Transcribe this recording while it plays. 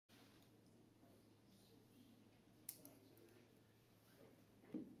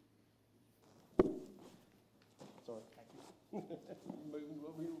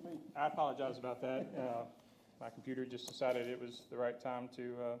I apologize about that. My computer just decided it was the right time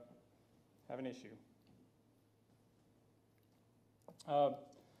to have an issue.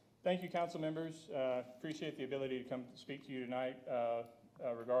 Thank you, council members. Appreciate the ability to come speak to you tonight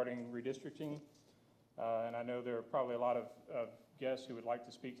regarding redistricting. And I know there are probably a lot of guests who would like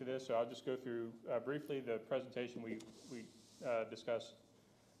to speak to this, so I'll just go through briefly the presentation we discussed, I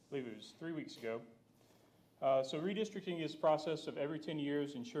believe it was 3 weeks ago. So redistricting is a process of every 10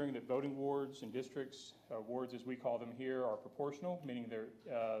 years ensuring that voting wards and districts, wards as we call them here, are proportional, meaning they're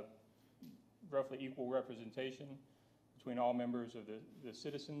roughly equal representation between all members of the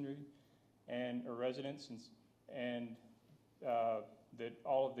citizenry and residents, and that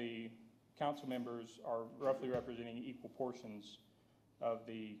all of the council members are roughly representing equal portions of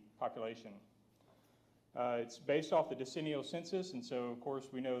the population. It's based off the decennial census, and so of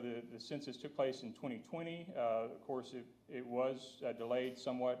course we know the census took place in 2020. Of course it was delayed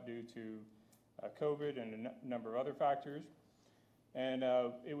somewhat due to COVID and a number of other factors, and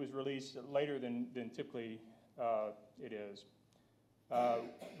it was released later than typically it is.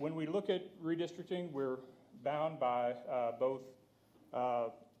 When we look at redistricting, we're bound by both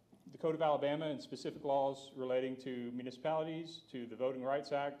the Code of Alabama and specific laws relating to municipalities, to the Voting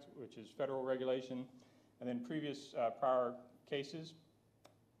Rights Act, which is federal regulation, and then previous prior cases.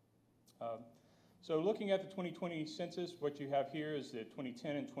 So looking at the 2020 census, what you have here is the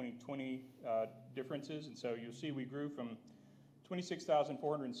 2010 and 2020 differences, and so you'll see we grew from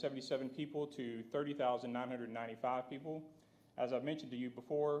 26,477 people to 30,995 people. As I've mentioned to you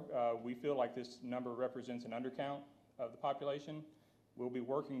before, we feel like this number represents an undercount of the population. We'll be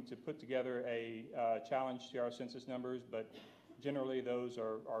working to put together a challenge to our census numbers, but generally those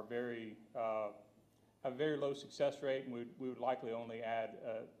are very have a very low success rate, and we would likely only add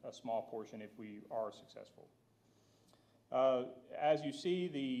a small portion if we are successful. As you see,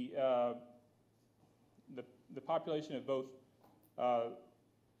 the population of both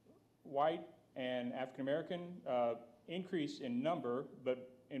white and African American increase in number, but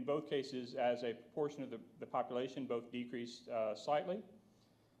in both cases, as a proportion of the population, both decreased slightly.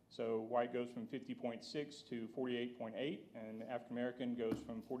 So white goes from 50.6 to 48.8, and African American goes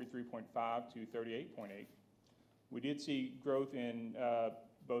from 43.5 to 38.8. We did see growth in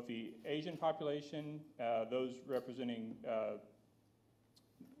both the Asian population, those representing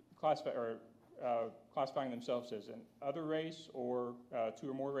classifying themselves as an other race or two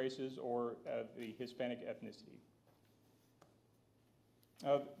or more races, or the Hispanic ethnicity.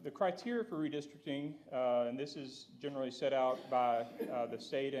 The criteria for redistricting, and this is generally set out by the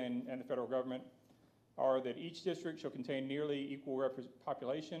state and the federal government, are that each district shall contain nearly equal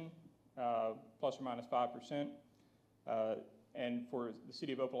population, plus or minus 5%. And for the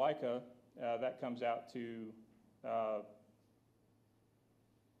city of Opelika, that comes out to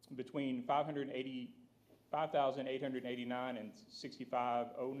between 5,889 and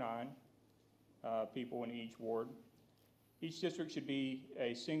 6,509 people in each ward. Each district should be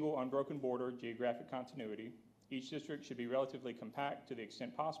a single unbroken border, geographic continuity. Each district should be relatively compact to the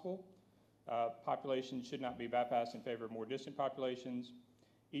extent possible. Populations should not be bypassed in favor of more distant populations.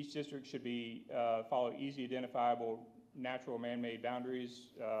 Each district should be follow easy identifiable natural man-made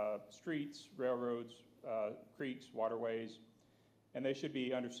boundaries, streets, railroads, creeks, waterways, and they should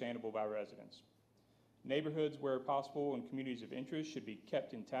be understandable by residents. Neighborhoods where possible and communities of interest should be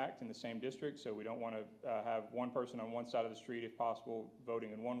kept intact in the same district, so we don't want to have one person on one side of the street, if possible,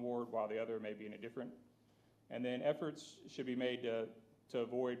 voting in one ward while the other may be in a different. And then efforts should be made to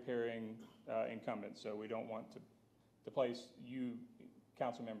avoid pairing incumbents, so we don't want to place you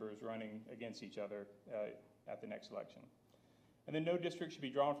council members running against each other at the next election. And then no district should be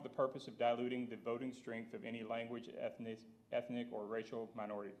drawn for the purpose of diluting the voting strength of any language, ethnic or racial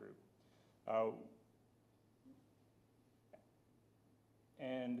minority group.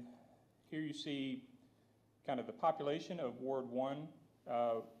 And here you see kind of the population of Ward 1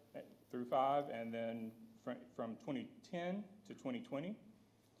 through 5, and then from 2010 to 2020.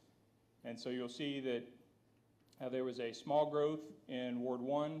 And so you'll see that there was a small growth in Ward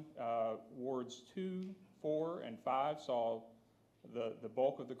 1. Wards 2, 4, and 5 saw the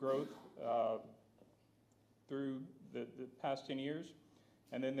bulk of the growth through the past 10 years.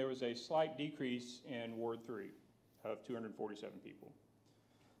 And then there was a slight decrease in Ward 3 of 247 people.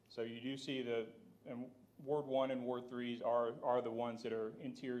 So you do see Ward 1 and Ward 3s are the ones that are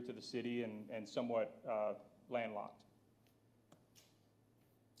interior to the city and somewhat landlocked.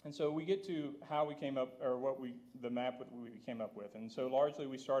 And so we get to how we came up, or the map that we came up with. And so largely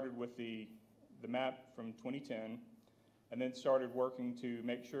we started with the map from 2010, and then started working to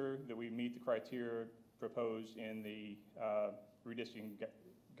make sure that we meet the criteria proposed in the redistricting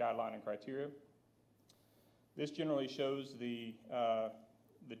guideline and criteria. This generally shows the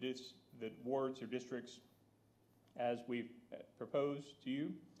wards or districts as we've proposed to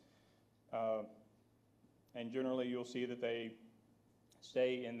you. And generally you'll see that they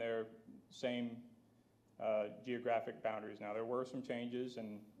stay in their same geographic boundaries. Now there were some changes,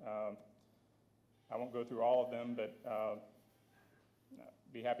 and I won't go through all of them, but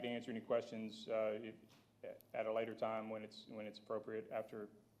be happy to answer any questions at a later time when it's appropriate after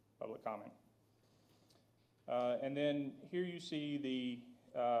public comment. And then here you see the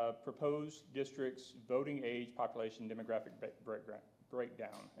proposed district's voting age, population, demographic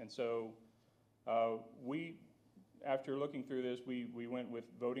breakdown. And so after looking through this, we went with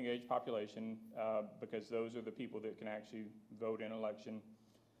voting age population because those are the people that can actually vote in an election.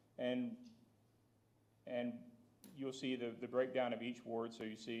 And you'll see the breakdown of each ward. So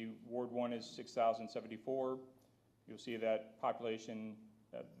you see Ward 1 is 6,074. You'll see that population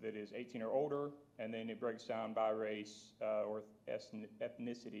that is 18 or older, and then it breaks down by race or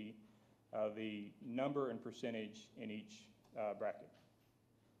ethnicity, the number and percentage in each bracket.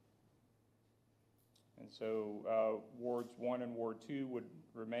 And so Wards 1 and Ward 2 would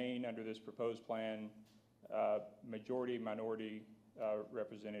remain under this proposed plan majority, minority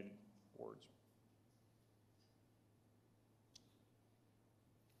represented wards.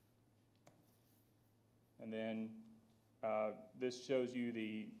 And then this shows you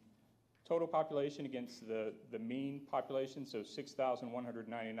the total population against the mean population. So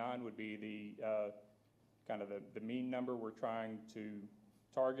 6,199 would be the kind of the mean number we're trying to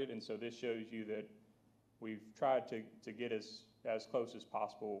target. And so this shows you that we've tried to get as close as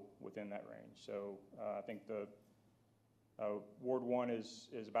possible within that range. So I think the Ward 1 is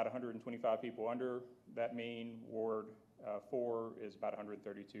about 125 people under that mean. Ward 4 is about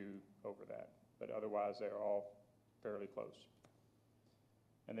 132 over that. But otherwise they're all fairly close.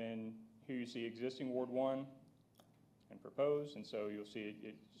 And then here you see existing Ward 1 and proposed, and so you'll see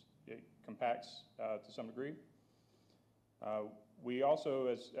it compacts to some degree. We also,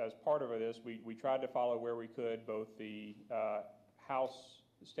 as part of this, we tried to follow where we could both the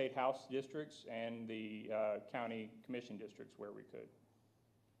state house districts and the county commission districts where we could.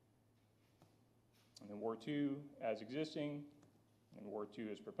 And then Ward 2 as existing, and Ward 2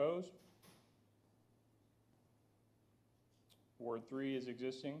 is proposed. Ward 3 is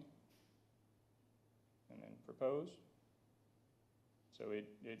existing, and then proposed. So it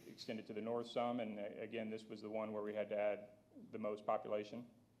extended to the north some, and again, this was the one where we had to add the most population.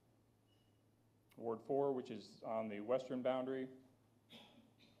 Ward 4, which is on the western boundary,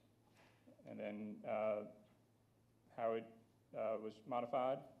 and then how it was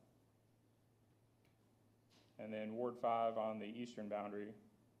modified. And then Ward 5 on the eastern boundary,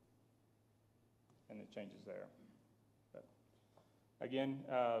 and it changes there. But again,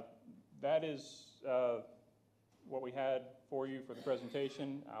 that is what we had for you for the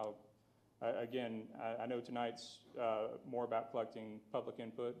presentation. I know tonight's more about collecting public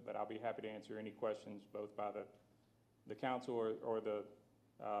input, but I'll be happy to answer any questions both by the council or the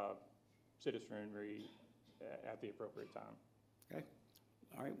citizenry at the appropriate time. Okay.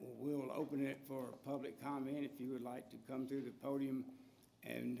 All right, well, we'll open it for public comment. If you would like to come to the podium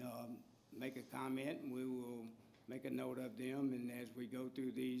and make a comment, we will make a note of them, and as we go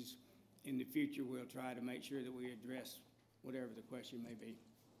through these in the future, we'll try to make sure that we address whatever the question may be.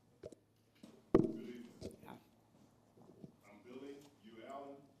 Good evening. Hi. I'm Billy U.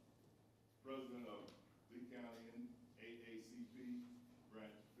 Allen, president of Lee County AACP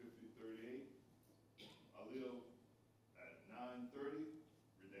Branch 5038. I live at 930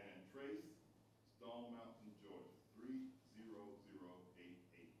 Redan Trace, Stone Mountain, Georgia,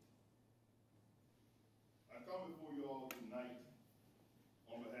 30088. I come before you all tonight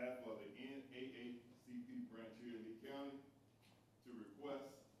on behalf of the NAACP branch here in Lee County to request,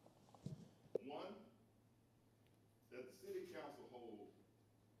 one, that the city council hold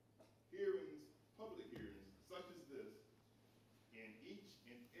hearings, public hearings, such as this, in each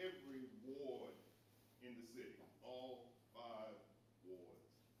and every ward in the city, all 5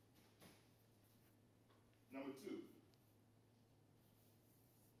 wards. Number 2,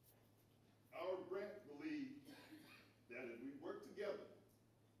 our branch believes that if we work together,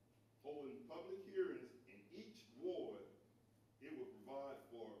 holding public hearings in each ward, it will provide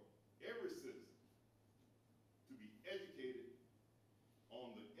for every citizen to be educated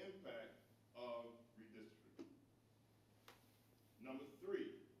on the impact of redistricting. Number 3,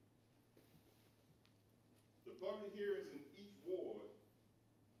 the public hearings in each ward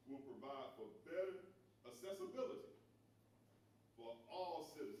will provide for better accessibility for all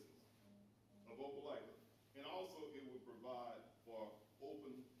citizens of Opelika provide for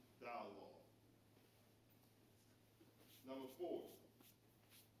open dialogue. Number 4,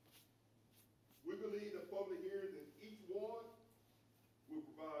 we believe that public hearings in each ward will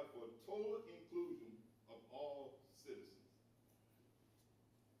provide for total inclusion of all citizens.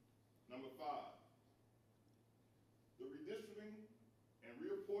 Number 5, the redistricting and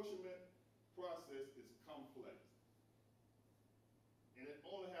reapportionment process is complex, and it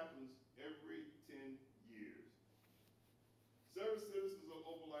only happens every 10 years. Several citizens of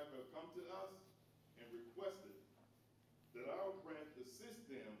Opelika have come to us and requested that our branch assist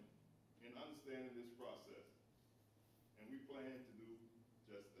them in understanding this process, and we plan to do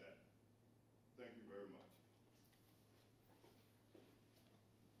just that. Thank you very much.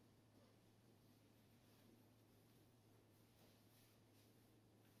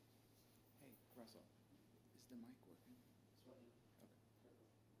 Hey, Russell, is the mic working?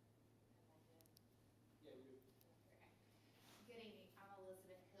 Good evening. I'm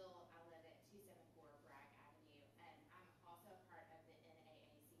Elizabeth Hill. I live at 274 Bragg Avenue, and I'm also part of the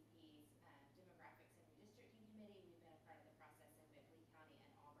NAACP's Demographics and Redistricting Committee. We've been a part of the process in Lee County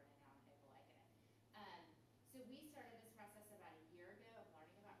and Auburn and now in Opelika. So we started this process about a year ago of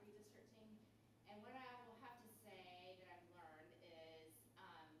learning about redistricting, and what I will have to say that I've learned is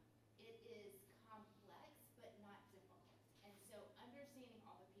it is complex but not difficult. And so understanding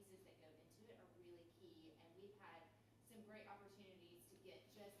all the pieces that go into it are really key, and we've had some great opportunities to get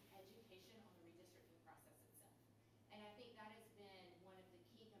just education on the redistricting process itself. And I think that has been one of the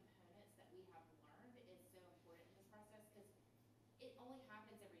key components that we have learned is so important in this process, because it only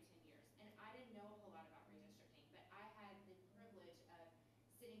happens every 10 years. And I didn't know a whole lot about redistricting, but I had the privilege of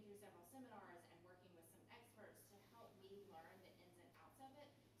sitting through several seminars and working with some experts to help me learn the ins and outs of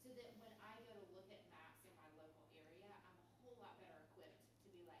it, so that when I go to look at maps in my local area, I'm a whole lot better equipped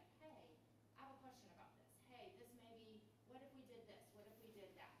to be like, hey, I have a question about this. Hey, this may be, what if we did this? What if we did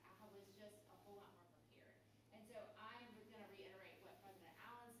that? I was just a whole lot more prepared. And so I'm going to reiterate what President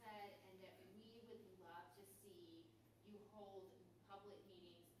Allen said, and that we would love to see you hold public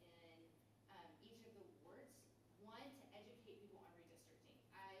meetings in each of the wards. One, to educate people on redistricting.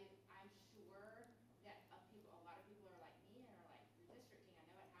 I'm sure that a lot of people are like me and are like, redistricting, I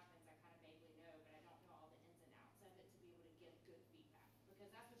know it happens, I kind of vaguely know, but I don't know all the ins and outs of it to be able to give good feedback.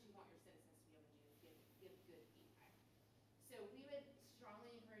 Because that's what you want your citizens to be able to do, is give good feedback. So we would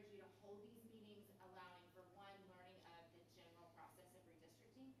strongly encourage you to hold these meetings, allowing for one, learning of the general process of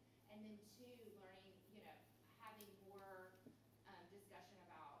redistricting, and then two, learning, having more discussion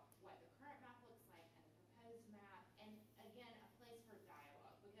about what the current map looks like and the proposed map, and again, a place for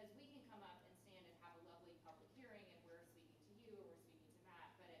dialogue, because we can come up and stand and have a lovely public hearing and we're speaking to you or we're speaking to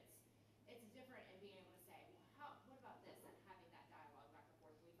Matt, but it's different in being able to say, well, what about this, and having that dialogue back and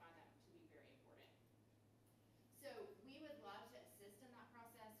forth. We find that to be very important. So we would love to assist in that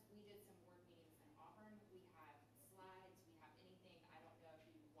process. We did some board meetings in Auburn. We have slides, we have anything. I don't know if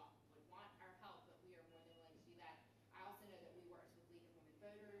you would want our help, but we are more than willing to do that. I also know that we worked with League of Women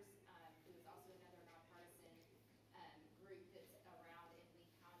Voters, who is also another nonpartisan group that's around in Lee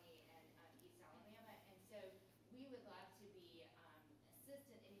County and East Alabama. And so we would love to be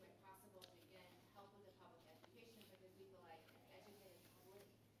assistant any way possible to, again, help with the public education, because we feel like an educated public,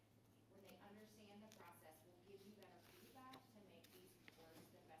 when they understand the process, will give you better feedback to make these words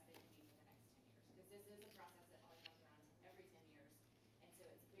the best they can be for the next 10 years. Because this is a process that only comes around every 10 years. And so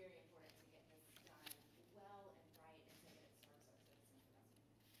it's very important to get this done well and right, and so that it serves our citizens the best we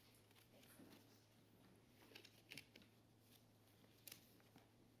can. Thanks so much.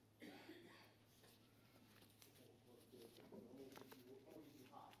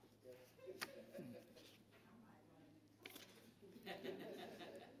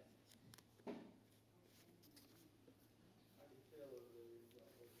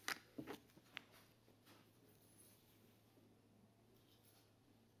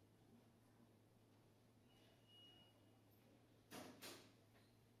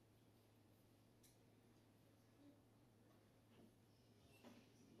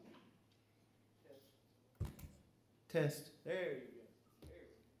 Test. There you go. There we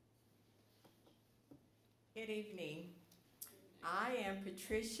go. Good evening. I am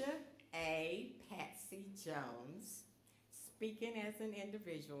Patricia A. Patsy Jones, speaking as an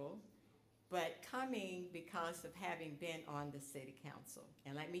individual, but coming because of having been on the city council.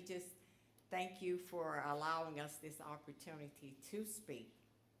 And let me just thank you for allowing us this opportunity to speak.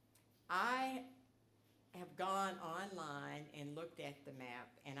 I have gone online and looked at the map,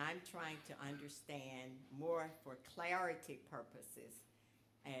 and I'm trying to understand more for clarity purposes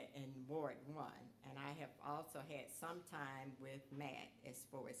in Ward 1. And I have also had some time with Matt as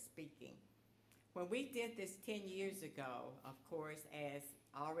far as speaking. When we did this 10 years ago, of course, as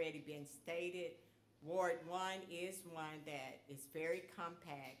already been stated, Ward 1 is one that is very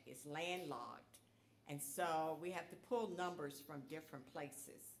compact, it's landlocked. And so we have to pull numbers from different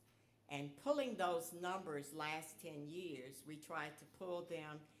places. And pulling those numbers last 10 years, we tried to pull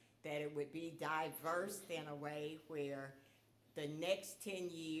them that it would be diverse in a way where the next 10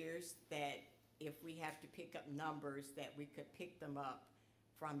 years that if we have to pick up numbers, that we could pick them up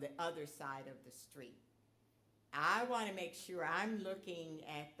from the other side of the street. I want to make sure I'm looking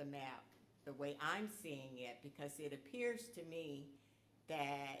at the map the way I'm seeing it, because it appears to me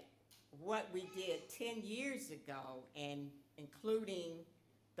that what we did 10 years ago, and including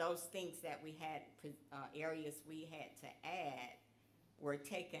those things that we had, areas we had to add, were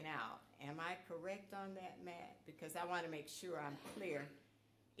taken out. Am I correct on that, Matt? Because I want to make sure I'm clear.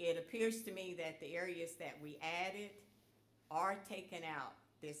 It appears to me that the areas that we added are taken out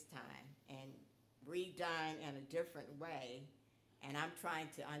this time and redone in a different way, and I'm trying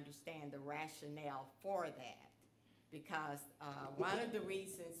to understand the rationale for that. Because one of the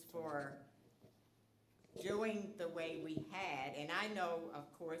reasons for doing the way we had, and I know,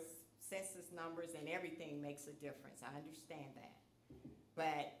 of course, census numbers and everything makes a difference, I understand that.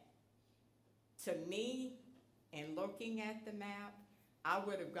 But to me, in looking at the map, I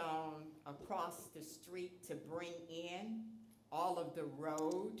would have gone across the street to bring in all of the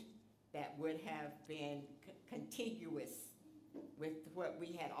road that would have been contiguous with what we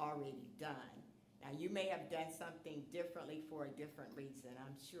had already done. Now, you may have done something differently for a different reason,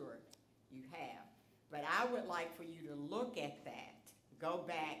 I'm sure you have. But I would like for you to look at that, go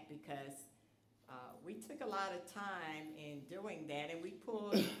back, because we took a lot of time in doing that, and we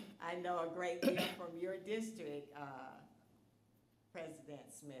pulled, I know, a great deal from your district,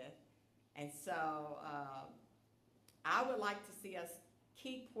 President Smith. And so I would like to see us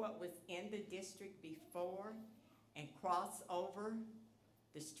keep what was in the district before and cross over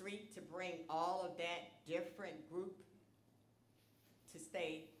the street to bring all of that different group to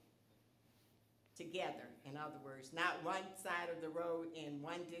stay together. In other words, not one side of the road in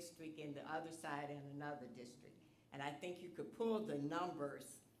one district and the other side in another district. And I think you could pull the numbers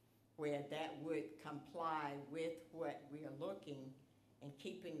where that would comply with what we are looking, and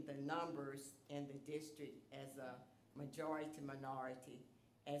keeping the numbers in the district as a majority minority,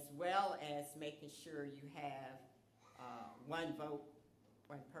 as well as making sure you have one vote,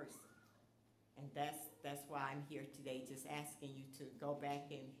 one person. And that's why I'm here today, just asking you to go back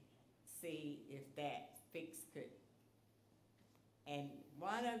and see if that fix could. And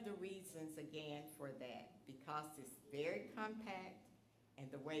one of the reasons, again, for that, because it's very compact, and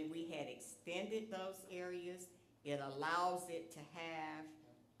the way we had extended those areas, it allows it to have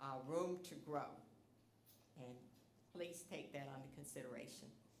room to grow. And please take that under consideration.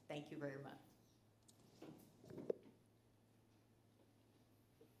 Thank you very much.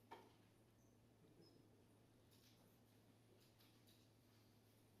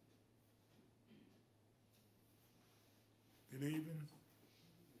 Good evening.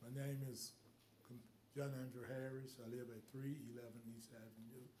 My name is John Andrew Harris. I live at 311 East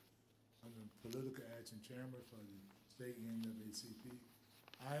Avenue. I'm the political action chairman for the state NAACP.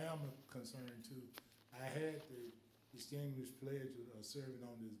 I am concerned too. I had the distinguished pledge of serving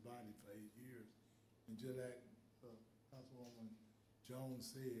on this body for 8 years. And just like Councilwoman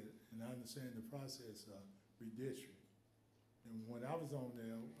Jones said, and I understand the process of redistricting. And when I was on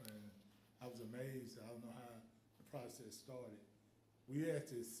there, and I was amazed, I don't know how the process started. We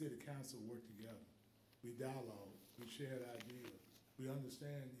asked the city council work together. We dialogue, we shared ideas, we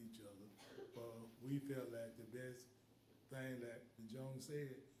understand each other. But we felt like the best thing that Jones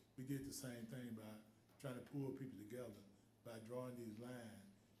said, we did the same thing by trying to pull people together, by drawing these lines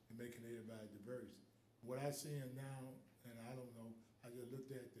and making everybody diverse. What I see now, and I don't know, I just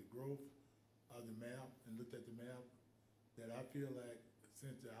looked at the growth of the map and looked at the map, that I feel like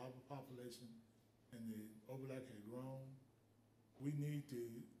since our population and the Opelika had grown, we need to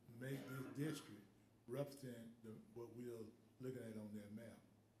make this district represent what we are looking at on that map.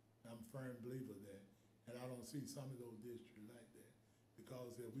 I'm a firm believer of that, and I don't see some of those districts like that.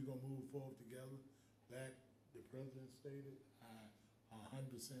 Because if we're gonna move forward together, like the president stated, I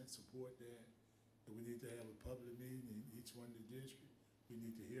 100% support that. That we need to have a public meeting in each one of the districts. We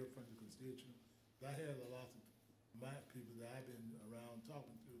need to hear from the constituents. I have a lot of my people that I've been around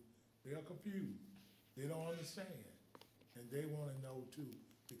talking to, they are confused. They don't understand. And they wanna know too,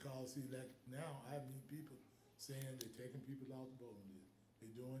 because see, like now I meet people saying they're taking people off the boat on this.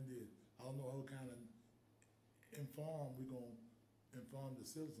 They're doing this. I don't know how kind of we're gonna inform the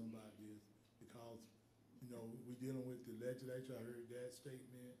citizens about this, because, you know, we're dealing with the legislature. I heard that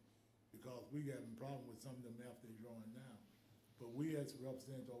statement. because we got a problem with some of them maps they're drawing now. But we as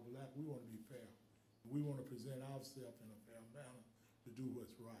representatives of Opelika, we wanna be fair. We wanna present ourselves in a fair manner to do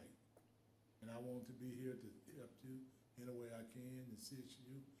what's right. And I want to be here to help you any way I can, assist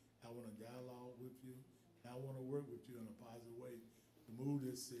you. I wanna dialogue with you. And I wanna work with you in a positive way to move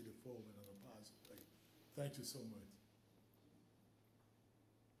this city forward in a positive way. Thank you so much.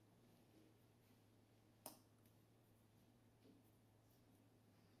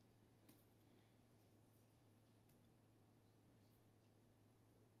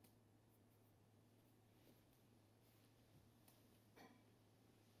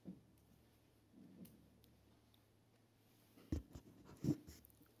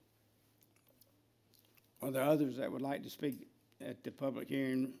 Are there others that would like to speak at the public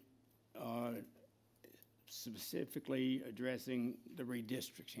hearing, specifically addressing the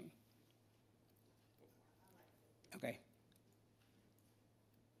redistricting? Okay.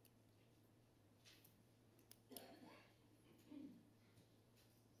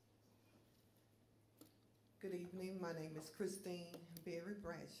 Good evening, my name is Christine Berry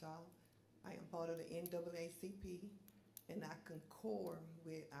Bradshaw. I am part of the NAACP, and I concord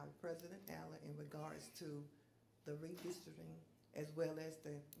with our President Allen in regards to the redistricting, as well as to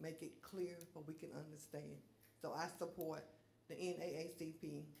make it clear so we can understand. So I support the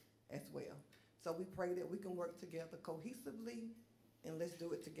NAACP as well. So we pray that we can work together cohesively, and let's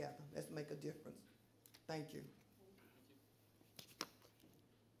do it together. Let's make a difference. Thank you.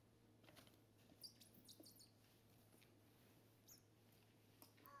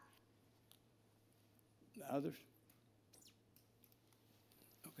 Others?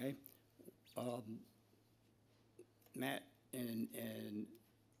 Okay. Matt and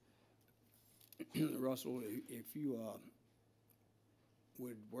Russell, if you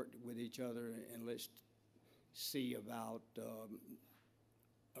would work with each other, and let's see about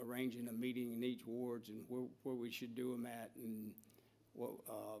arranging a meeting in each wards and where we should do them at, and what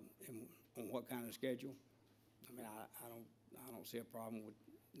and on what kind of schedule. I mean, I don't see a problem with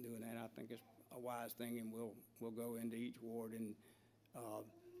doing that. I think it's a wise thing, and we'll go into each ward, and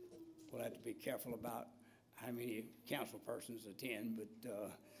we'll have to be careful about how many council persons attend,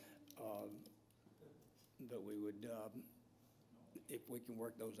 but we would, if we can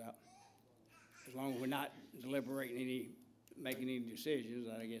work those out. As long as we're not deliberating making any decisions,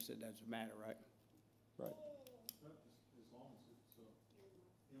 I guess that doesn't matter, right? Right. As long as it's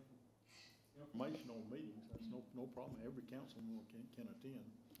informational meetings, that's no problem. Every councilman can attend.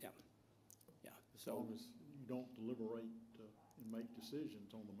 Yeah. Yeah. As So long as you don't deliberate and make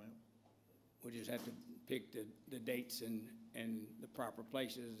decisions on the map. we just have to pick the dates and the proper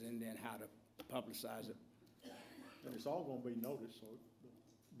places, and then how to publicize it. And it's all gonna be noticed, so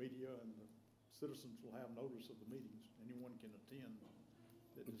the media and the citizens will have notice of the meetings. Anyone can attend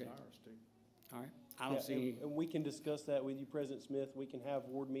that Okay. desires to. All right? I don't Yeah, see, and we can discuss that with you, President Smith. We can have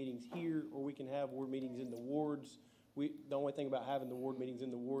ward meetings here, or we can have ward meetings in the wards. The only thing about having the ward meetings in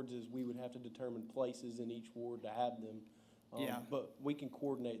the wards is we would have to determine places in each ward to have them. Yeah. But we can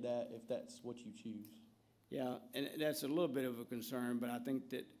coordinate that if that's what you choose. yeah, and that's a little bit of a concern, but I think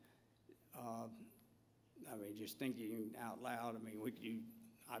that, I mean, just thinking out loud, I mean, we could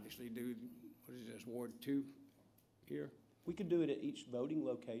obviously do, what is this, Ward 2 here? We could do it at each voting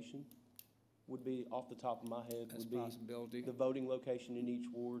location, would be off the top of my head, That's a would be possibility. the voting location in each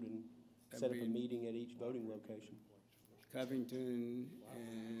ward, and set up a That'd be- meeting at each voting location. Covington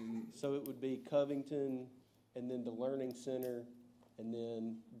and, So it would be Covington, and then the Learning Center, and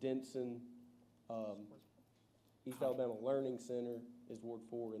then Denson, East Alabama Learning Center is Ward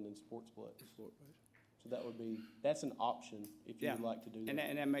 4, and then Sportsplex. So that would be, that's an option if you would Yeah. like to do that.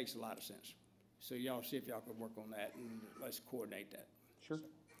 and that makes a lot of sense. So y'all see if y'all could work on that, and let's coordinate that. Sure.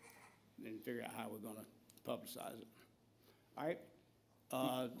 And figure out how we're gonna publicize it. All right,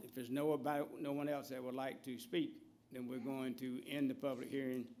 if there's no one else that would like to speak, then we're going to end the public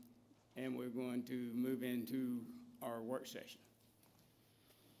hearing, and we're going to move into our work session.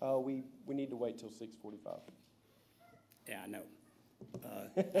 We need to wait till 6:45. Yeah, I know.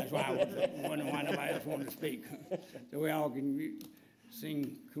 That's why I was wondering why nobody else wanted to speak. So we all can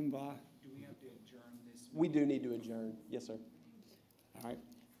sing Kumbaya. Do we have to adjourn this? We do need to adjourn. Yes, sir. All right.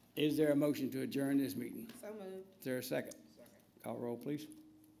 Is there a motion to adjourn this meeting? So moved. Is there a second? Second. Call roll, please.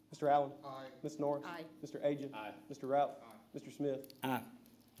 Mr. Allen? Aye. Ms. Norris? Aye. Mr. Agee? Aye. Mr. Rout? Aye. Mr. Smith? Aye.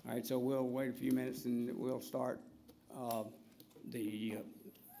 All right, so we'll wait a few minutes and we'll start the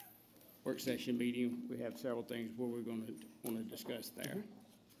work session meeting. We have several things where we're going to want to discuss there.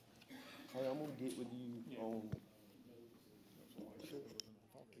 Hey, I'm gonna get with you on,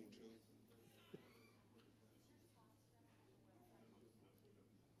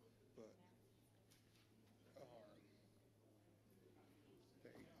 But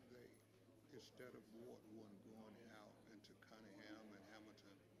instead of Ward One going out into Cunningham and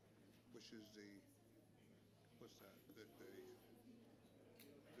Hamilton, which is what's that, the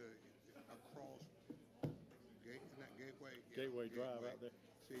across gate, isn't that Gateway? Yeah, Gateway Drive out there.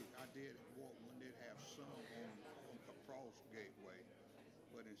 See, Ward One did have some on across Gateway,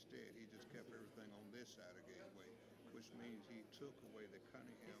 but instead he just kept everything on this side of Gateway, which means he took away the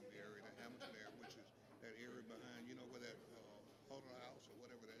Cunningham area, the Hamilton area, which is that area behind, you know where that Huddle House or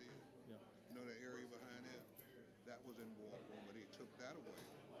whatever that is? Yeah. You know that area behind there? That was in Ward One, but he took that away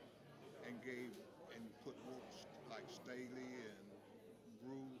and put wards like Staley and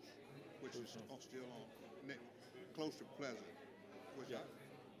Bruce, which is still on, close to Pleasant, which Yeah.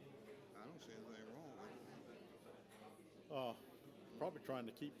 I don't see anything wrong with it. Probably trying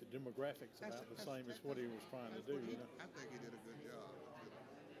to keep the demographics about the same as what he was trying to do, you know. I think he did a good job.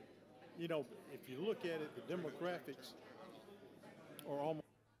 You know, if you look at it, the demographics are almost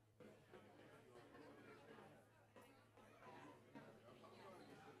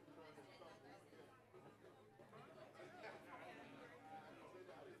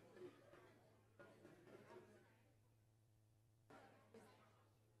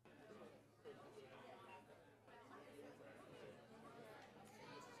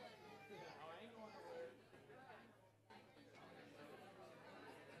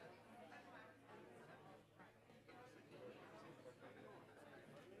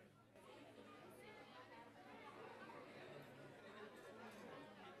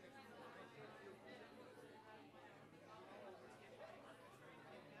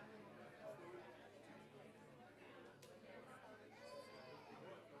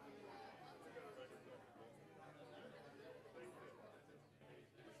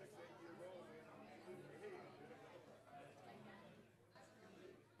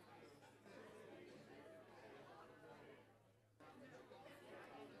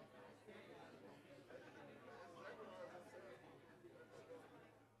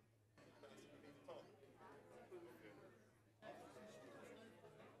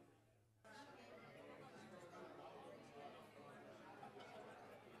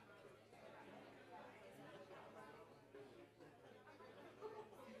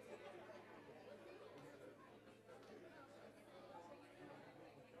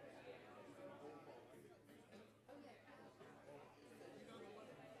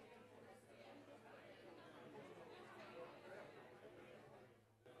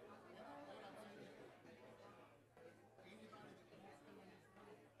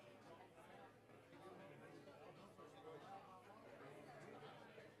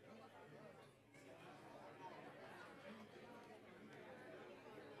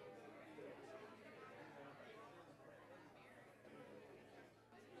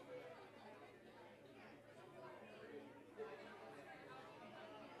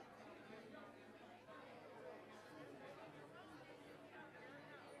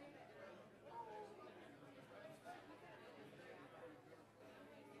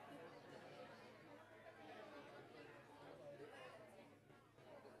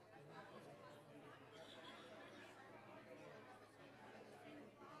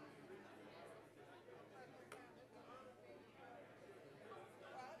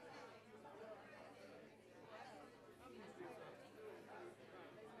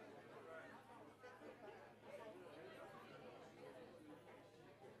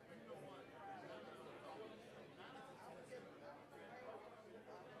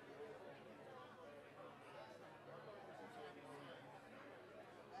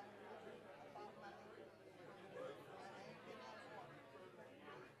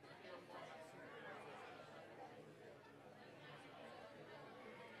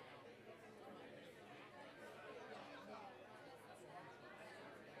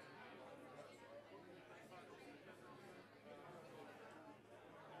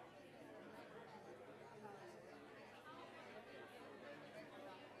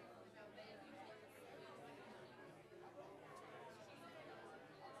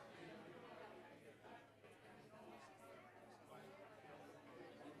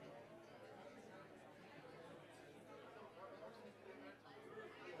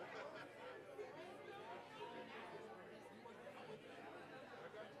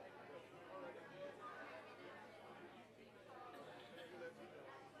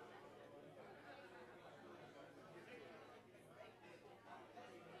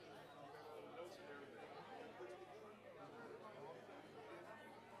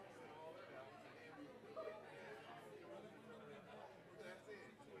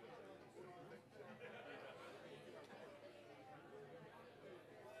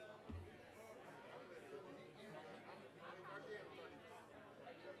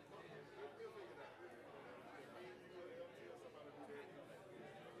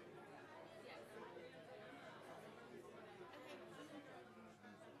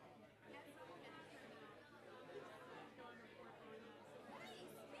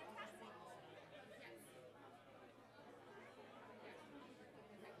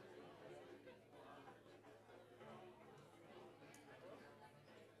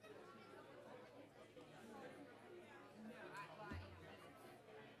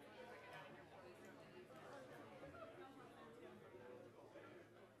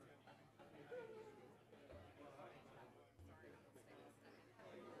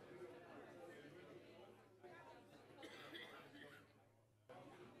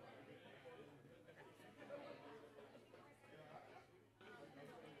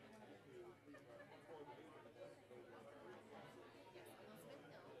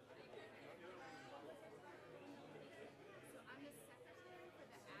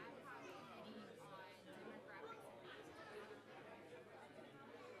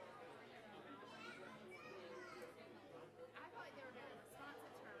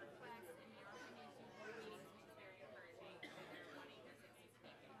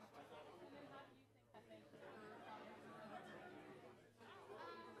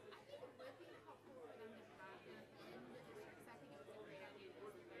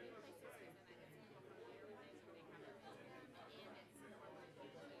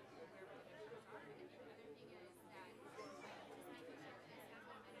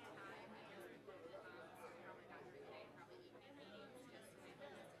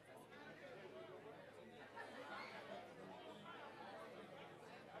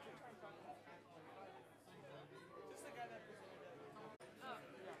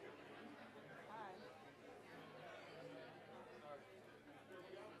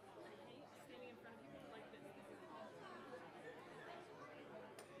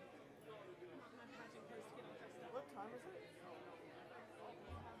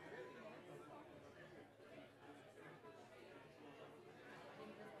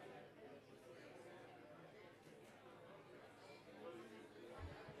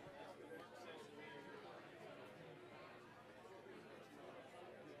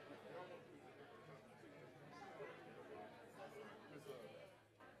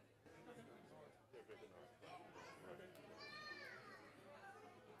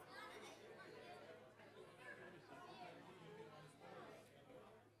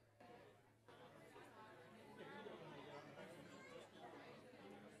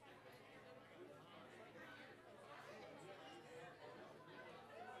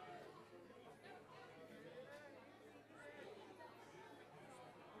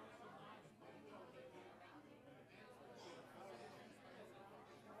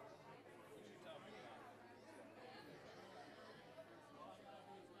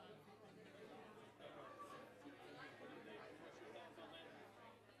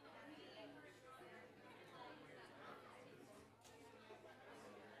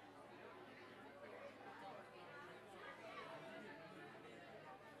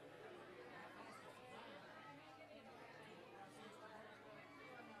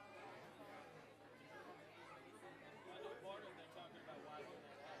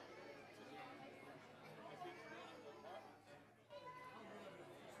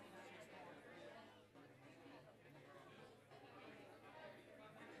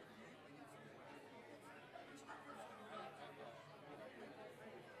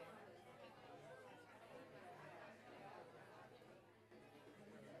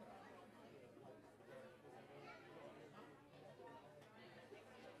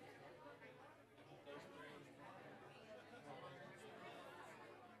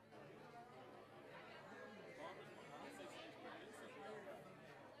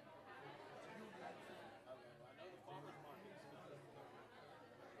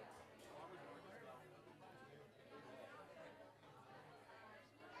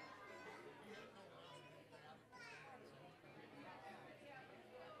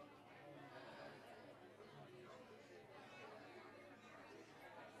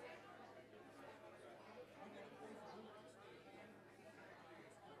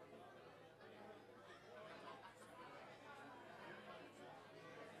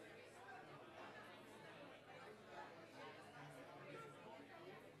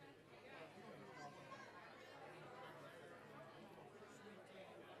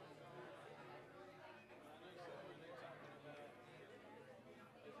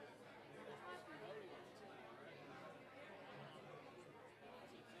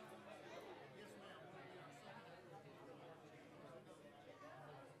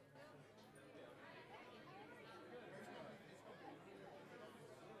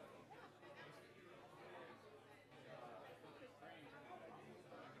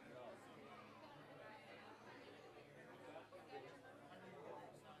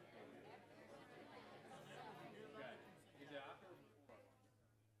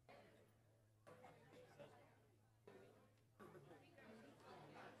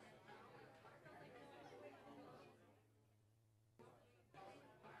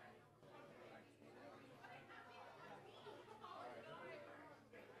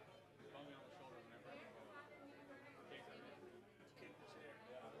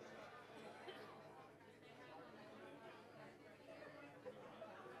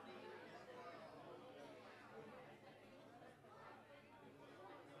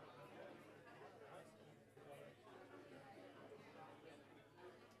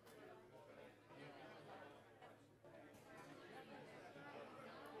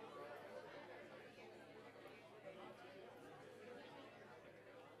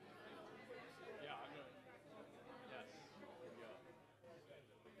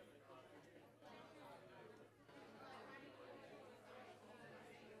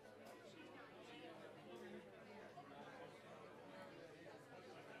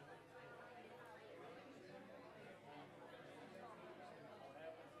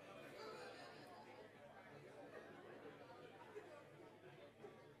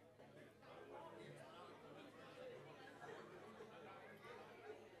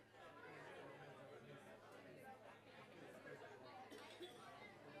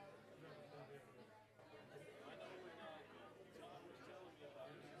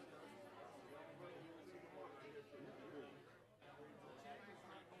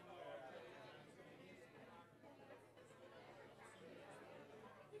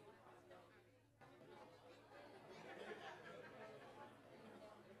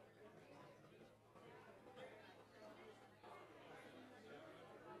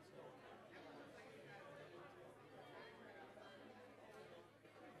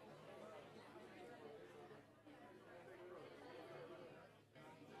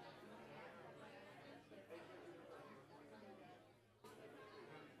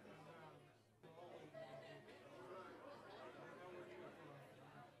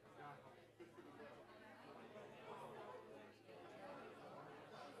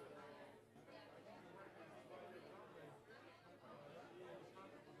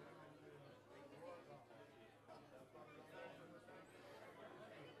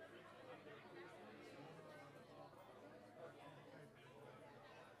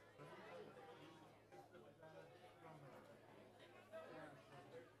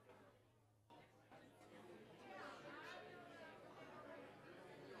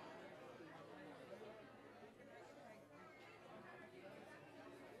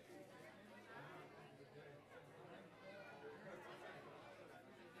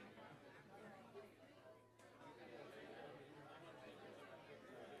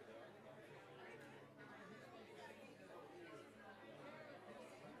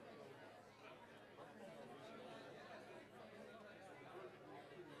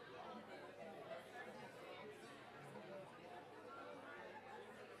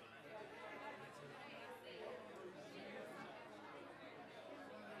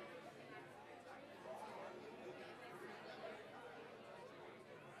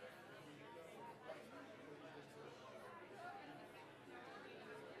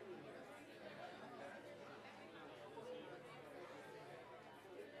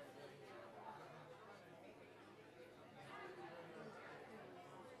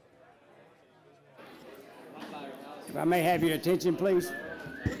If I may have your attention, please.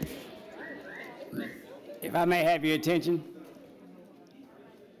 If I may have your attention.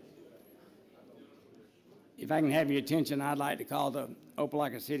 If I can have your attention, I'd like to call the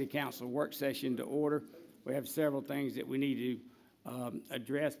Opelika City Council work session to order. We have several things that we need to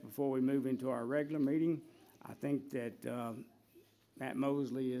address before we move into our regular meeting. I think that Matt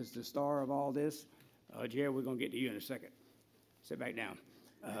Mosley is the star of all this. Jerry, we're going to get to you in a second. Sit back down.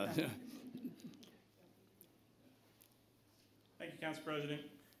 Thank you, Council President.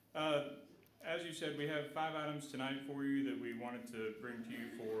 As you said, we have 5 items tonight for you that we wanted to bring to you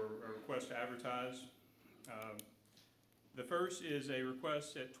for a request to advertise. The first is a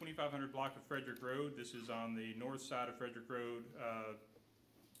request at 2500 block of Frederick Road. This is on the north side of Frederick Road,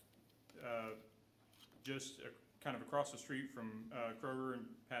 just kind of across the street from Kroger and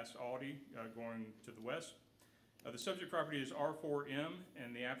past Aldi, going to the west. The subject property is R4M,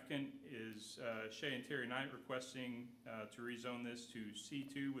 and the applicant is Shay and Terry Knight, requesting to rezone this to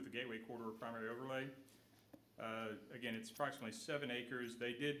C2 with a gateway corridor primary overlay. Again, it's approximately 7 acres.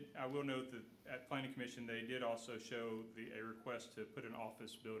 They did, I will note that at Planning Commission, they did also show a request to put an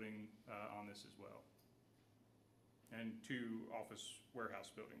office building on this as well, and 2 office warehouse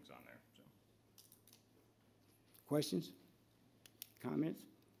buildings on there. So. Questions? Comments?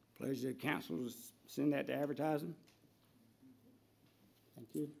 Pleasure of council to send that to advertising.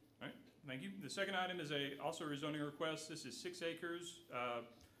 Thank you. All right, thank you. The second item is also a rezoning request. This is 6 acres,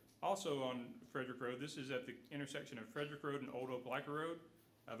 also on Frederick Road. This is at the intersection of Frederick Road and Old Opelika Road.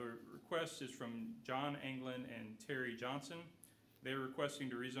 The request is from John Anglin and Terry Johnson. They're requesting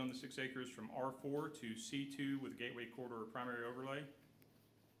to rezone the 6 acres from R4 to C2 with a gateway corridor primary overlay.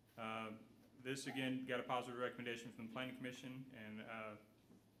 This again got a positive recommendation from the Planning Commission, and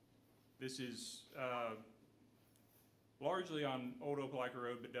this is largely on Old Opelika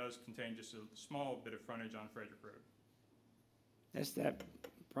Road, but does contain just a small bit of frontage on Frederick Road. That's that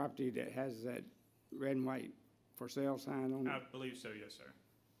property that has that red and white for sale sign on it? I believe so, yes, sir.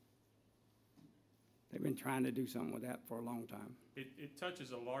 They've been trying to do something with that for a long time. It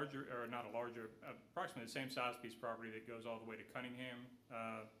touches a larger, or not a larger, approximately the same size piece of property that goes all the way to Cunningham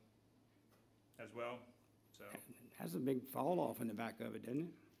as well, so. It has a big fall off in the back of it, doesn't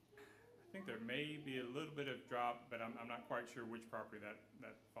it? I think there may be a little bit of drop, but I'm not quite sure which property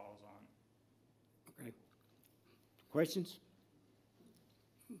that falls on. Okay. Questions?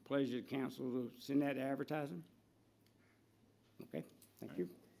 Pleasure of council to send that to advertising. Okay, thank you.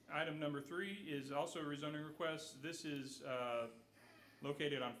 Item number 3 is also a rezoning request. This is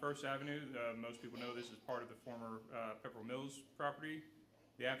located on First Avenue. Most people know this is part of the former Pepperell Mills property.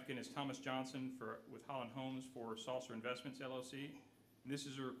 The applicant is Thomas Johnson with Holland Homes for Saucer Investments, LLC. And this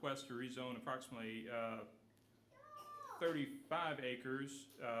is a request to rezone approximately 35 acres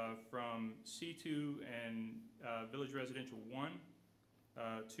from C2 and Village Residential 1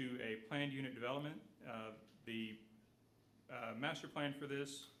 to a planned unit development. The master plan for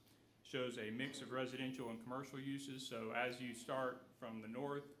this shows a mix of residential and commercial uses. So as you start from the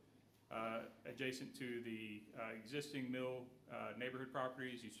north, adjacent to the existing mill neighborhood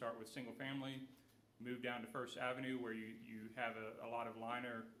properties, you start with single family, move down to First Avenue where you have a lot of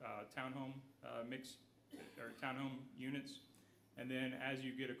liner townhome mix or townhome units. And then as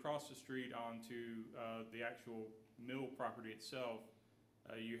you get across the street onto the actual mill property itself,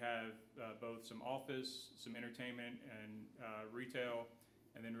 you have both some office, some entertainment, and retail,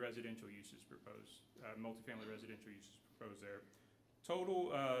 and then residential uses proposed, multifamily residential uses proposed there.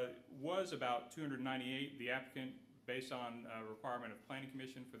 Total was about 298. The applicant, based on a requirement of Planning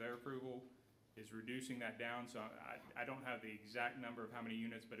Commission for their approval, is reducing that down. So I don't have the exact number of how many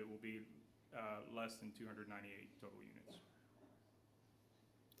units, but it will be less than 298 total units.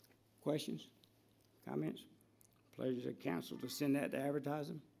 Questions? Comments? Pleasure of council to send that to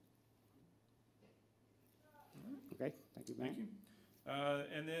advertising. Okay, thank you, Matt. Thank you.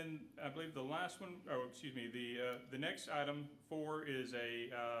 And then I believe the last one, oh, excuse me, the next item 4 is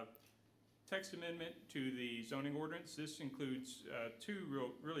a text amendment to the zoning ordinance. This includes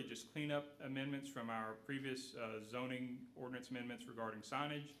 2 really just cleanup amendments from our previous zoning ordinance amendments regarding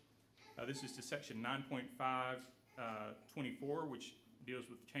signage. This is to section 9.524, which deals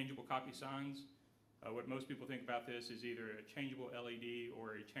with changeable copy signs. What most people think about this is either a changeable LED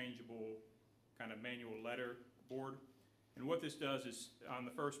or a changeable kind of manual letter board. And what this does is, on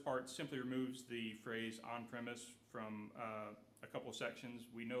the first part, simply removes the phrase on-premise from a couple of sections.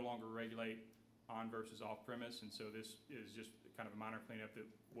 We no longer regulate on versus off-premise, and so this is just kind of a minor cleanup that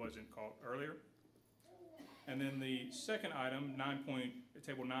wasn't caught earlier. And then the second item,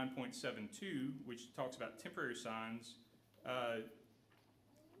 table 9.72, which talks about temporary signs.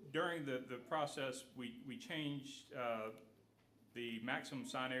 during the process, we changed the maximum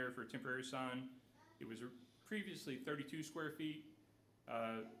sign area for a temporary sign. It was previously 32 square feet.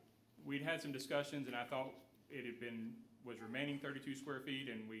 We'd had some discussions, and I thought it was remaining 32 square feet,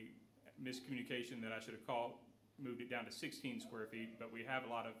 and we miscommunication that I should have moved it down to 16 square feet, but we have a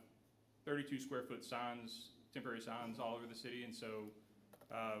lot of 32 square foot signs, temporary signs all over the city, and so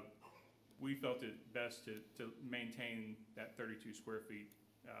we felt it best to maintain that 32 square feet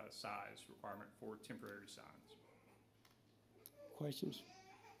size requirement for temporary signs. Questions,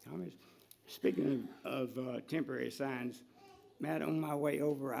 comments? Speaking of temporary signs, Matt, on my way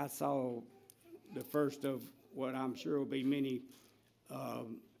over, I saw the first of what I'm sure will be many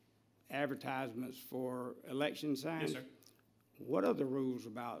advertisements for election signs. Yes, sir. What are the rules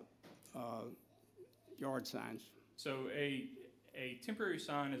about yard signs? So a temporary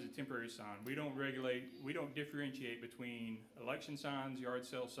sign is a temporary sign. We don't differentiate between election signs, yard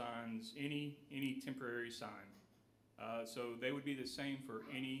sale signs, any temporary sign. So they would be the same for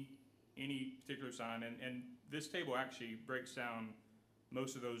any particular sign, and this table actually breaks down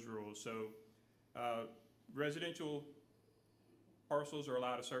most of those rules. So residential parcels are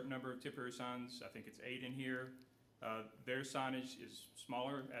allowed a certain number of temporary signs. I think it's 8 in here. Their signage is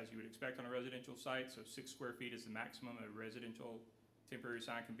smaller, as you would expect on a residential site, so 6 square feet is the maximum a residential temporary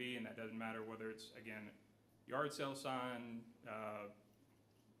sign can be, and that doesn't matter whether it's, again, yard sale sign,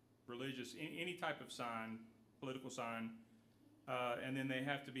 religious, any type of sign, political sign, and then they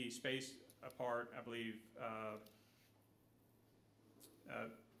have to be spaced apart, I believe,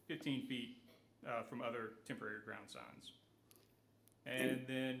 15 feet from other temporary ground signs. And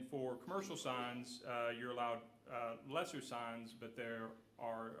then for commercial signs, you're allowed lesser signs, but they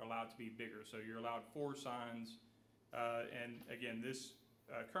are allowed to be bigger. So you're allowed 4 signs, and again, this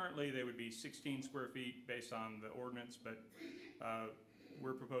currently they would be 16 square feet based on the ordinance, but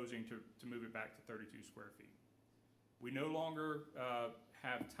we're proposing to move it back to 32 square feet. We no longer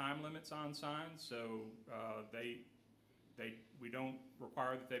have time limits on signs, so we don't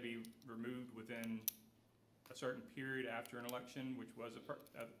require that they be removed within a certain period after an election, which was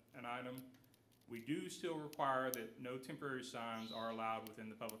an item. We do still require that no temporary signs are allowed within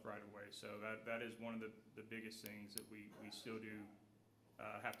the public right-of-way. So that is one of the biggest things that we still do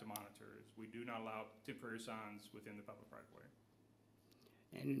have to monitor, is we do not allow temporary signs within the public right-of-way.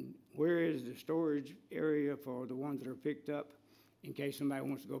 And where is the storage area for the ones that are picked up, in case somebody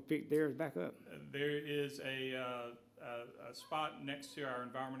wants to go pick theirs back up? There is a spot next to our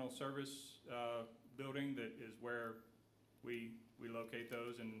environmental service building that is where we locate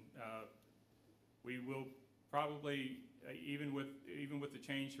those, and we will probably, even with the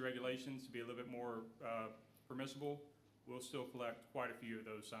change to regulations to be a little bit more permissible, we'll still collect quite a few of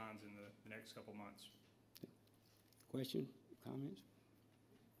those signs in the next couple months. Questions, comments?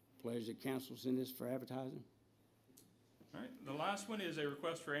 Pleasure to council send this for advertising. All right, the last one is a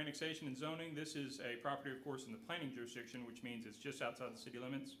request for annexation and zoning. This is a property, of course, in the planning jurisdiction, which means it's just outside the city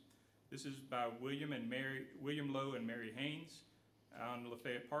limits. This is by William Lowe and Mary Haynes on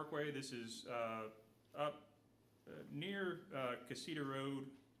Lafayette Parkway. This is up near Casita Road.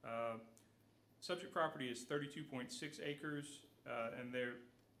 Subject property is 32.6 acres, and their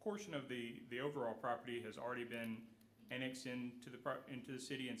portion of the overall property has already been annexed into the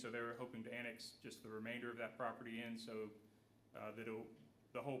city, and so they're hoping to annex just the remainder of that property in, so that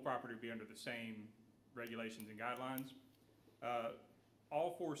the whole property will be under the same regulations and guidelines.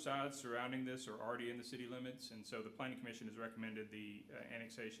 All 4 sides surrounding this are already in the city limits, and so the Planning Commission has recommended the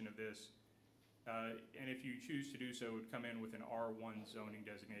annexation of this. And if you choose to do so, it would come in with an R1 zoning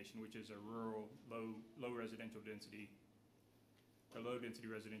designation, which is a rural, low residential density, or low density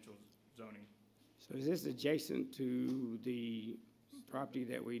residential zoning. So is this adjacent to the property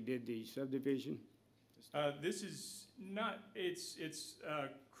that we did the subdivision? This is not, it's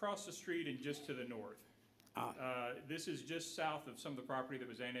across the street and just to the north. This is just south of some of the property that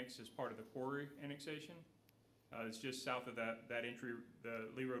was annexed as part of the quarry annexation. It's just south of that entry, the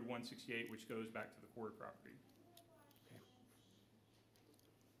Lee Road 168, which goes back to the quarry property.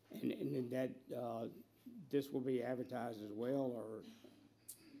 Okay. And then that, this will be advertised as well, or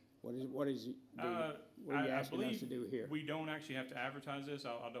what are you asking us to do here? We don't actually have to advertise this.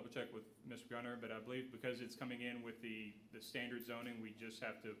 I'll double check with Mr. Gunner, but I believe because it's coming in with the standard zoning, we just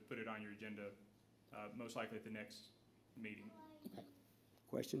have to put it on your agenda, most likely at the next meeting. Okay.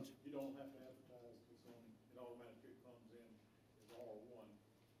 Questions? You don't have to advertise the zoning, it automatically comes in as R1.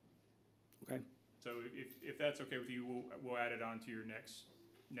 Okay. So if that's okay with you, we'll add it on to your next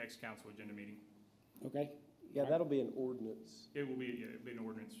council agenda meeting. Okay. Yeah, that'll be an ordinance. It will be, it'll be an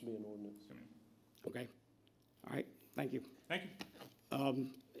ordinance. Be an ordinance. Okay. All right. Thank you. Thank you.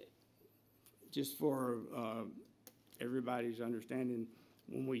 just for everybody's understanding,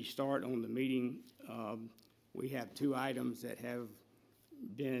 when we start on the meeting, we have two items that have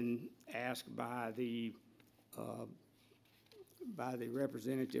been asked by the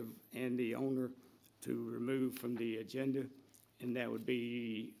representative and the owner to remove from the agenda, and that would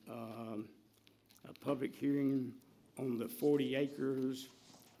be a public hearing on the 40 acres,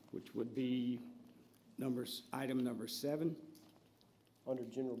 which would be item number 7 Under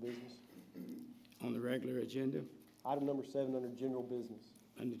general business. on the regular agenda, Item number 7 under general business.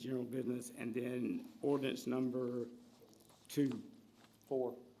 under general business, and then ordinance number 2,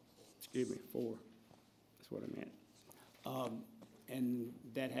 4. excuse me, 4, that's what I meant. And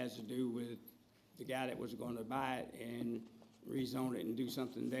that has to do with the guy that was going to buy it and rezone it and do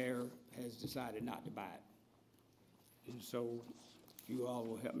something there has decided not to buy it. And so you all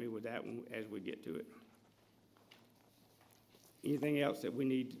will help me with that one as we get to it. Anything else that we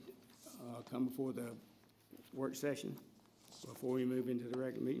need come before the work session before we move into the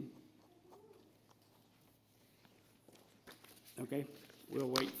regular meeting? Okay, we'll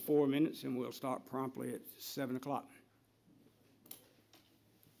wait 4 minutes and we'll start promptly at 7 o'clock.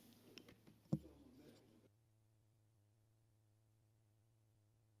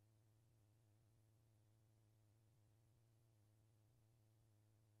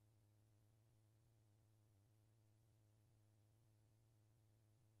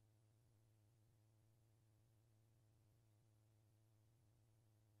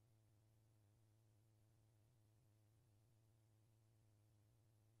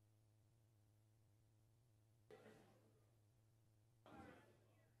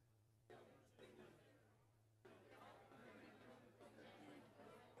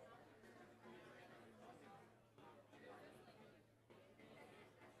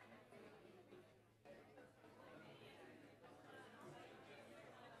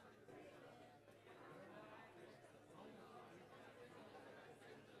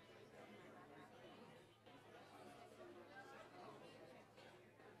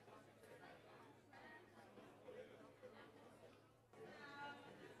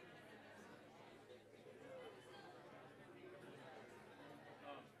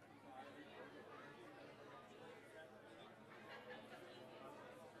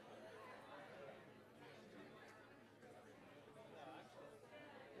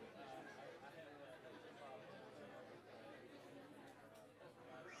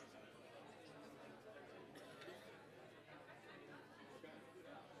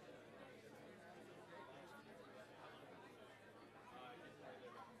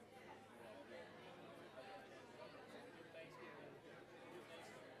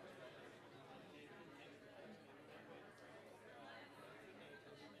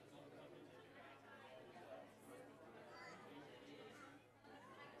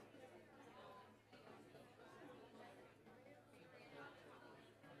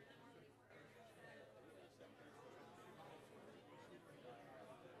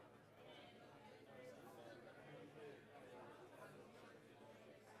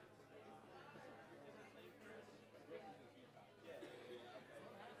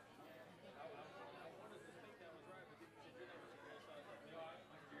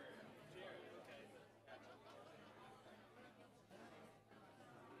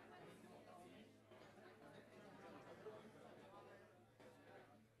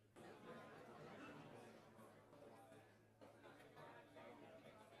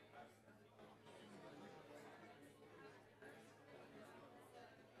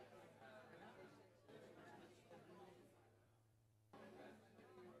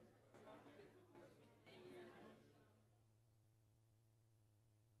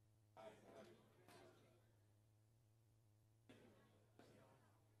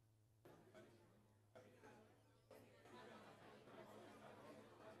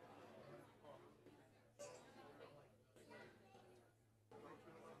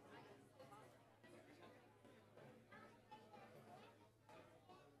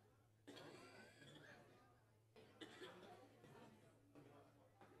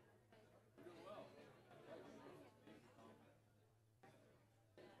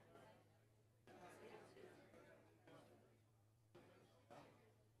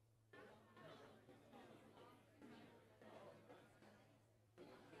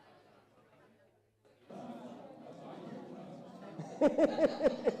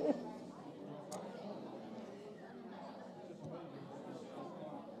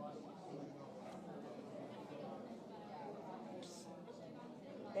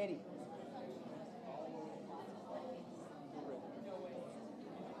 Eddie.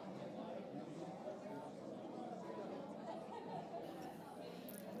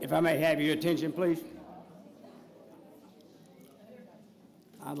 If I may have your attention, please.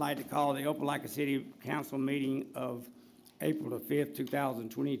 I'd like to call the Opelika City Council meeting of April the 5th,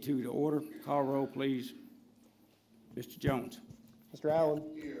 2022 to order. Call roll, please. Mr. Jones. Mr. Allen.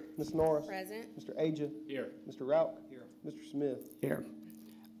 Here. Ms. Norris. Present. Mr. Aja. Here. Mr. Rauch. Here. Mr. Smith. Here.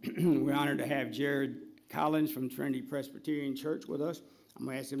 We're honored to have Jared Collins from Trinity Presbyterian Church with us. I'm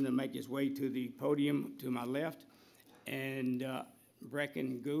going to ask him to make his way to the podium to my left. And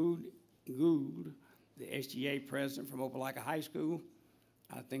Brecken Gould, the SGA president from Opelika High School,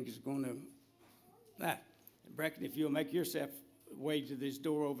 I think is going to, Brecken, if you'll make yourself way to this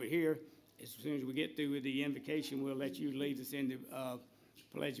door over here, as soon as we get through with the invocation, we'll let you lead us in the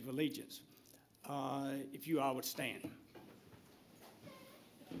Pledge of Allegiance. If you all would stand.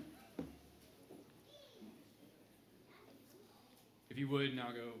 If you would,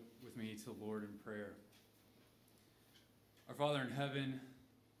 now go with me to the Lord in prayer. Our Father in heaven,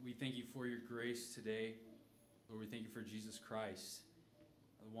 we thank you for your grace today. Lord, we thank you for Jesus Christ,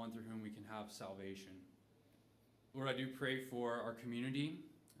 the one through whom we can have salvation. Lord, I do pray for our community,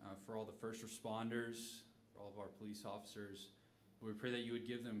 for all the first responders, for all of our police officers. Lord, we pray that you would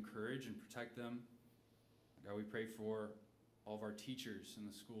give them courage and protect them. God, we pray for all of our teachers in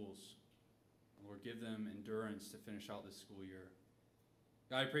the schools. Lord, give them endurance to finish out this school year.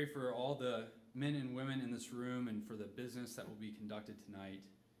 God, I pray for all the men and women in this room and for the business that will be conducted tonight.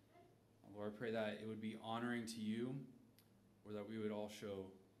 Lord, I pray that it would be honoring to you, or that we would all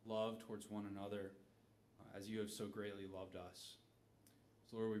show love towards one another as you have so greatly loved us.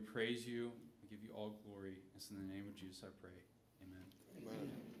 So Lord, we praise you. We give you all glory. It's in the name of Jesus I pray. Amen.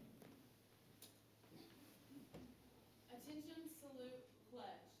 Amen. Attention, salute,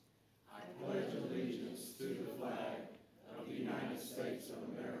 pledge. I pledge allegiance to the flag of the United States of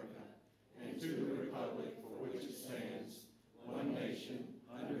America and to the republic for which it stands, one nation,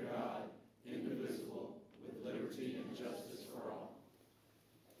 under God, indivisible, with liberty and justice for all.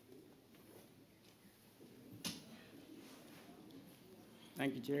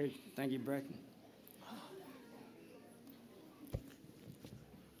 Thank you, Jerry. Thank you, Brecken.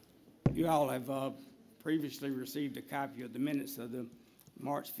 You all have previously received a copy of the minutes of the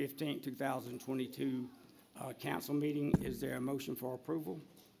March 15, 2022 council meeting. Is there a motion for approval?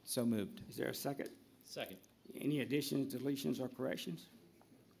 So moved. Is there a second? Second. Any additions, deletions, or corrections?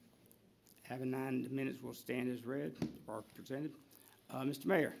 Having none, the minutes will stand as read or presented. Mr.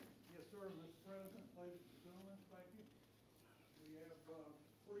 Mayor. Yes, sir, Mr. President, ladies and gentlemen, thank you. We have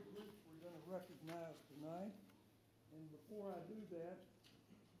three groups we're going to recognize tonight. And before I do that,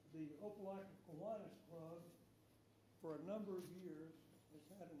 the Opelika Kiwanis Club, for a number of years, has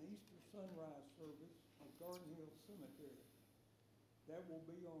had an Easter sunrise service at Garden Hill Cemetery. That will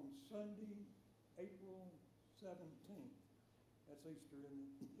be on Sunday, April 17th. That's Easter,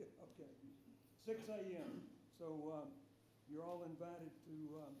 isn't it? Yeah, okay. 6 a.m. So you're all invited to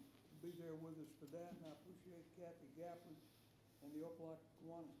be there with us for that, and I appreciate Kathy Gafford and the Opelika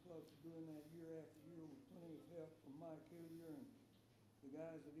Kiwanis Club for doing that year after year with plenty of help from Mike Hillier and the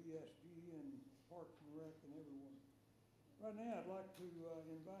guys at ESG and Parks and Rec and everyone. Right now, I'd like to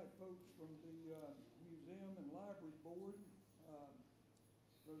invite folks from the Museum and Library Board.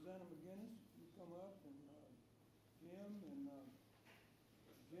 Rosanna McGinnis, you come up, and Jim and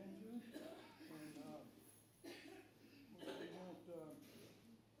Ginger, and we want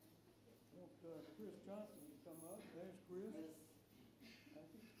Chris Johnson to come up. There's Chris. Thank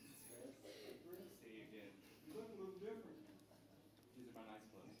you. Chris. See you again. You look a little different. These are my nice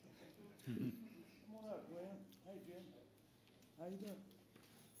clothes. Come on up, Glenn. Hey, Jim. How you doing?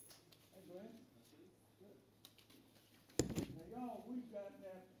 Hey, Glenn. Good. Now, y'all, we've got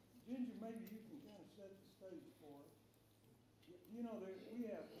that. Ginger, maybe you can kind of set the stage for us. You know, we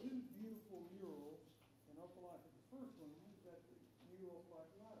have two beautiful murals in Opelika. The first one, we've got the mural like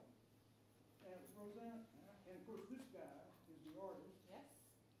light. And Roseanne, and of course this guy is the artist. Yes.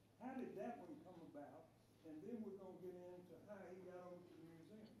 How did that one come about? And then we're going to get into how he got over to the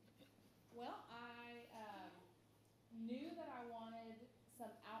museum. Well, I knew that I wanted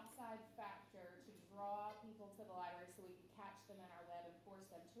some outside factor to draw people to the library so we could catch them in our web and force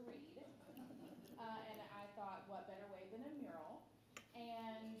them to read. And I thought, what better way than a mural?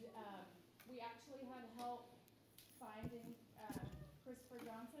 And we actually had help finding Christopher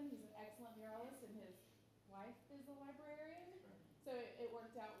Johnson. He's an excellent muralist, and his wife is a librarian. So it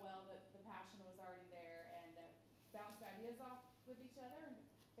worked out well that the passion was already there, and bounced ideas off with each other. And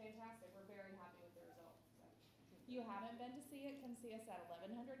fantastic. We're very happy with the results. So if you haven't been to see it, come see us at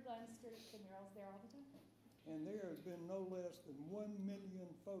 1100 Glen Street. The mural's there all the time. And there have been no less than 1 million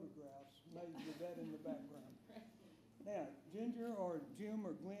photographs made with that in the background. Now, Ginger or Jim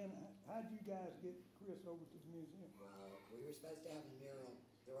or Glenn, how'd you guys get Chris over to the museum? Well, we were supposed to have a mural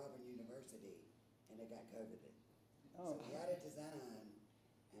through Auburn University, and it got coveted. Oh. So we had a design,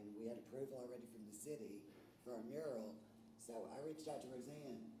 and we had approval already from the city for a mural. So I reached out to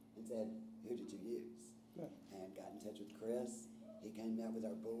Roseanne and said, who did you use? Good. And got in touch with Chris. He came out with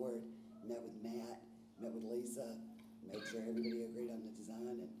our board, met with Matt, met with Lisa, made sure everybody agreed on the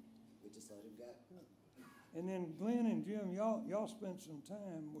design, and we just let him go. And then Glenn and Jim, y'all spent some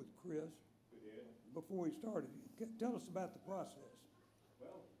time with Chris We did. before he started. Tell us about the process.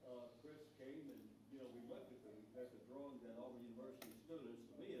 Well, Chris came and, you know, we looked at the drawings that Auburn University students,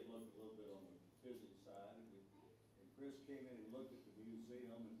 to me, it looked a little bit on the physics side. And Chris came in and looked at the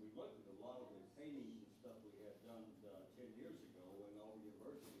museum, and we looked at a lot of the paintings and stuff we had done 10 years ago in Auburn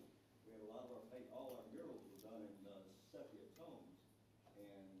University. We had a lot of all our murals were done in sepia tones.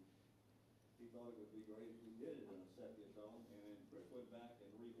 And he thought it would be great if we did it in a sepia tone. And then Chris went back and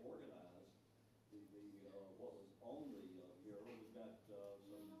reorganized what was on the mural. We've got the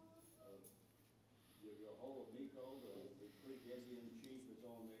whole of Nico, the Creek Indian chief is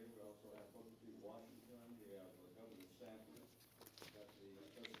on there. We also have Booker T. Washington. We have Governor Sanford. We've got the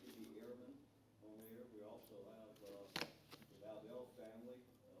Tuskegee Airmen on there. We also have the Aldell family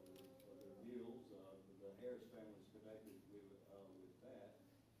with their mules. The Harris family is connected with that.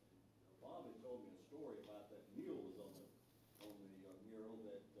 Bob had told me a story about that mule was on the mural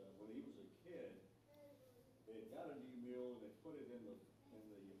that when he was a kid, they had got a new mule and they put it in the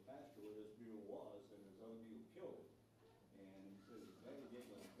pasture where this mule was, and this other mule killed it. And he said his daddy gave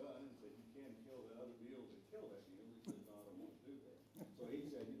him a gun and said, "You can't kill that other mule to kill that mule." He said, "No, I don't want to do that." So he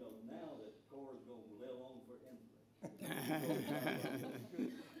said, you know, now that Cora's going to live on for infinite.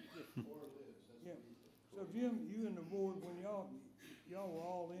 Cora lives, that's Yeah. what he said. So Jim, you and the board, when y'all were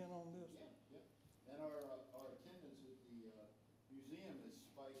all in on this? Yeah. And our attendance at the museum has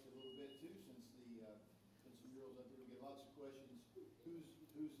spiked a little bit too since the murals up there. We get lots of questions, who's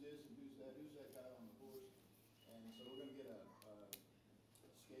this and who's that guy on the horse? And so we're gonna get a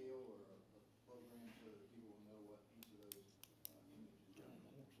scale or a program so that people will know what each of those images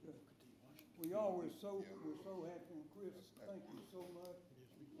are. We all were so happy, and Chris, thank you so much.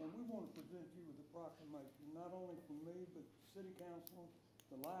 And we want to present you with a proclamation, not only from me, but the city council,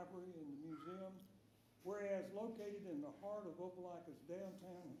 the library, and the museum. Whereas located in the heart of Opelika's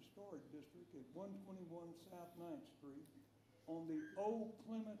downtown historic district at 121 South 9th Street, on the old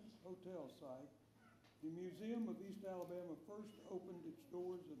Clement Hotel site, the Museum of East Alabama first opened its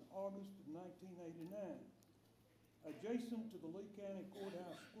doors in August of 1989. Adjacent to the Lee County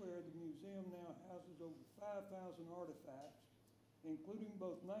Courthouse Square, the museum now houses over 5,000 artifacts, including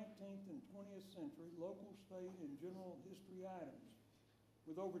both 19th and 20th century local, state, and general history items.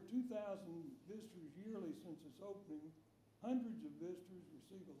 With over 2,000 visitors yearly since its opening, hundreds of visitors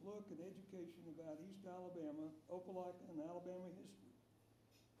receive a look and education about East Alabama, Opelika, and Alabama history.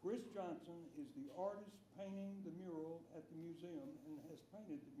 Chris Johnson is the artist painting the mural at the museum and has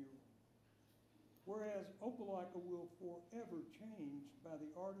painted the mural. Whereas Opelika will forever change by the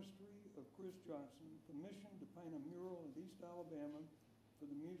artistry of Chris Johnson, commissioned to paint a mural at East Alabama for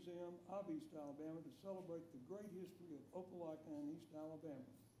the Museum of East Alabama to celebrate the great history of Opelika and East Alabama.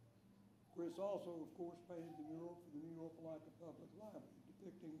 Chris also, of course, painted the mural for the new Opelika Public Library,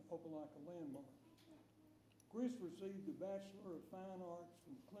 depicting Opelika landmarks. Chris received a Bachelor of Fine Arts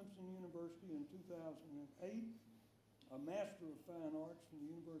from Clemson University in 2008, a Master of Fine Arts from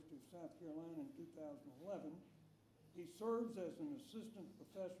the University of South Carolina in 2011. He serves as an assistant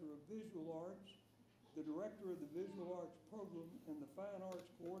professor of visual arts, the director of the visual arts program, and the fine arts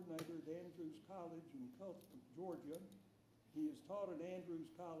coordinator at Andrews College in Colton, Georgia. He has taught at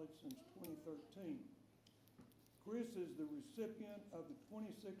Andrews College since 2013. Chris is the recipient of the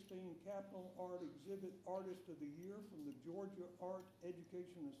 2016 Capital Art Exhibit Artist of the Year from the Georgia Art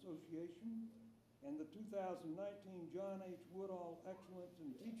Education Association and the 2019 John H. Woodall Excellence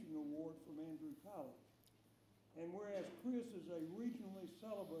in Teaching Award from Andrews College. And whereas Chris is a regionally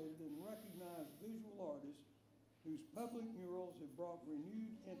celebrated and recognized visual artist whose public murals have brought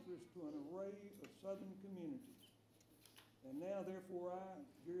renewed interest to an array of southern communities. And now, therefore, I,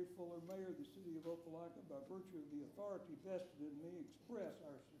 Jerry Fuller, Mayor of the City of Opelika, by virtue of the authority vested in me, express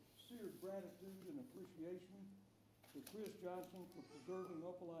our sincere gratitude and appreciation to Chris Johnson for preserving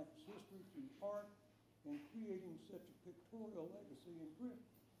Opelika's history through art and creating such a pictorial legacy. And Chris,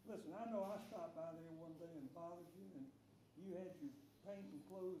 listen, I know I stopped by there one day and bothered you, and you had your painting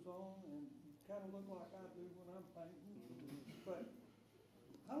clothes on, and you kind of look like I do when I'm painting. But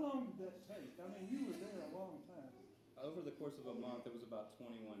how long did that take? I mean, you were there a long time. Over the course of a month, it was about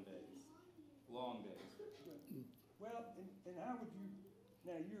 21 days. Long days. Well, and how would you,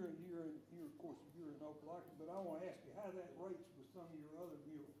 now you're of course, you're in Opelika, but I want to ask you how that rates with some of your other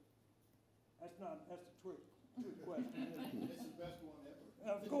murals. That's the trick question. It's the best one ever.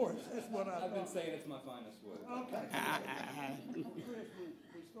 Of course, that's what I've been saying it's my finest work. Okay. Chris,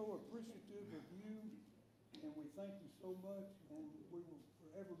 we're so appreciative of you, and we thank you so much, and we will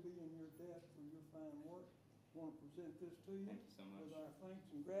forever be in your debt for your fine work. Want to present this to you. Thank you so much. With our thanks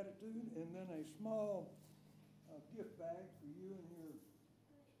and gratitude, and then a small gift bag for you and your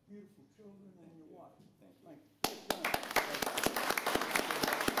beautiful children and your wife. Thank you.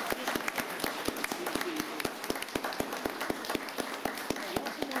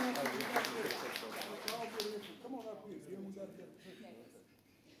 Come on up here, Jim. We got to get a picture.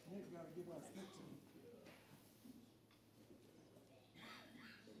 Nick's got to give us a picture.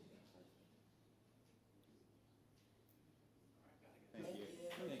 Thank you.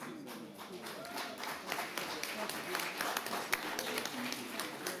 Thank you so much.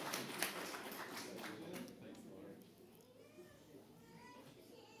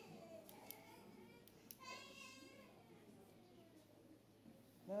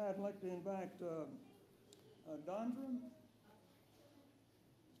 Now I'd like to invite Dondra.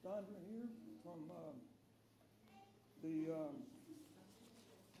 Is Dondra here from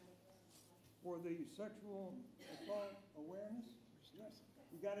for the sexual assault awareness?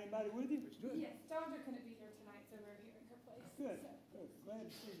 You got anybody with you? Yes, Dondra couldn't be here tonight, so we're here in her place. Good, good. Glad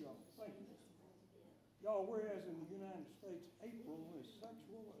to see y'all. Thank you. Y'all, whereas in the United States, April is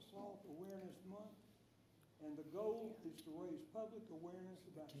Sexual Assault Awareness Month, and the goal is to raise public awareness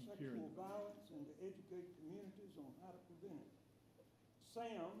about sexual violence and to educate communities on how to prevent it.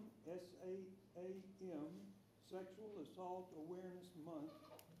 SAM, S-A-A-M, Sexual Assault Awareness Month,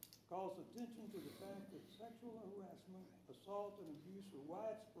 calls attention to the fact that sexual harassment, assault, and abuse are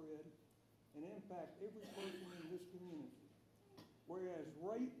widespread and impact every person in this community. Whereas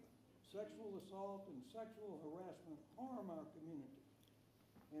rape, sexual assault, and sexual harassment harm our community.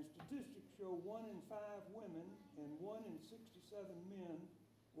 And statistics show 1 in 5 women and 1 in 67 men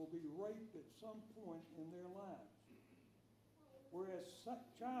will be raped at some point in their lives. Whereas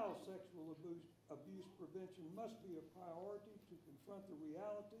child sexual abuse prevention must be a priority to confront the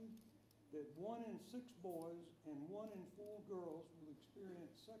reality that 1 in 6 boys and 1 in 4 girls will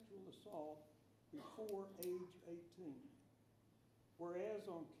experience sexual assault before age 18. Whereas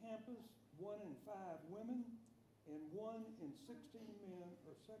on campus, 1 in 5 women and 1 in 16 men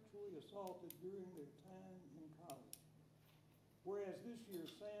are sexually assaulted during their time in college. Whereas this year,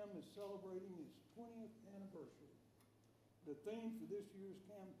 SAM is celebrating its 20th anniversary. The theme for this year's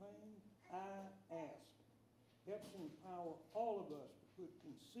campaign, I Ask, helps empower all of us to put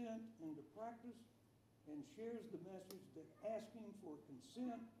consent into practice and shares the message that asking for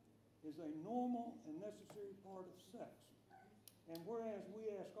consent is a normal and necessary part of sex. And whereas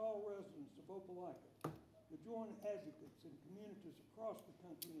we ask all residents of Opelika to join advocates in communities across the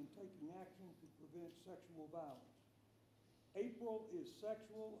country in taking action to prevent sexual violence. April is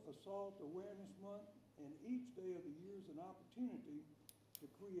Sexual Assault Awareness Month, and each day of the year is an opportunity to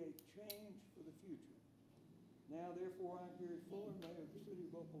create change for the future. Now, therefore, I, Gary Fuller, Mayor of the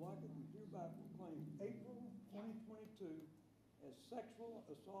City of Opelika, do hereby proclaim April 2022 as Sexual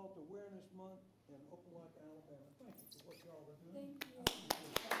Assault Awareness Month in Opelika, Alabama. Thank you for what y'all are doing. Thank you.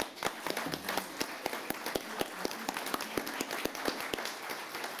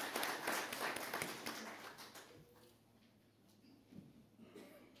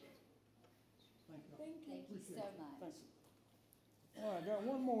 Thank you so much. Thank you. All right, I got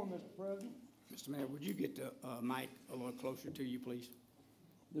one more, Mr. President. Mr. Mayor, would you get the mic a little closer to you, please?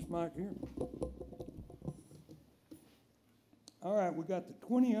 This mic here. All right, we got the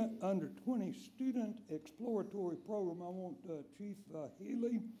under 20 student exploratory program. I want Chief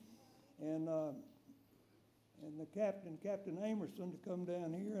Healy and the Captain Amerson, to come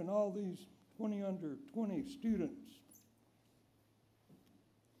down here, and all these under 20 students.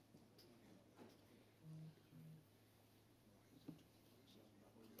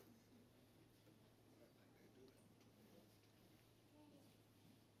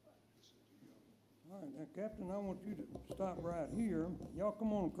 All right, now, Captain, I want you to stop right here. Y'all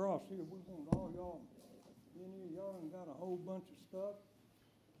come on across here. We want all y'all in here. Y'all done got a whole bunch of stuff.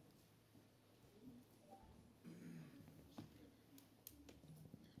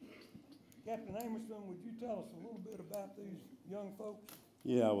 Captain Amerson, would you tell us a little bit about these young folks?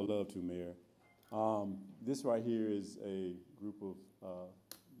 Yeah, I would love to, Mayor. This right here is a group of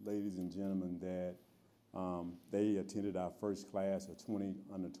ladies and gentlemen that they attended our first class of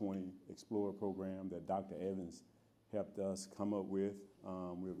under 20 Explorer program that Dr. Evans helped us come up with.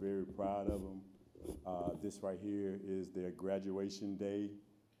 We're very proud of them. This right here is their graduation day.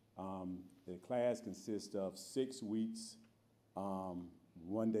 The class consists of 6 weeks,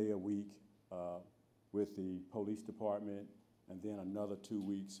 1 day a week with the police department, and then another 2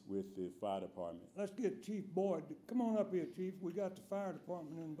 weeks with the fire department. Let's get Chief Boyd. Come on up here, Chief. We got the fire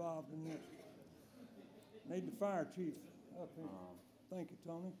department involved in this. Need the fire chief up here. Thank you,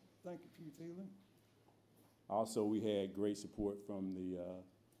 Tony. Thank you, Chief Healy. Also, we had great support from the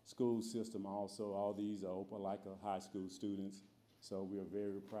school system also. All these are Opelika High School students, so we are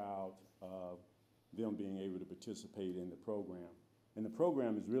very proud of them being able to participate in the program. And the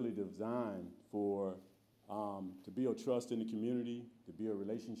program is really designed for to build trust in the community, to build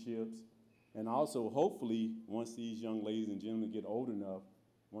relationships, and also hopefully once these young ladies and gentlemen get old enough,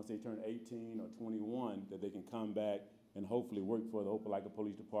 once they turn 18 or 21, that they can come back and hopefully work for the Opelika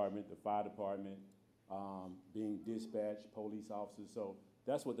Police Department, the fire department, being dispatched, police officers. So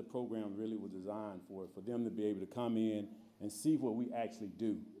that's what the program really was designed for them to be able to come in and see what we actually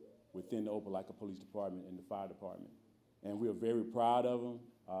do within the Opelika Police Department and the fire department. And we are very proud of them.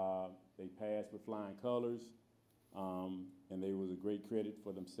 They passed with flying colors, and they was a great credit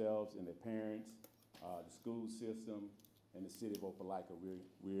for themselves and their parents, the school system, and the city of Opelika.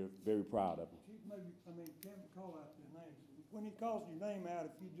 We're very proud of them. Chief, Kevin, call out their names. When he calls your name out,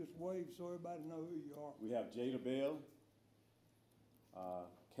 if you just wave so everybody know who you are. We have Jada Bell,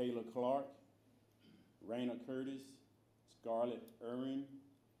 Kayla Clark, Raina Curtis, Scarlett Irwin,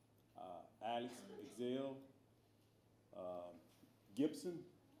 Alex Excel, Gibson.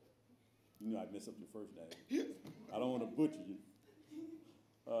 You know I mess up your first name. I don't want to butcher you.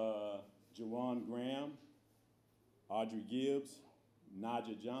 Jawan Graham, Audrey Gibbs,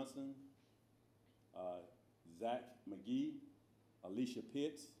 Naja Johnson, Zach McGee, Alicia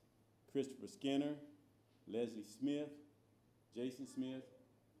Pitts, Christopher Skinner, Leslie Smith, Jason Smith,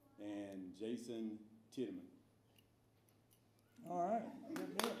 and Jason Titteman. All right.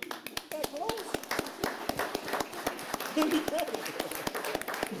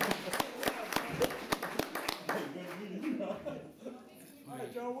 All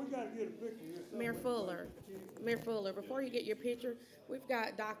right, y'all, we got to get a picture here. Mayor Fuller, before you get your picture, we've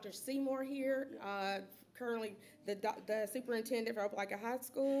got Dr. Seymour here, currently the superintendent for Opelika High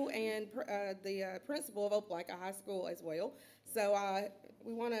School and the principal of Opelika High School as well. So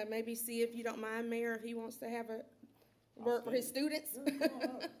we want to maybe see if you don't mind, Mayor, if he wants to have a word for his students. All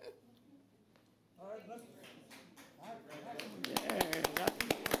right, let's. Yeah,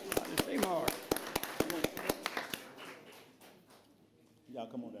 Dr. Seymour. Y'all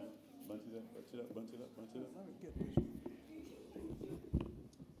come on down. Bunch it up, bunch it up, bunch it up, bunch it up. Let me get this.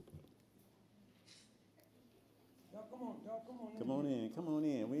 Y'all come on, in. Come on in, come on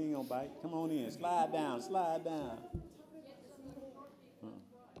in. We ain't gonna bite. Come on in. Slide down, slide down.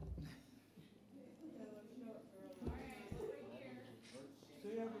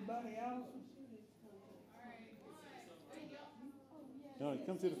 See everybody else? No,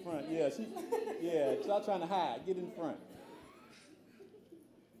 come to the front. Yeah, stop trying to hide. Get in front.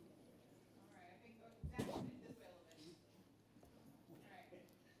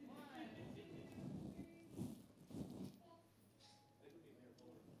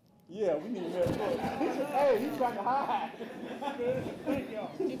 Yeah, we need a mayor. Hey, he's trying to hide. Thank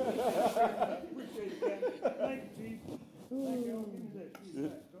y'all. Appreciate it, Captain. Thank you, Chief. Thank y'all. Give me that. Give me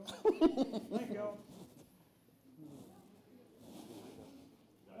that. Thank y'all.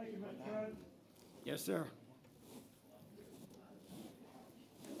 Thank you, Mr. President. Yes, sir.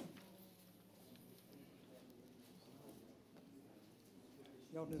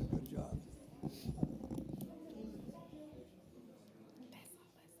 Y'all did a good job.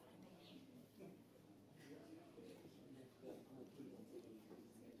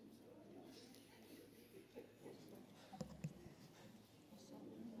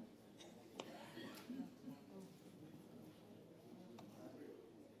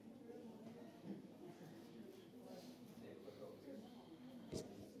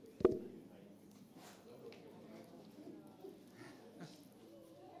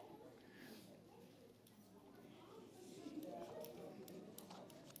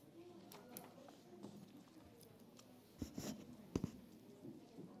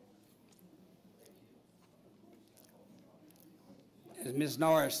 As Ms.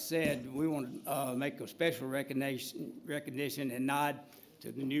 Norris said, we want to make a special recognition and nod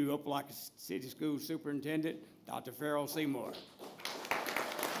to the new Opelika City School Superintendent, Dr. Farrell Seymour.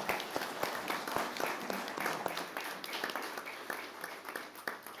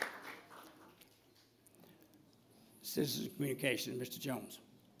 Citizen Communication, Mr. Jones.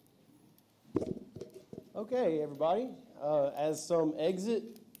 Okay, everybody, as some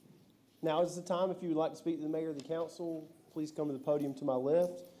exit, Now is the time, if you would like to speak to the mayor or the council, please come to the podium to my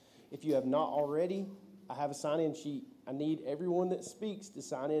left. If you have not already, I have a sign-in sheet. I need everyone that speaks to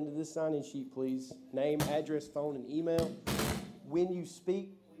sign into this sign-in sheet, please. Name, address, phone, and email. When you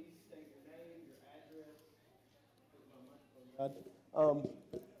speak, please state your name, your address.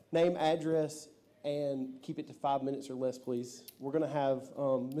 Name, address, and keep it to 5 minutes or less, please. We're going to have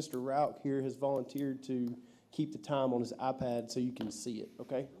Mr. Rauch here has volunteered to keep the time on his iPad so you can see it,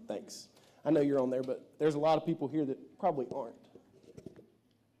 okay? Thanks. I know you're on there, but there's a lot of people here that probably aren't.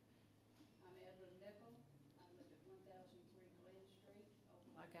 I'm Edwin Nickel. I live at 1003 Glen Street,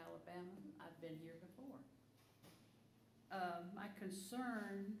 Opelika, Alabama. I've been here before. My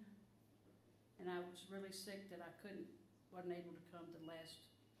concern, and I was really sick that I wasn't able to come to the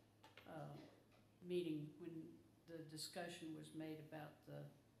last meeting when the discussion was made about the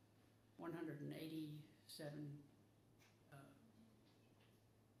 187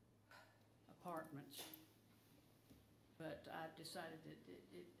 apartments. But I've decided that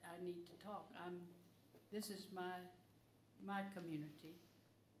I need to talk. This is my community.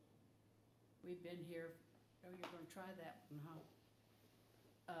 We've been here, oh, you're gonna try that one, huh?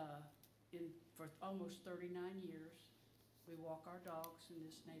 For almost 39 years. We walk our dogs in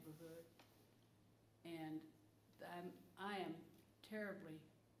this neighborhood. And I am terribly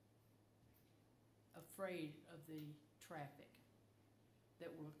afraid of the traffic that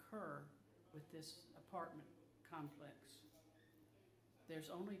will occur with this apartment complex. There's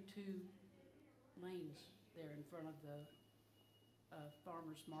only 2 lanes there in front of the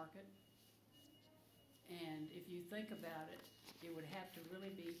farmer's market. And if you think about it, it would have to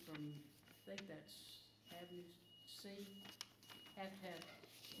really be from, I think that's Avenue C,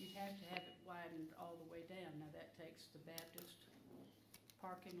 you'd have to have it widened all the way down. Now that takes the Baptist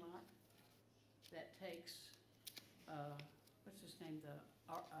parking lot, that takes, what's his name, the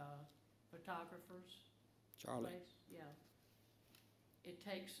photographer's Charlie. place? Yeah. It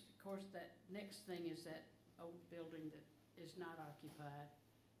takes, of course, that next thing is that old building that is not occupied.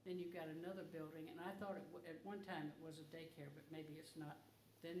 Then you've got another building, and I thought at one time it was a daycare, but maybe it's not.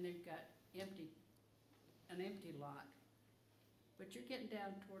 Then they've got an empty lot. But you're getting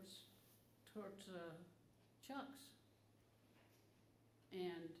down towards Chuck's.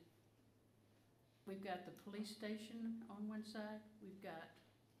 And we've got the police station on one side.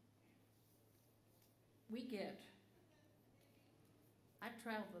 I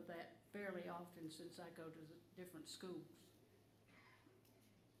travel that fairly often since I go to the different schools.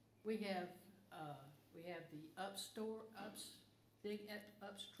 We have the big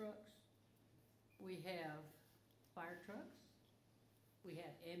ups trucks. We have fire trucks. We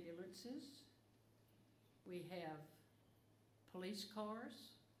have ambulances. We have police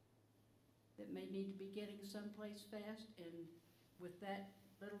cars that may need to be getting someplace fast, and with that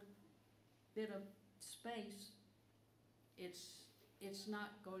little bit of space, it's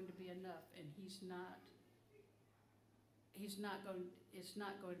not going to be enough, and it's not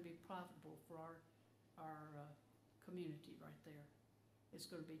going to be profitable for our community right there. It's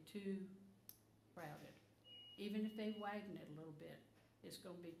going to be too crowded. Even if they widen it a little bit, it's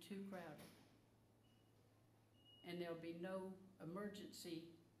going to be too crowded. And there'll be no emergency.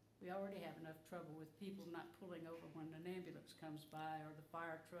 We already have enough trouble with people not pulling over when an ambulance comes by, or the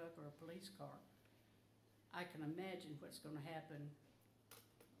fire truck, or a police car. I can imagine what's going to happen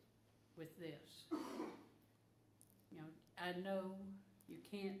with this. You know, I know you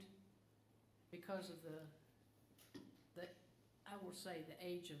can't, because of I will say the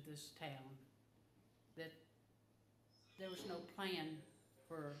age of this town, that there was no plan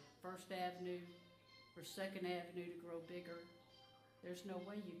for First Avenue, for Second Avenue to grow bigger. There's no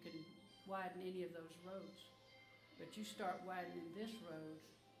way you can widen any of those roads. But you start widening this road,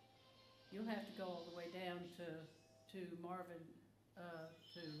 you'll have to go all the way down to Marvin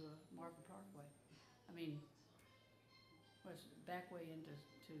Parkway. I mean, what's back way into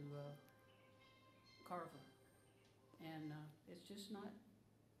Carver. And it's just not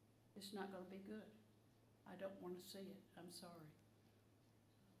going to be good. I don't want to see it. I'm sorry.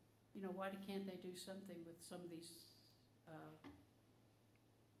 You know, why can't they do something with some of these,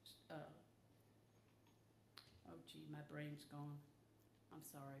 oh gee, my brain's gone. I'm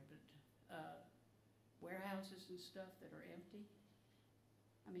sorry, but warehouses and stuff that are empty?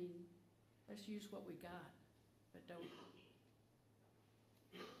 I mean, let's use what we got, but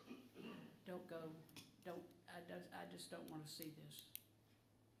I just don't want to see this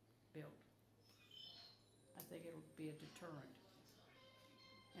built. I think it'll be a deterrent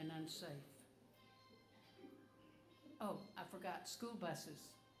and unsafe. Oh, I forgot, school buses.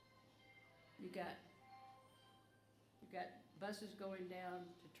 You got buses going down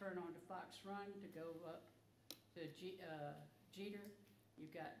to turn onto Fox Run to go up to Jeter. You've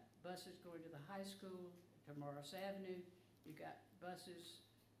got buses going to the high school, to Morris Avenue. You've got buses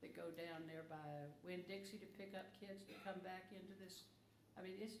that go down there by Winn-Dixie to pick up kids to come back into this. I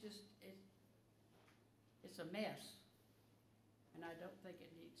mean, it's just, it's a mess. And I don't think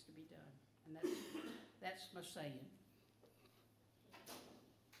it needs to be done. And that's my saying.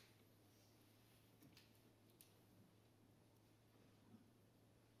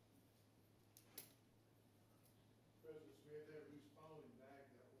 President Smith, that responding back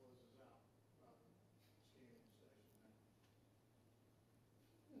that was out about the scanning station.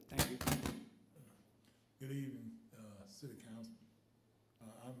 Thank you. Good evening, City Council.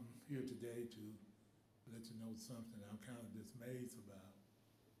 I'm here today to let you know something I'm kind of dismayed about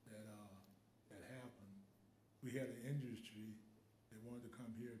that happened. We had an industry that wanted to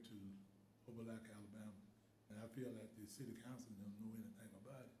come here to Opelika, Alabama, and I feel that the City Council don't know anything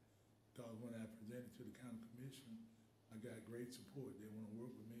about it. Because when I presented to the County Commission, I got great support. They want to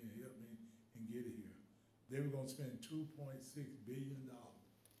work with me and help me and get it here. They were going to spend $2.6 billion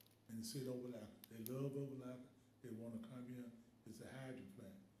in the city of Opelika. They love Opelika. They want to come here. It's a hydro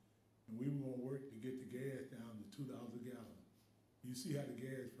plant. And we were going to work to get the gas down to $2 a gallon. You see how the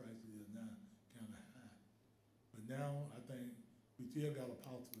gas prices is now, kind of high. But now I think we still got a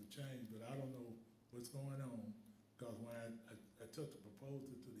possible change, but I don't know what's going on. Because when I took the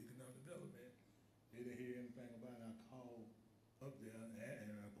proposal to the economic development, they didn't hear anything about it. I called up there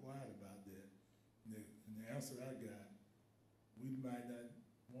and inquired about that. And the answer I got, we might not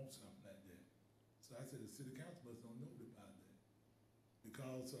want something like that. So I said the city council must don't know about that.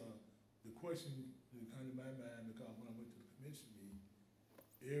 Because the question that come to my mind, because when I went to the commission meeting,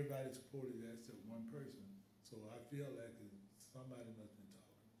 everybody supported that except one person. So I feel like somebody must have been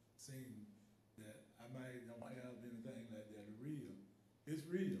talking, saying that I might don't have anything like that real. It's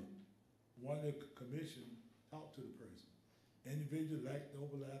real. One of the commission talked to the person. Individual liked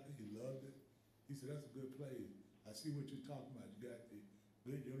Opelika, he loved it. He said, that's a good place. I see what you're talking about. You got the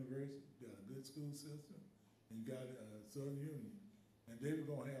good university, you got a good school system, and you got Southern Union. And they were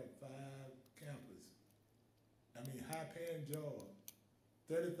gonna have 5 campuses. I mean, high-paying job,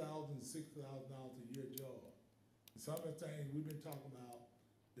 $30,000 to $60,000 a year job. And some of the things we've been talking about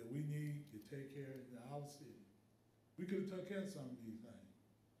that we need to take care of in our city. We could have took care of some of these things.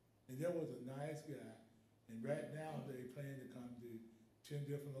 And there was a nice guy, and right now they plan to come to 10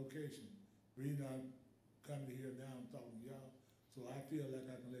 different locations. The reason I'm coming here now, I'm talking to y'all, so I feel like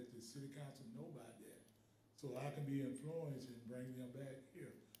I can let the city council know about that. So I can be influenced and bring them back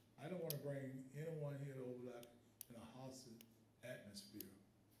here. I don't want to bring anyone here to Opelika in a hostile atmosphere.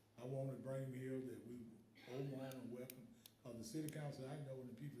 I want to bring them here that we overwhelm and welcome. Because the city council I know and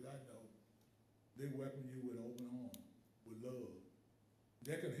the people I know, they welcome you with open arms, with love.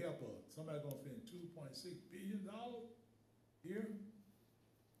 That can help us. Somebody's gonna spend $2.6 billion here.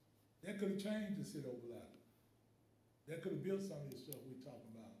 That could have changed the city of Opelika. That could have built some of the stuff we're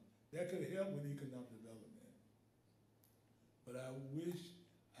talking about. That could have helped with economic development. But I wish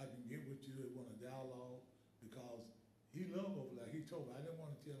I can get with you and want a dialogue because he loved Opelika. He told me, I didn't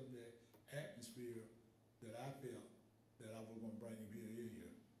want to tell him that atmosphere that I felt that I was gonna bring him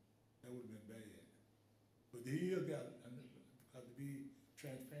here. That would have been bad. But he has got to be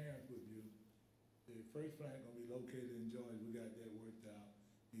transparent with you. The first plant gonna be located in Georgia. We got that worked out.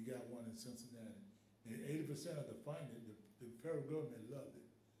 You got one in Cincinnati. And 80% of the funding, the federal government loved it.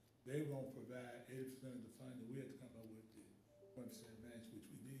 They were gonna provide 80% of the funding. We had to come up with the 1% match, which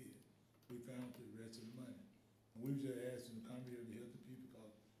we did. We found the rest of the money. And we were just asking to come here to help the people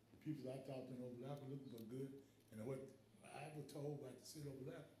because the people I talked to in Opelika were looking for good. And what I was told by the city of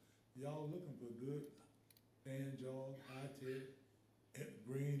Opelika, y'all looking for good, paying job, high-tech,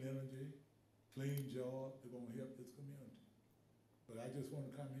 green energy, clean job. They're gonna help this community. But I just want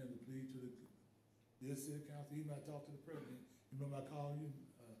to come here and plead to this city council. Even I talked to the president. You remember I called you,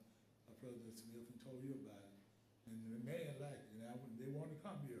 President Smith, and told you about it. And the man liked it, and they wanted to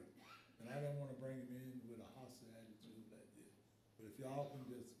come here. And I didn't want to bring them in with a hostile attitude like this. But if y'all can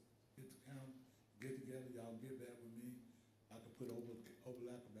just get the county, get together, y'all get back with me, I can put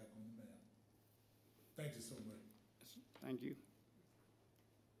Opelika back on the map. Thank you so much. Thank you.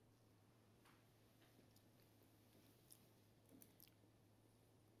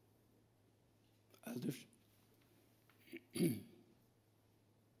 Others?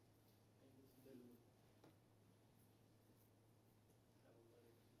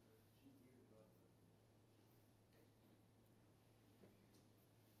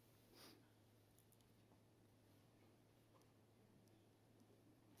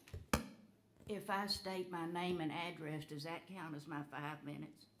 If I state my name and address, does that count as my 5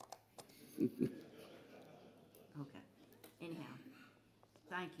 minutes? Okay. Anyhow,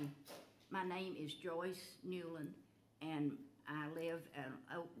 thank you. My name is Joyce Newland, and I live at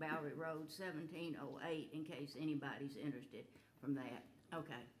Oak Bowery Road, 1708, in case anybody's interested from that.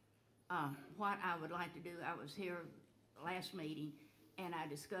 Okay. What I would like to do, I was here last meeting, and I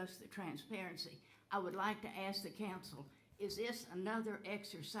discussed the transparency. I would like to ask the council, is this another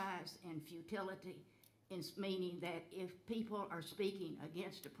exercise in futility, meaning that if people are speaking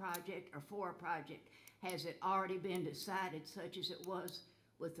against a project or for a project, has it already been decided, such as it was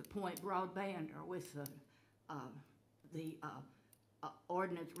with the Point Broadband or with the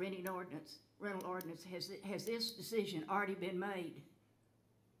ordinance, rental ordinance? Has this decision already been made?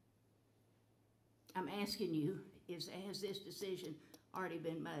 I'm asking you, has this decision already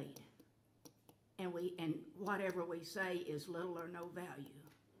been made? And whatever we say is little or no value.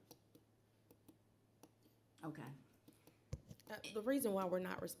 Okay. The reason why we're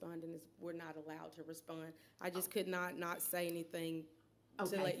not responding is we're not allowed to respond. I just could not say anything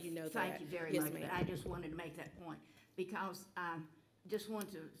to let you know that. Thank you very Yes, much, ma'am. but I just wanted to make that point, because I just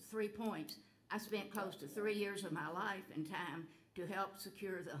want to, 3 points. I spent close to 3 years of my life and time to help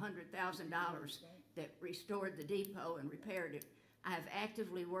secure the $100,000 that restored the depot and repaired it. I have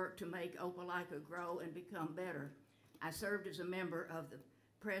actively worked to make Opelika grow and become better. I served as a member of the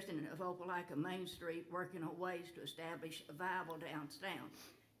president of Opelika Main Street, working on ways to establish a viable downtown.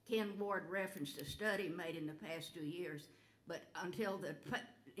 Ken Ward referenced a study made in the past 2 years, but until the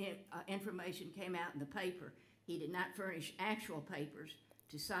information came out in the paper, he did not furnish actual papers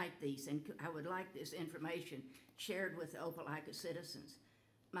to cite these, and I would like this information shared with the Opelika citizens.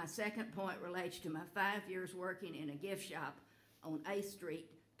 My second point relates to my 5 years working in a gift shop on 8th Street,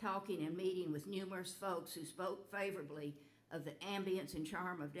 talking and meeting with numerous folks who spoke favorably of the ambience and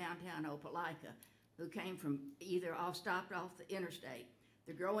charm of downtown Opelika, who came from stopped off the interstate.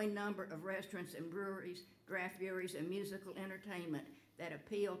 The growing number of restaurants and breweries, draft breweries, and musical entertainment that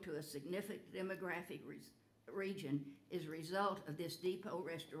appeal to a significant demographic region is a result of this depot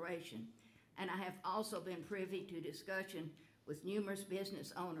restoration. And I have also been privy to discussion with numerous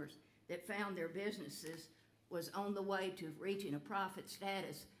business owners that found their businesses was on the way to reaching a profit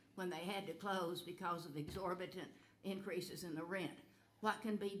status when they had to close because of exorbitant increases in the rent. What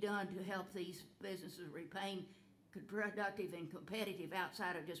can be done to help these businesses remain productive and competitive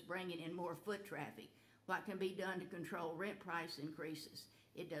outside of just bringing in more foot traffic? What can be done to control rent price increases?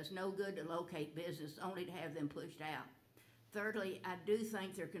 It does no good to locate business, only to have them pushed out. Thirdly, I do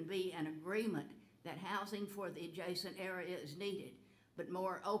think there can be an agreement that housing for the adjacent area is needed, but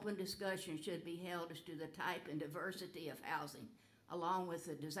more open discussion should be held as to the type and diversity of housing, along with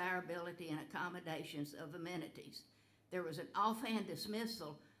the desirability and accommodations of amenities. There was an offhand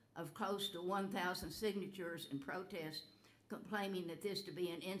dismissal of close to 1,000 signatures in protest, claiming that this to be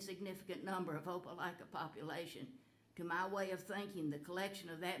an insignificant number of Opelika population. To my way of thinking, the collection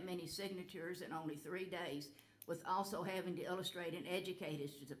of that many signatures in only 3 days, with also having to illustrate and educate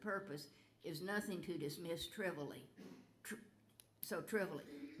as to the purpose, is nothing to dismiss trivially.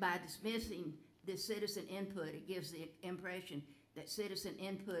 By dismissing this citizen input, it gives the impression that citizen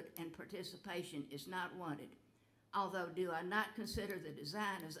input and participation is not wanted. Although do I not consider the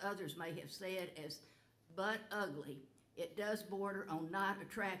design, as others may have said, as but ugly, it does border on not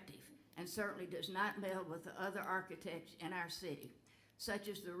attractive, and certainly does not meld with the other architects in our city, such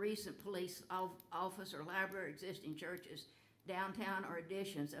as the recent police office or library, existing churches, downtown, or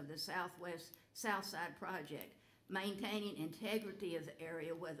additions of the South Side project. Maintaining integrity of the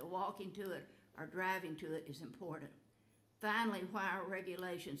area, whether walking to it or driving to it, is important. Finally, why are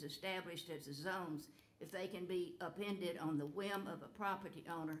regulations established as the zones if they can be upended on the whim of a property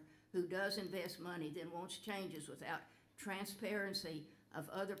owner who does invest money, then wants changes without transparency of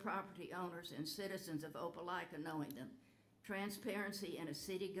other property owners and citizens of Opelika knowing them? Transparency in a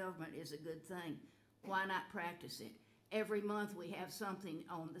city government is a good thing. Why not practice it? Every month we have something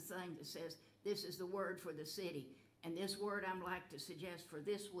on the thing that says, this is the word for the city. And this word I'd like to suggest for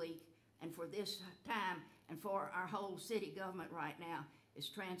this week and for this time and for our whole city government right now is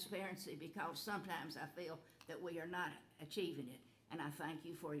transparency, because sometimes I feel that we are not achieving it. And I thank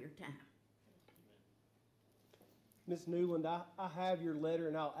you for your time. Ms. Newland, I have your letter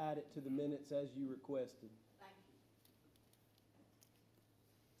and I'll add it to the minutes as you requested. Thank you.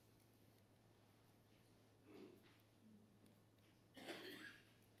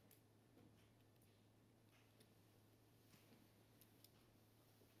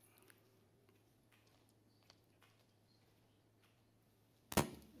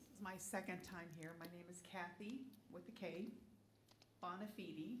 This is my second time here. My name is Kathy with a K,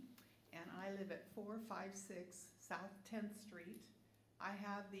 Bonafide, and I live at 456 South 10th Street. I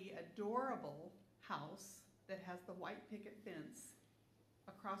have the adorable house that has the white picket fence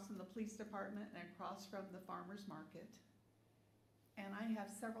across from the police department and across from the farmer's market. And I have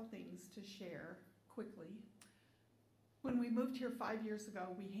several things to share quickly. When we moved here 5 years ago,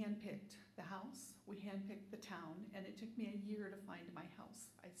 we handpicked the house, we handpicked the town, and it took me a year to find my house.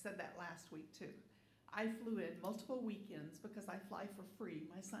 I said that last week too. I flew in multiple weekends because I fly for free.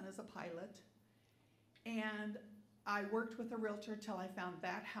 My son is a pilot. And I worked with a realtor till I found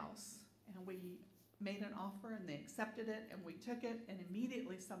that house, and we made an offer and they accepted it and we took it, and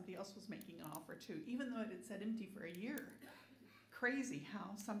immediately somebody else was making an offer too, even though it had said empty for a year. Crazy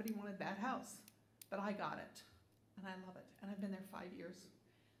how somebody wanted that house, but I got it and I love it, and I've been there 5 years.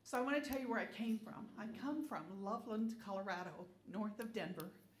 So I want to tell you where I came from. I come from Loveland, Colorado, north of Denver.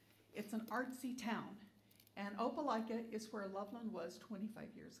 It's an artsy town, and Opelika is where Loveland was 25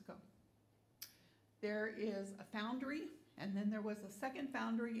 years ago. There is a foundry, and then there was a second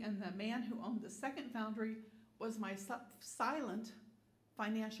foundry, and the man who owned the second foundry was my silent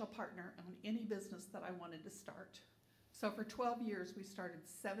financial partner on any business that I wanted to start. So for 12 years, we started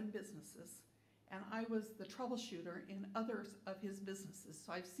 7 businesses, and I was the troubleshooter in others of his businesses.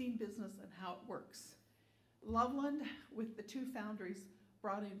 So I've seen business and how it works. Loveland, with the 2 foundries,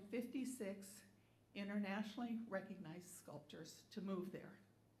 brought in 56 internationally recognized sculptors to move there.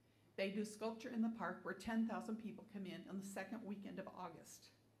 They do sculpture in the park where 10,000 people come in on the second weekend of August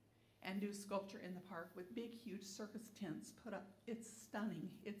and do sculpture in the park with big, huge circus tents put up. It's stunning.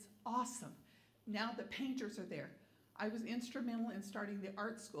 It's awesome. Now the painters are there. I was instrumental in starting the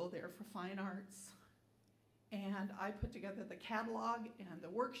art school there for fine arts. And I put together the catalog and the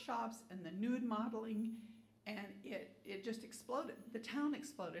workshops and the nude modeling, and it just exploded. The town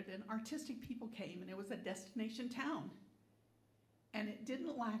exploded, and artistic people came, and it was a destination town. And it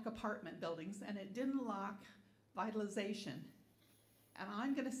didn't lack apartment buildings, and it didn't lack vitalization. And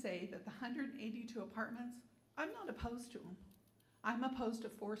I'm gonna say that the 182 apartments, I'm not opposed to them. I'm opposed to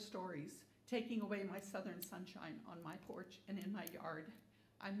 4 stories, taking away my southern sunshine on my porch and in my yard.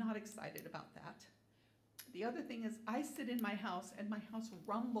 I'm not excited about that. The other thing is I sit in my house and my house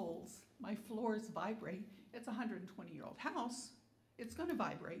rumbles. My floors vibrate. It's a 120-year-old house. It's gonna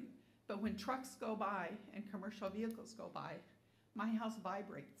vibrate. But when trucks go by and commercial vehicles go by, my house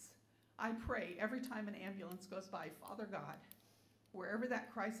vibrates. I pray every time an ambulance goes by, Father God, wherever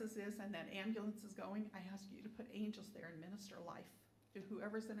that crisis is and that ambulance is going, I ask you to put angels there and minister life to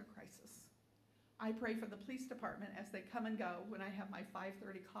whoever's in a crisis. I pray for the police department as they come and go when I have my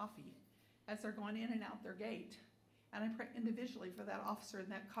 5:30 coffee, as they're going in and out their gate. And I pray individually for that officer in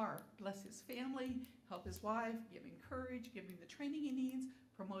that car. Bless his family, help his wife, give him courage, give him the training he needs,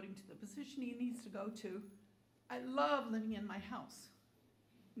 promote him to the position he needs to go to. I love living in my house.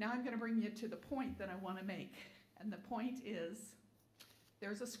 Now I'm going to bring you to the point that I want to make. And the point is,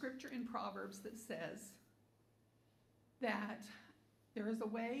 there's a scripture in Proverbs that says that there is a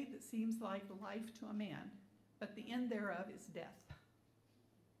way that seems like life to a man, but the end thereof is death.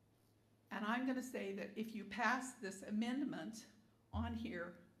 And I'm going to say that if you pass this amendment on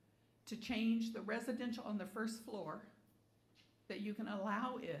here to change the residential on the first floor, that you can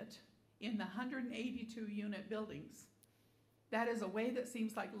allow it in the 182 unit buildings, that is a way that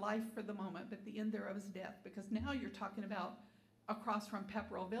seems like life for the moment, but the end thereof is death, because now you're talking about across from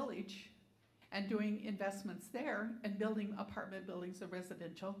Pepperell Village and doing investments there and building apartment buildings of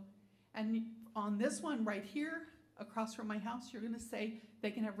residential. And on this one right here, across from my house, you're gonna say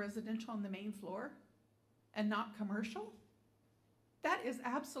they can have residential on the main floor and not commercial? That is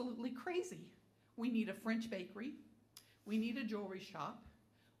absolutely crazy. We need a French bakery. We need a jewelry shop.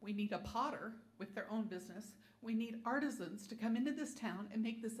 We need a potter with their own business. We need artisans to come into this town and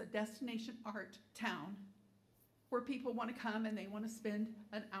make this a destination art town where people want to come and they want to spend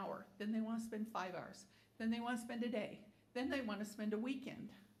an hour, then they want to spend 5 hours, then they want to spend a day, then they want to spend a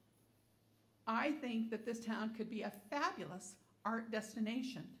weekend. I think that this town could be a fabulous art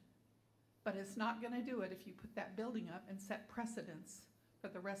destination, but it's not going to do it if you put that building up and set precedents for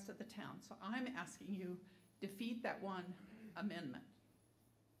the rest of the town. So I'm asking you, defeat that one amendment.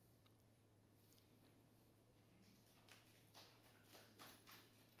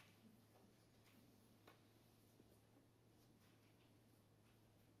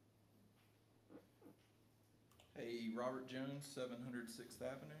 Hey, Robert Jones, 706th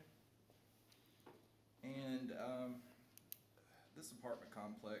Avenue. And this apartment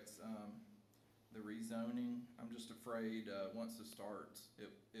complex, the rezoning, I'm just afraid once it starts,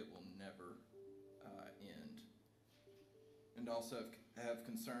 it will never end. And also have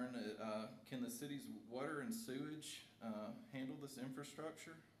concern, can the city's water and sewage handle this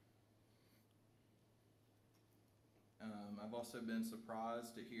infrastructure? I've also been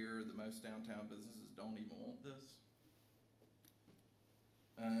surprised to hear that most downtown businesses don't even want this.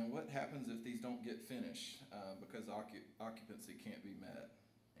 What happens if these don't get finished because occupancy can't be met?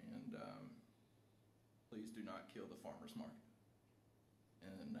 And please do not kill the farmer's market.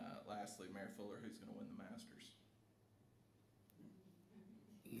 And lastly, Mayor Fuller, who's going to win the Masters?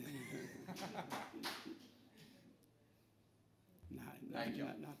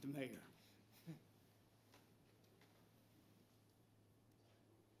 Not the mayor.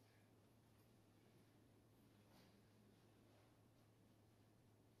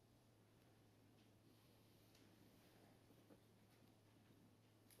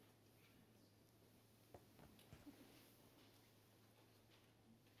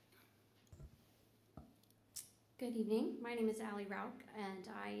 Good evening. My name is Allie Rauch, and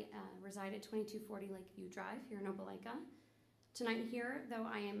I reside at 2240 Lakeview Drive here in Opelika. Tonight here, though,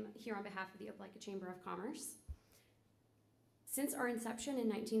 I am here on behalf of the Opelika Chamber of Commerce. Since our inception in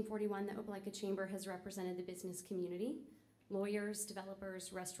 1941, the Opelika Chamber has represented the business community, lawyers,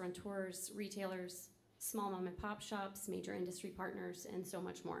 developers, restaurateurs, retailers, small mom and pop shops, major industry partners, and so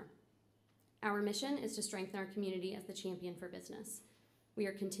much more. Our mission is to strengthen our community as the champion for business. We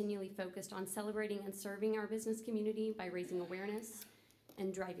are continually focused on celebrating and serving our business community by raising awareness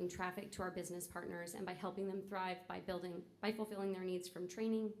and driving traffic to our business partners, and by helping them thrive by fulfilling their needs, from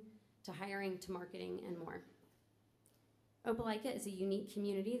training to hiring to marketing and more. Opelika is a unique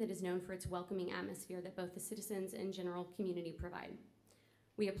community that is known for its welcoming atmosphere that both the citizens and general community provide.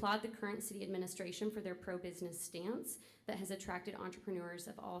 We applaud the current city administration for their pro-business stance that has attracted entrepreneurs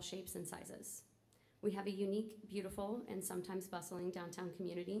of all shapes and sizes. We have a unique, beautiful, and sometimes bustling downtown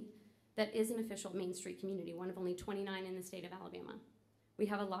community that is an official Main Street community, one of only 29 in the state of Alabama. We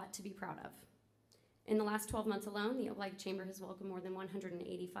have a lot to be proud of. In the last 12 months alone, the Opelika Chamber has welcomed more than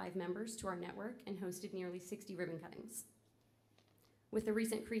 185 members to our network and hosted nearly 60 ribbon cuttings. With the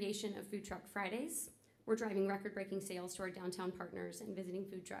recent creation of Food Truck Fridays, we're driving record-breaking sales to our downtown partners and visiting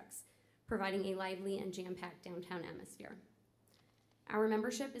food trucks, providing a lively and jam-packed downtown atmosphere. Our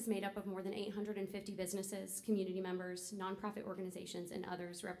membership is made up of more than 850 businesses, community members, nonprofit organizations, and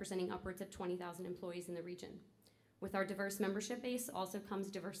others representing upwards of 20,000 employees in the region. With our diverse membership base also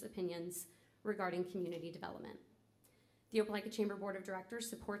comes diverse opinions regarding community development. The Opelika Chamber Board of Directors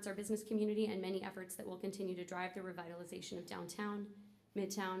supports our business community and many efforts that will continue to drive the revitalization of downtown,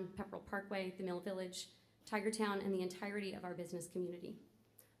 Midtown, Pepperell Parkway, the Mill Village, Tigertown, and the entirety of our business community.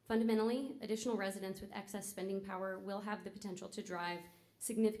 Fundamentally, additional residents with excess spending power will have the potential to drive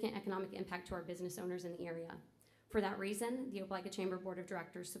significant economic impact to our business owners in the area. For that reason, the Opelika Chamber Board of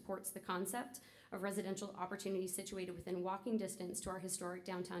Directors supports the concept of residential opportunities situated within walking distance to our historic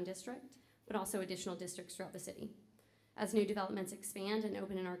downtown district, but also additional districts throughout the city. As new developments expand and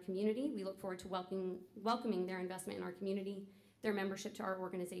open in our community, we look forward to welcoming their investment in our community, their membership to our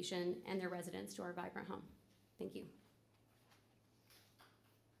organization, and their residents to our vibrant home. Thank you.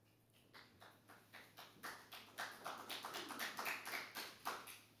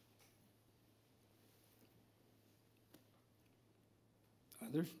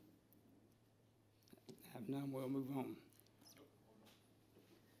 Others? Have none, we'll move on.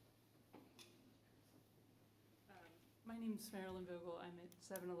 My name's Marilyn Vogel. I'm at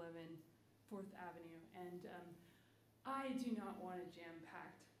 711 4th Avenue, and I do not want a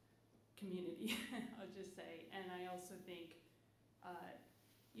jam-packed community, I'll just say. And I also think,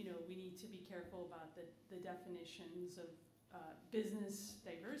 we need to be careful about the definitions of business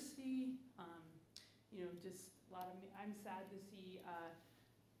diversity. Just a lot of, I'm sad to see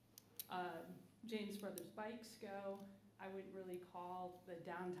James Brothers Bikes go. I wouldn't really call the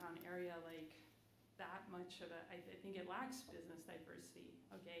downtown area like that much of a, I think it lacks business diversity,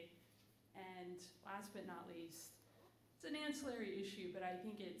 okay? And last but not least, it's an ancillary issue, but I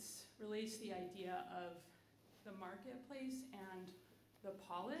think it's relates to the idea of the marketplace and the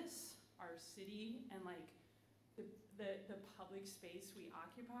polis, our city, and like the public space we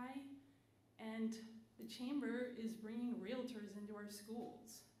occupy. And the chamber is bringing realtors into our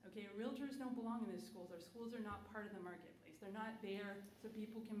schools. Okay, realtors don't belong in the schools. Our schools are not part of the marketplace. They're not there so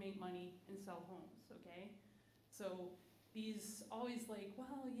people can make money and sell homes, okay? So these always like,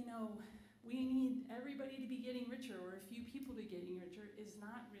 well, we need everybody to be getting richer or a few people to be getting richer is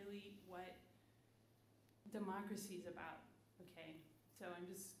not really what democracy is about, okay? So I'm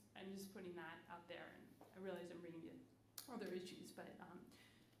just putting that out there, and I realize I'm bringing you other issues, but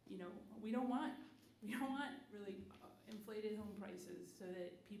we don't want really inflated home prices so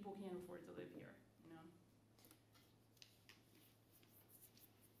that people can't afford to live here,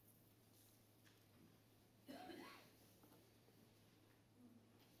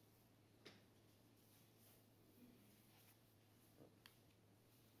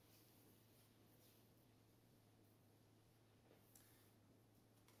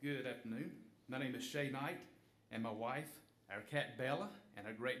 Good afternoon. My name is Shay Knight, and my wife, our cat Bella, and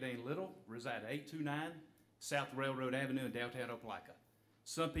our Great Dane Little reside at 829 South Railroad Avenue in downtown Opelika.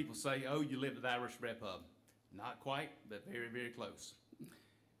 Some people say, oh, you live at the Irish Bread Pub. Not quite, but very, very close.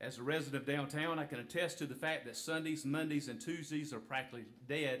 As a resident of downtown, I can attest to the fact that Sundays, Mondays, and Tuesdays are practically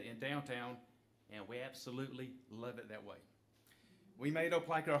dead in downtown, and we absolutely love it that way. We made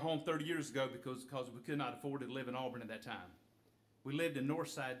Opelika our home 30 years ago because we could not afford to live in Auburn at that time. We lived in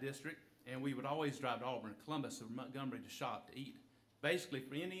Northside District, and we would always drive to Auburn, Columbus, or Montgomery to shop, to eat, basically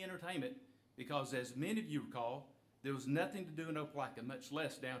for any entertainment, because as many of you recall, there was nothing to do in Opelika, much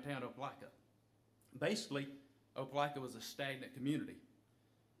less downtown Opelika. Basically, Opelika was a stagnant community.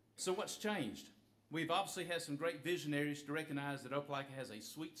 So what's changed? We've obviously had some great visionaries to recognize that Opelika has a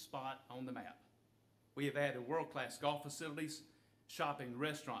sweet spot on the map. We have added world-class golf facilities, shopping,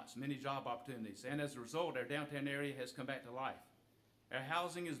 restaurants, many job opportunities, and as a result, our downtown area has come back to life. Our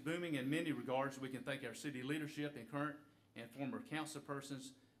housing is booming in many regards. We can thank our city leadership and current and former council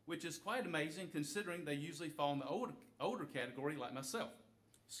persons, which is quite amazing considering they usually fall in the older category like myself.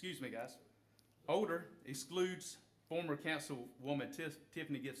 Excuse me, guys. Older excludes former councilwoman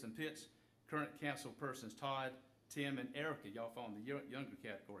Tiffany Gibson Pitts, current council persons Todd, Tim, and Erica. Y'all fall in the younger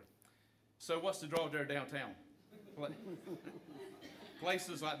category. So what's the draw to our downtown?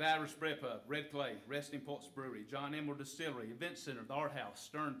 Places like the Irish Bread Pub, Red Clay, Resting Pulse Brewery, John Emerald Distillery, Event Center, the Art House,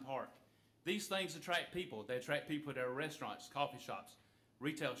 Stern Park. These things attract people. They attract people to our restaurants, coffee shops,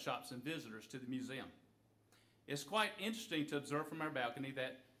 retail shops, and visitors to the museum. It's quite interesting to observe from our balcony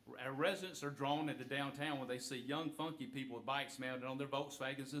that our residents are drawn into downtown when they see young, funky people with bikes mounted on their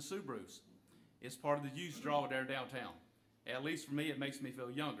Volkswagens and Subarus. It's part of the huge draw to our downtown. At least for me, it makes me feel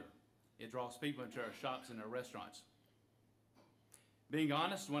younger. It draws people into our shops and our restaurants. Being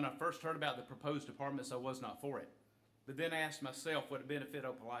honest, when I first heard about the proposed apartments, I was not for it. But then I asked myself, would it benefit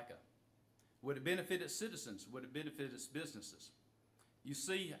Opelika? Would it benefit its citizens? Would it benefit its businesses? You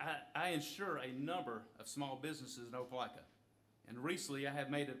see, I insure a number of small businesses in Opelika. And recently I have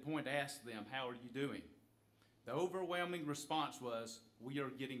made it a point to ask them, how are you doing? The overwhelming response was, we are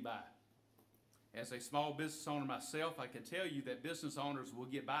getting by. As a small business owner myself, I can tell you that business owners will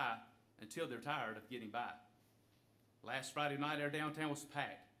get by until they're tired of getting by. Last Friday night, our downtown was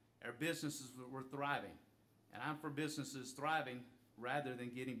packed. Our businesses were thriving. And I'm for businesses thriving rather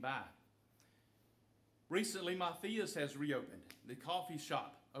than getting by. Recently, Mafia's has reopened. The coffee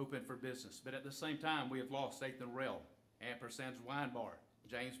shop opened for business. But at the same time, we have lost 8th and Rail, Ampersand's Wine Bar,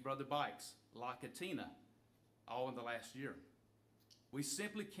 James Brother Bikes, La Catina, all in the last year. We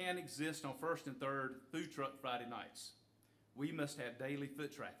simply can't exist on 1st and 3rd food truck Friday nights. We must have daily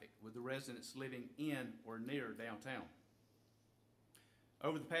foot traffic with the residents living in or near downtown.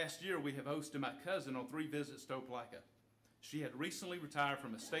 Over the past year, we have hosted my cousin on 3 visits to Opelika. She had recently retired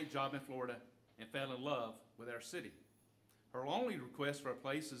from a state job in Florida and fell in love with our city. Her only request for a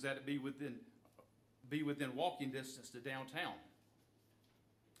place is that it be within walking distance to downtown.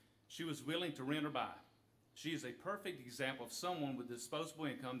 She was willing to rent or buy. She is a perfect example of someone with disposable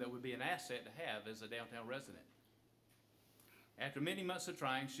income that would be an asset to have as a downtown resident. After many months of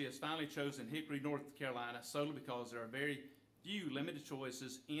trying, she has finally chosen Hickory, North Carolina, solely because there are very few limited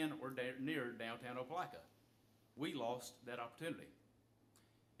choices in or near downtown Opelika. We lost that opportunity.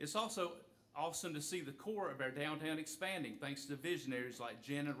 It's also awesome to see the core of our downtown expanding thanks to visionaries like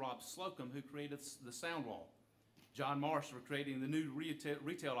Jen and Rob Slocum, who created the Sound Wall. John Marsh for creating the new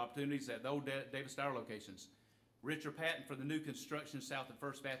retail opportunities at the old Davis Tower locations. Richard Patton for the new construction south of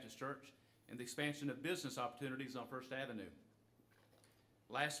First Baptist Church and the expansion of business opportunities on First Avenue.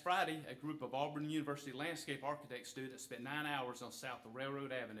 Last Friday, a group of Auburn University landscape architect students spent 9 hours on South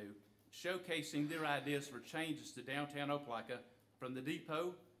Railroad Avenue showcasing their ideas for changes to downtown Opelika from the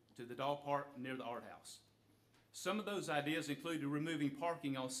depot to the dog park near the Art House. Some of those ideas included removing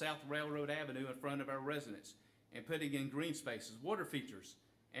parking on South Railroad Avenue in front of our residents and putting in green spaces, water features,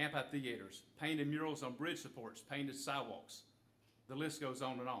 amphitheaters, painted murals on bridge supports, painted sidewalks. The list goes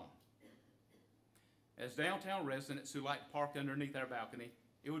on and on. As downtown residents who like to park underneath our balcony,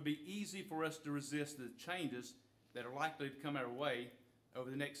 it would be easy for us to resist the changes that are likely to come our way over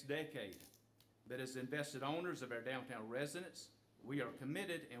the next decade. But as invested owners of our downtown residents, we are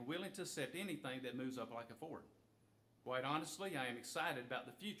committed and willing to accept anything that moves Opelika forward. Quite honestly, I am excited about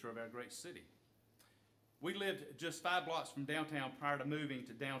the future of our great city. We lived just 5 blocks from downtown prior to moving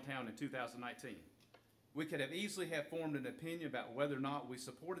to downtown in 2019. We could have easily formed an opinion about whether or not we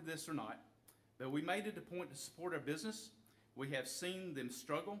supported this or not, but we made it a point to support our business. We have seen them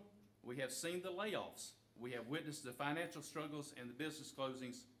struggle. We have seen the layoffs. We have witnessed the financial struggles and the business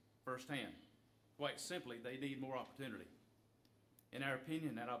closings firsthand. Quite simply, they need more opportunity. In our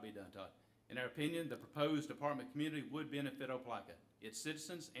opinion, and I'll be done, Todd. In our opinion, the proposed apartment community would benefit Opelika, its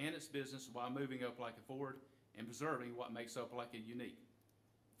citizens, and its business while moving Opelika forward and preserving what makes Opelika unique.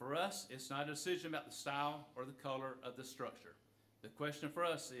 For us, it's not a decision about the style or the color of the structure. The question for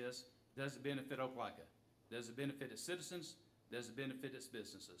us is, does it benefit Opelika? Does it benefit its citizens? Does it benefit its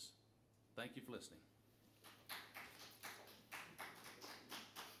businesses? Thank you for listening.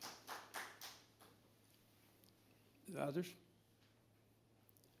 Others?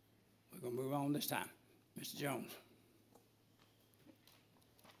 We're going to move on this time. Mr. Jones.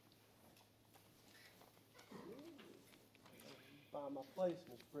 Find my place,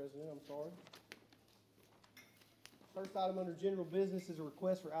 Mr. President, I'm sorry. First item under general business is a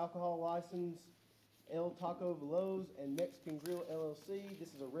request for alcohol license, El Taco Veloz and Mexican Grill LLC.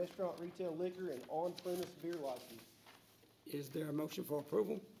 This is a restaurant, retail liquor, and on-premise beer license. Is there a motion for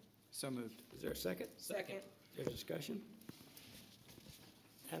approval? So moved. Is there a second? Second. Is there discussion?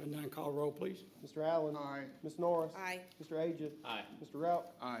 Having none, call roll, please. Mr. Allen. Aye. Ms. Norris. Aye. Mr. Agia. Aye. Mr. Rout.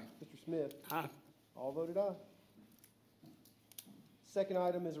 Aye. Mr. Smith. Aye. All voted aye. Second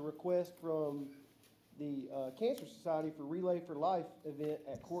item is a request from the Cancer Society for Relay for Life event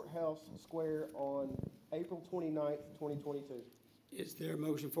at Courthouse Square on April 29th, 2022. Is there a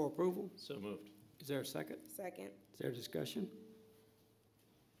motion for approval? So moved. Is there a second? Second. Is there discussion?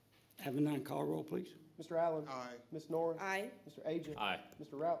 Having none, call roll, please. Mr. Allen. Aye. Ms. Norris. Aye. Mr. Agia. Aye.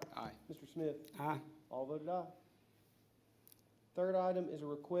 Mr. Rout. Aye. Mr. Smith. Aye. All voted aye. Third item is a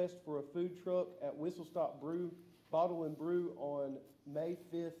request for a food truck at Whistle Stop Bottle and Brew on May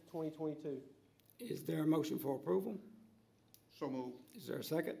 5th, 2022. Is there a motion for approval? So moved. Is there a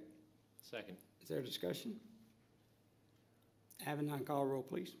second? Second. Is there discussion? Having none, call roll,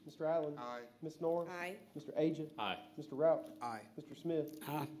 please. Mr. Allen. Aye. Ms. Norris. Aye. Mr. Agia. Aye. Mr. Rout. Aye. Mr. Smith.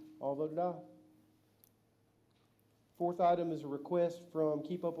 Aye. All voted aye. Fourth item is a request from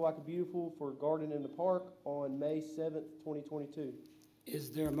Keep Opelika Beautiful for Garden in the Park on May 7th, 2022.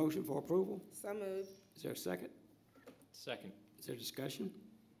 Is there a motion for approval? So moved. Is there a second? Second. Is there discussion?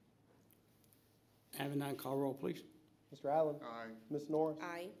 Having none, call roll, please. Mr. Allen. Aye. Ms. Norris.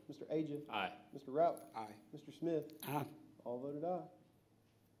 Aye. Mr. Agia. Aye. Mr. Rout. Aye. Mr. Smith. Aye. All voted aye.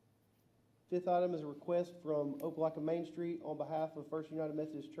 Fifth item is a request from Opelika Main Street on behalf of First United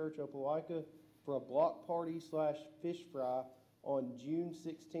Methodist Church Opelika for a block party / fish fry on June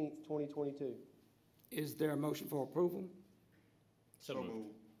 16th, 2022. Is there a motion for approval? So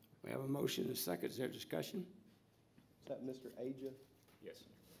moved. We have a motion and a second. Is there discussion? Is that Mr. Agia? Yes.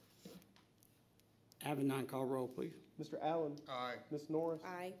 Having none, call roll, please. Mr. Allen. Aye. Ms. Norris.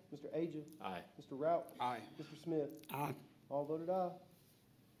 Aye. Mr. Agia. Aye. Mr. Rout. Aye. Mr. Smith. Aye. All voted aye.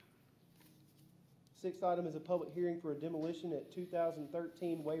 Sixth item is a public hearing for a demolition at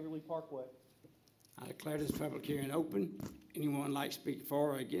 2013 Waverly Parkway. I declare this public hearing open. Anyone like to speak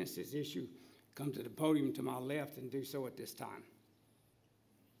for or against this issue, come to the podium to my left and do so at this time.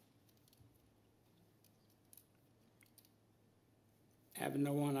 Having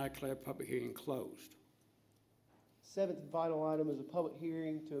no one, I declare public hearing closed. Seventh and final item is a public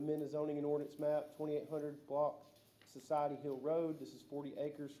hearing to amend the zoning and ordinance map, 2800 block Society Hill Road. This is 40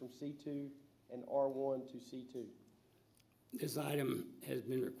 acres from C2 and R1 to C2. This item has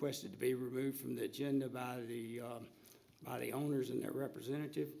been requested to be removed from the agenda by the owners and their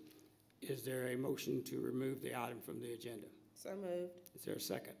representative. Is there a motion to remove the item from the agenda? So moved. Is there a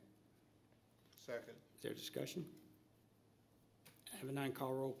second? Second. Is there discussion? Having none,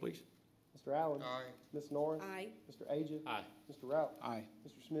 call roll, please. Mr. Allen. Aye. Ms. Norris. Aye. Mr. Agia. Aye. Mr. Rout. Aye.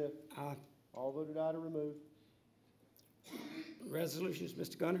 Mr. Smith. Aye. All voted aye to remove. Resolutions,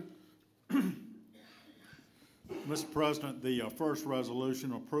 Mr. Gunner? Mr. President, the first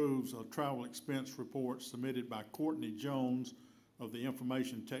resolution approves a travel expense report submitted by Courtney Jones of the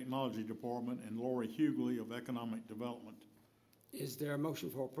Information Technology Department and Lori Hughley of Economic Development. Is there a motion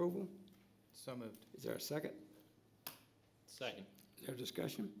for approval? So moved. Is there a second? Second. Is there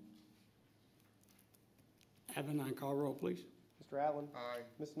discussion? Having none, call roll, please. Mr. Allen. Aye.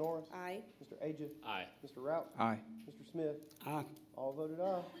 Ms. Norris. Aye. Mr. Agia. Aye. Mr. Rout. Aye. Mr. Smith. Aye. All voted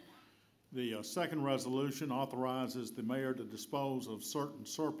aye. The second resolution authorizes the mayor to dispose of certain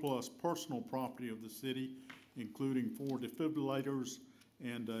surplus personal property of the city, including 4 defibrillators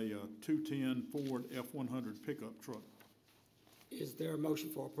and a 210 Ford F-100 pickup truck. Is there a motion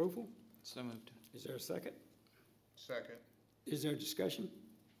for approval? So moved. Is there a second? Second. Is there discussion?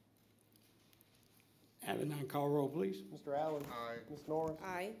 Having none, call roll, please. Mr. Allen. Aye. Ms. Norris.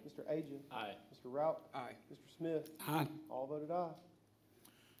 Aye. Mr. Agia. Aye. Mr. Rout. Aye. Mr. Smith. Aye. All voted aye.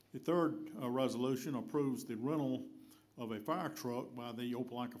 The third resolution approves the rental of a fire truck by the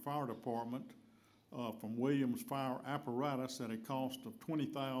Opelika Fire Department from Williams Fire Apparatus at a cost of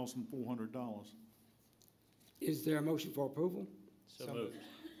 $20,400. Is there a motion for approval? So moved.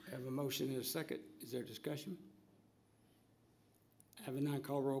 Have a motion and a second. Is there discussion? Having none,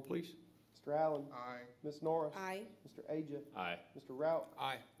 call roll, please. Mr. Allen? Aye. Ms. Norris? Aye. Mr. Agia? Aye. Mr. Rout?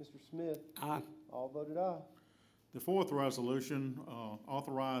 Aye. Mr. Smith? Aye. All voted aye. The fourth resolution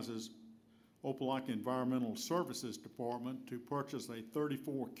authorizes Opelika Environmental Services Department to purchase a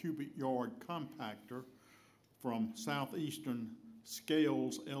 34 cubic yard compactor from Southeastern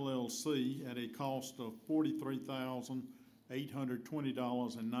Scales LLC at a cost of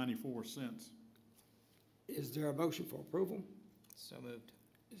 $43,820.94. Is there a motion for approval? So moved.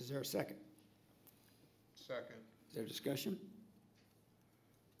 Is there a second? Second. Is there discussion?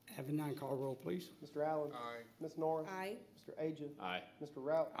 Having none, call roll, please. Mr. Allen? Aye. Ms. Norris? Aye. Mr. Agia? Aye. Mr.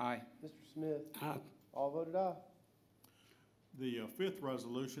 Rout? Aye. Mr. Smith? Aye. All voted aye. The fifth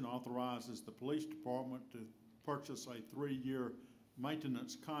resolution authorizes the police department to purchase a 3-year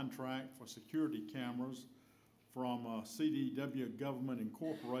maintenance contract for security cameras from CDW Government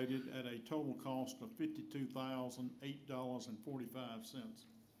Incorporated at a total cost of $52,008.45.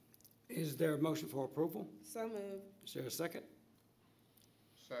 Is there a motion for approval? So moved. Is there a second?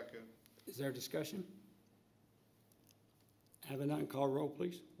 Second. Is there discussion? Having none, call roll,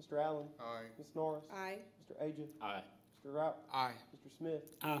 please. Mr. Allen? Aye. Ms. Norris? Aye. Mr. Agia? Aye. Mr. Rout? Aye. Mr.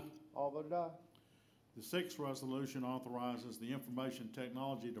 Smith? Aye. All voted aye. The sixth resolution authorizes the Information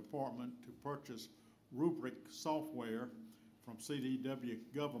Technology Department to purchase rubric software from CDW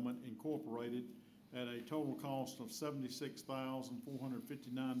Government Incorporated at a total cost of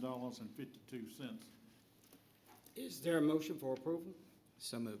 $76,459.52. Is there a motion for approval?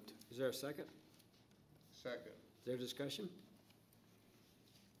 So moved. Is there a second? Second. Is there discussion?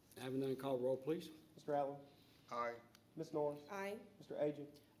 Having none, call roll, please. Mr. Allen? Aye. Ms. Norris? Aye. Mr. Agia?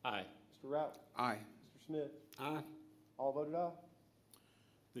 Aye. Mr. Rout? Aye. Mr. Smith? Aye. All voted aye.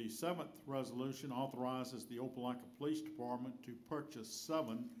 The seventh resolution authorizes the Opelika Police Department to purchase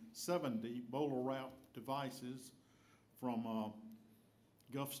 70 bowler route devices from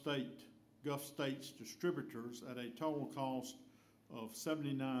Gulf States distributors at a total cost of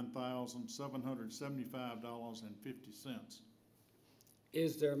 $79,775.50.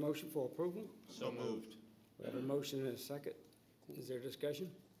 Is there a motion for approval? So moved. We have a motion and a second. Is there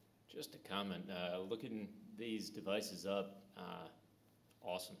discussion? Just a comment, looking these devices up,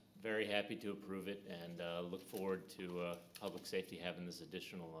 awesome. Very happy to approve it and look forward to public safety having this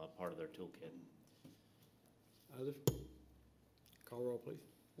additional part of their toolkit. Others? Call roll, please.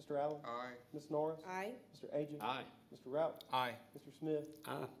 Mr. Allen? Aye. Ms. Norris? Aye. Mr. Agia? Aye. Mr. Rout? Aye. Mr. Smith?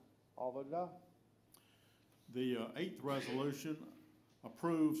 Aye. All voted aye. The eighth resolution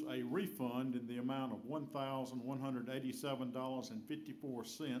approves a refund in the amount of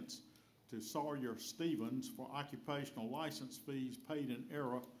 $1,187.54 to Sawyer Stevens for occupational license fees paid in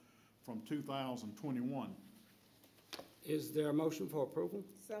error from 2021. Is there a motion for approval?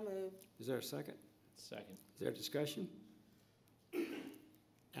 So moved. Is there a second? Second. Is there discussion?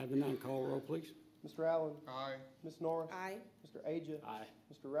 Having none, call roll, please. Mr. Allen? Aye. Ms. Norris? Aye. Mr. Agia? Aye.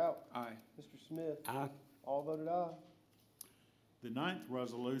 Mr. Rout? Aye. Mr. Smith? Aye. All voted aye. The ninth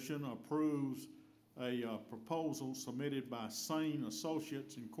resolution approves a proposal submitted by Sane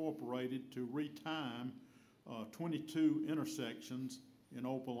Associates Incorporated to retime 22 intersections in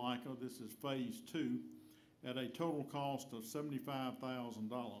Opelika. This is Phase 2 at a total cost of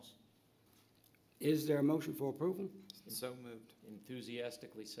 $75,000. Is there a motion for approval? So moved.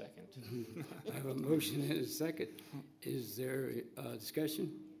 Enthusiastically second. I have a motion and a second. Is there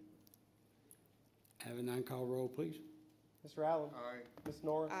discussion? Having none, call roll, please. Mr. Allen? Aye. Ms.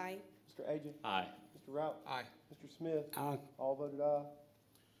 Norris? Aye. Mr. Agia? Aye. Mr. Rout? Aye. Mr. Smith? Aye. All voted aye.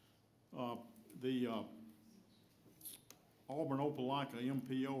 The Auburn Opelika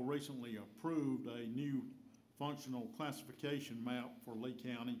MPO recently approved a new functional classification map for Lee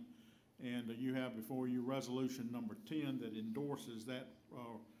County. And you have before you resolution number 10 that endorses that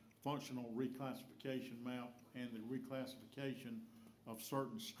functional reclassification map and the reclassification of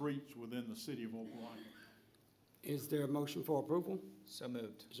certain streets within the city of Opelika. Is there a motion for approval? So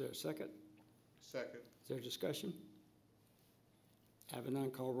moved. Is there a second? Second. Is there discussion? Having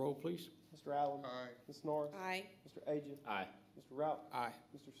none, call roll, please. Mr. Allen? Aye. Ms. Norris? Aye. Mr. Agia? Aye. Mr. Rout? Aye.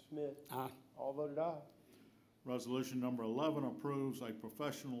 Mr. Smith? Aye. All voted aye. Resolution number 11 approves a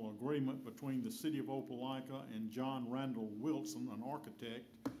professional agreement between the city of Opelika and John Randall Wilson, an architect,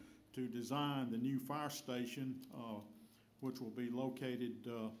 to design the new fire station, which will be located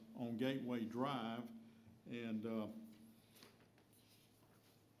on Gateway Drive. And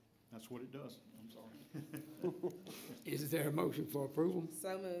that's what it does. I'm sorry. Is there a motion for approval?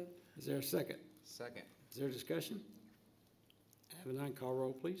 So moved. Is there a second? Second. Is there discussion? Having none, call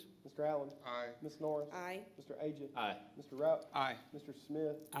roll, please. Mr. Allen? Aye. Ms. Norris? Aye. Mr. Agee? Aye. Mr. Rout? Aye. Mr.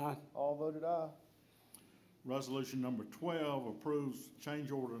 Smith? Aye. All voted aye. Resolution number 12 approves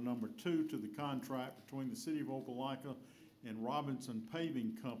change order number 2 to the contract between the City of Opelika and Robinson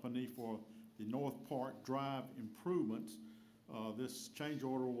Paving Company for the North Park Drive improvements. This change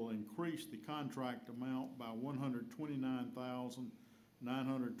order will increase the contract amount by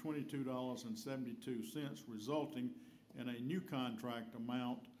 $129,922.72, resulting in a new contract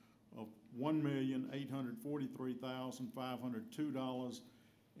amount of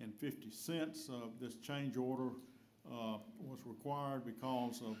 $1,843,502.50. This change order was required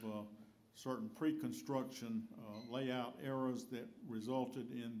because of certain pre-construction layout errors that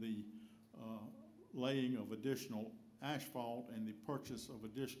resulted in the laying of additional asphalt and the purchase of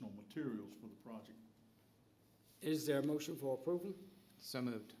additional materials for the project. Is there a motion for approval? So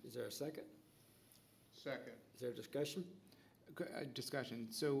moved. Is there a second? Second. Is there discussion? Discussion.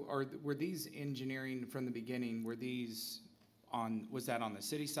 So were these engineering from the beginning, was that on the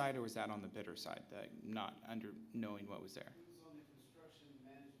city side or was that on the bidder side, not under knowing what was there? It was on the construction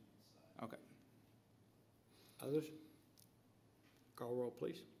management side. Okay. Others? Call roll,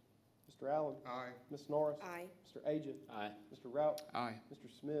 please. Mr. Allen? Aye. Ms. Norris? Aye. Mr. Agee? Aye. Mr. Rout? Aye. Mr.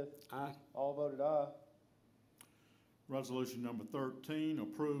 Smith? Aye. All voted aye. Resolution number 13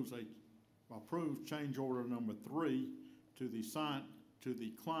 approves change order number 3 to the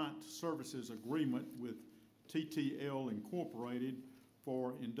client services agreement with TTL Incorporated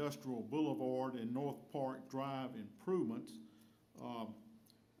for Industrial Boulevard and North Park Drive improvements.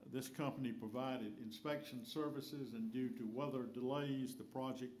 This company provided inspection services, and due to weather delays, the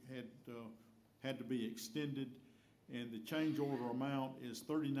project had to be extended, and the change order amount is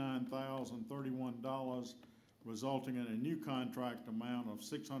 $39,031, resulting in a new contract amount of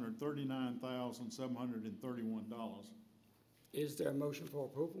 $639,731. Is there a motion for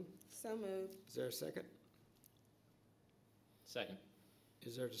approval? So moved. Is there a second? Second.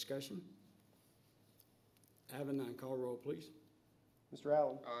 Is there discussion? Having none, call roll, please. Mr.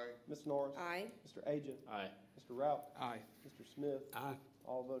 Allen? Aye. Ms. Norris? Aye. Mr. Agee? Aye. Mr. Rout? Aye. Mr. Smith? Aye.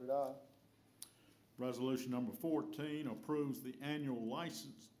 All voted aye. Resolution number 14 approves the annual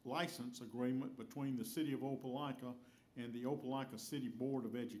license agreement between the City of Opelika and the Opelika City Board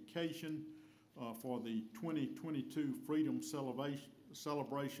of Education for the 2022 Freedom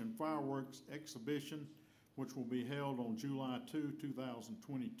Celebration Fireworks Exhibition, which will be held on July 2,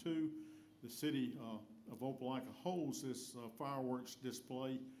 2022. The City of Opelika holds this fireworks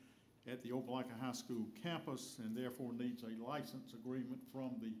display at the Opelika High School campus and therefore needs a license agreement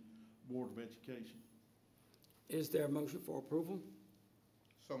from the Board of Education. Is there a motion for approval?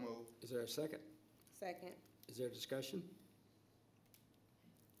 So moved. Is there a second? Second. Is there discussion?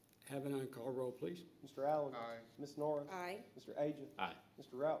 Having none, call roll, please. Mr. Allen? Aye. Ms. Norris? Aye. Mr. Agee? Aye.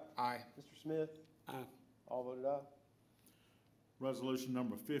 Mr. Rout? Aye. Mr. Smith? Aye. All voted aye. Resolution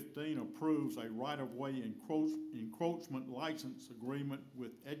number 15 approves a right-of-way encroachment license agreement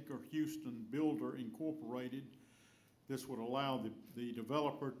with Edgar Houston Builder Incorporated. This would allow the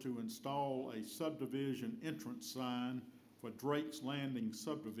developer to install a subdivision entrance sign for Drake's Landing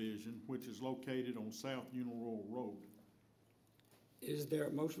subdivision, which is located on South Union Road. Is there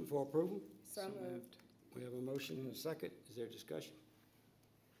a motion for approval? So moved. We have a motion and a second. Is there discussion?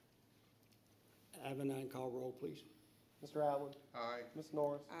 Having none, call roll, please. Mr. Allen? Aye. Ms.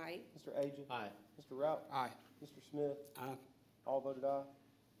 Norris? Aye. Mr. Agee? Aye. Mr. Rout? Aye. Mr. Smith? Aye. All voted aye.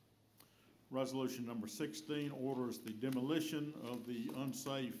 Resolution number 16 orders the demolition of the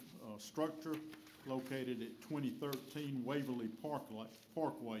unsafe structure located at 2013 Waverly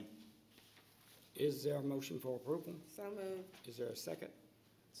Parkway. Is there a motion for approval? So moved. Is there a second?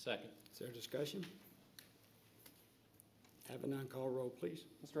 Second. Is there discussion? Having none, call roll, please.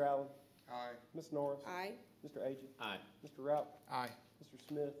 Mr. Allen? Aye. Ms. Norris? Aye. Mr. Agee? Aye. Mr. Rout? Aye. Mr.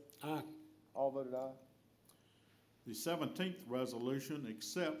 Smith? Aye. All voted aye. The 17th resolution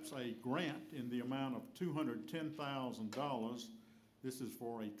accepts a grant in the amount of $210,000. This is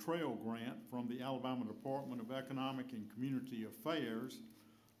for a trail grant from the Alabama Department of Economic and Community Affairs.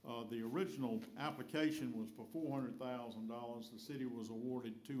 The original application was for $400,000. The city was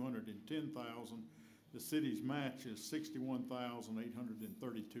awarded $210,000. The city's match is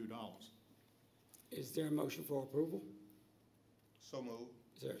 $61,832. Is there a motion for approval? So moved.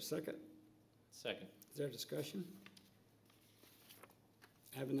 Is there a second? Second. Is there discussion?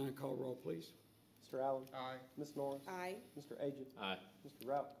 Having none, call roll, please. Mr. Allen? Aye. Ms. Norris? Aye. Mr. Agee? Aye. Mr.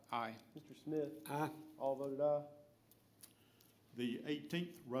 Rout? Aye. Mr. Smith? Aye. All voted aye. The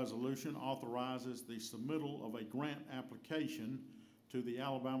 18th resolution authorizes the submittal of a grant application to the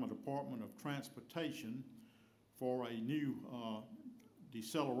Alabama Department of Transportation for a new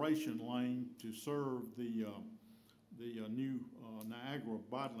deceleration lane to serve the new Niagara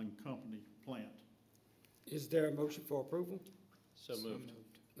Bottling Company plant. Is there a motion for approval? So moved.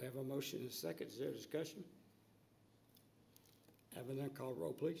 We have a motion and a second. Is there discussion? Having none, call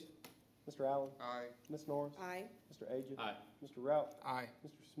roll, please. Mr. Allen? Aye. Ms. Norris? Aye. Mr. Agee? Aye. Mr. Rout? Aye.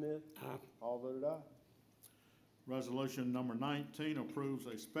 Mr. Smith? Aye. All voted aye. Resolution number 19 approves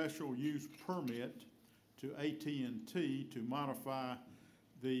a special use permit to AT&T to modify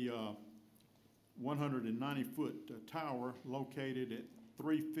the 190-foot tower located at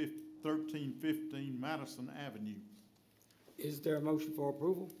 1315 Madison Avenue. Is there a motion for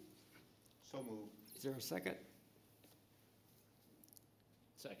approval? So moved. Is there a second?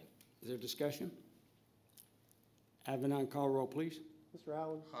 Second. Is there discussion? Having none, call roll, please. Mr.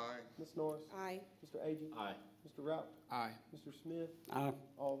 Allen? Aye. Ms. Norris? Aye. Mr. Agee? Aye. Mr. Rout? Aye. Mr. Smith? Aye.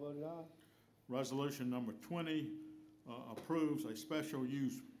 All voted aye. Resolution number 20 approves a special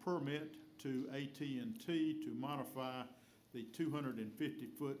use permit to AT&T to modify the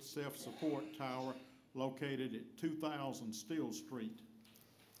 250-foot self-support tower located at 2000 Steel Street.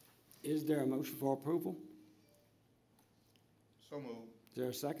 Is there a motion for approval? So moved. Is there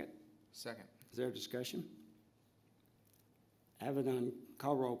a second? Second. Is there discussion? Having none,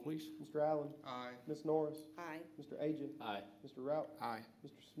 call roll, please. Mr. Allen? Aye. Ms. Norris? Aye. Mr. Agee? Aye. Mr. Rout? Aye.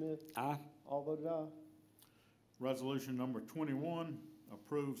 Mr. Smith? Aye. All voted aye. Resolution number 21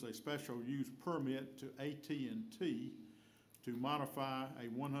 approves a special use permit to AT&T to modify a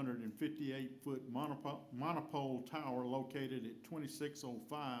 158-foot monopole tower located at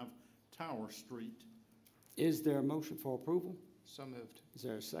 2605 Tower Street. Is there a motion for approval? So moved. Is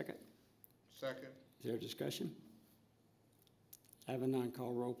there a second? Second. Is there discussion? Having none,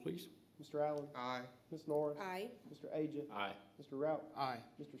 call roll, please. Mr. Allen? Aye. Ms. Norris? Aye. Mr. Agee? Aye. Mr. Rout? Aye.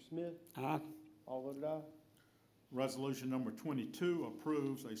 Mr. Smith? Aye. All voted aye. Resolution number 22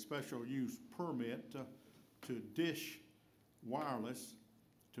 approves a special use permit to Dish Wireless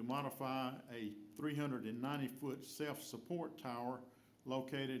to modify a 390-foot self-support tower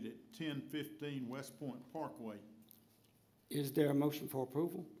located at 1015 West Point Parkway. Is there a motion for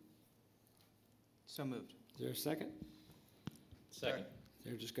approval? So moved. Is there a second? Second. Is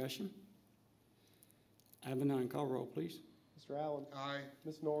there discussion? Having none, call roll, please. Mr. Allen? Aye.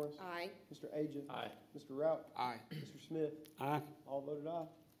 Ms. Norris? Aye. Mr. Agee? Aye. Mr. Rout? Aye. Mr. Smith? Aye. All voted aye.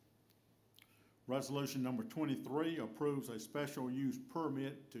 Resolution number 23 approves a special use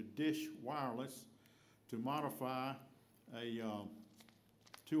permit to Dish Wireless to modify a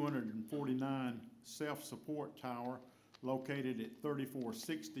 249 self-support tower located at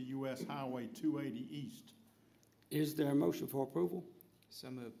 3460 US Highway 280 East. Is there a motion for approval? So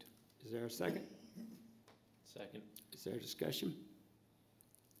moved. Is there a second? Second. Is there discussion?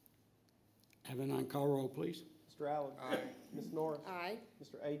 Having none, call roll, please. Mr. Allen? Aye. Ms. Norris? Aye.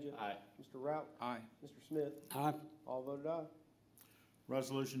 Mr. Agee? Aye. Mr. Rout? Aye. Mr. Smith? Aye. All voted aye.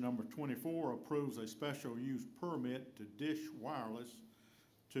 Resolution number 24 approves a special use permit to Dish Wireless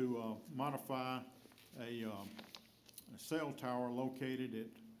to modify a cell tower located at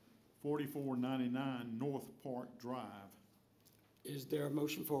 4499 North Park Drive. Is there a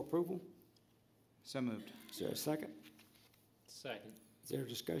motion for approval? So moved. Is there a second? Second. Is there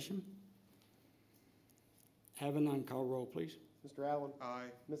discussion? Having none, call roll, please. Mr. Allen? Aye.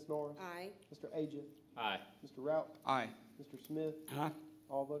 Ms. Norris? Aye. Mr. Agee? Aye. Mr. Rout? Aye. Mr. Smith? Aye.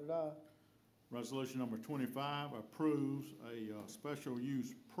 All voted aye. Resolution number 25 approves a special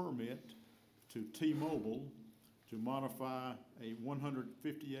use permit to T-Mobile to modify a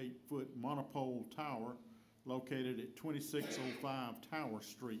 158-foot monopole tower located at 2605 Tower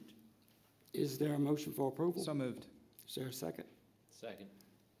Street. Is there a motion for approval? So moved. Is there a second? Second.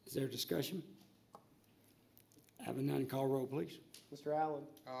 Is there discussion? Having none, call roll, please. Mr. Allen?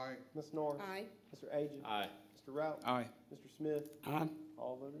 Aye. Ms. Norris? Aye. Mr. Agee? Aye. Mr. Rout? Aye. Mr. Smith? Aye.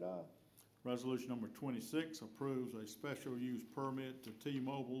 All voted aye. Resolution number 26 approves a special use permit to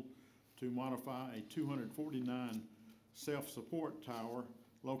T-Mobile to modify a 249 self-support tower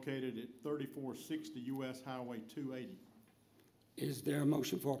located at 3460 US Highway 280. Is there a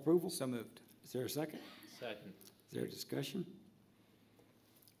motion for approval? So moved. Is there a second? Second. Is there discussion?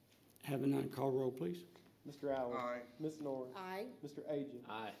 Having none, call roll, please. Mr. Allen? Aye. Ms. Norris? Aye. Mr. Agee?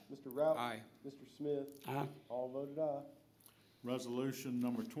 Aye. Mr. Rout? Aye. Mr. Smith? Aye. All voted aye. Resolution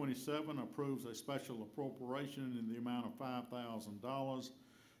number 27 approves a special appropriation in the amount of $5,000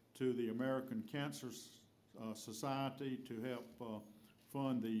 to the American Cancer Society to help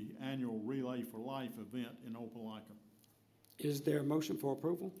fund the annual Relay for Life event in Opelika. Is there a motion for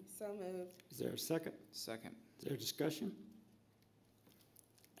approval? So moved. Is there a second? Second. Is there discussion?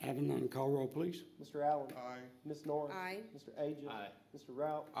 Having none, call roll, please. Mr. Allen? Aye. Ms. Norris? Aye. Mr. Agee? Aye. Mr.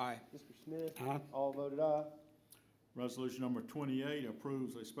 Rout? Aye. Mr. Smith? Aye. All voted aye. Resolution number 28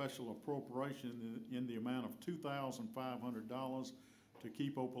 approves a special appropriation in the amount of $2,500 to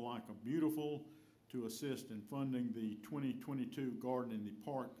keep Opelika beautiful to assist in funding the 2022 Garden in the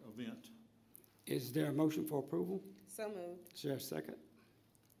Park event. Is there a motion for approval? So moved. Is there a second?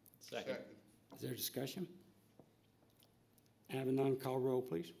 Second. Is there discussion? Having none, call roll,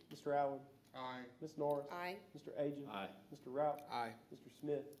 please. Mr. Allen? Aye. Ms. Norris? Aye. Mr. Agee? Aye. Mr. Rout? Aye. Mr.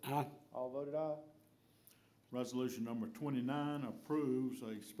 Smith? Aye. All voted aye. Resolution number 29 approves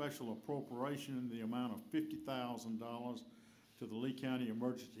a special appropriation in the amount of $50,000 to the Lee County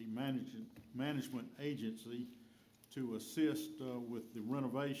Emergency Management Agency to assist with the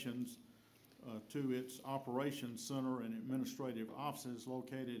renovations to its operations center and administrative offices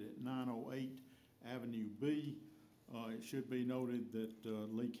located at 908 Avenue B. It should be noted that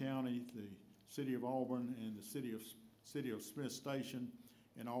Lee County, the City of Auburn, and the City of Smith Station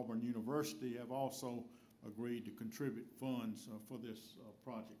and Auburn University have also agreed to contribute funds for this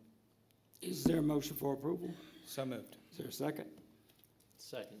project. Is there a motion for approval? So moved. Is there a second?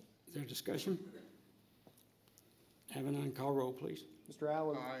 Second. Is there discussion? Having none, call roll, please. Mr.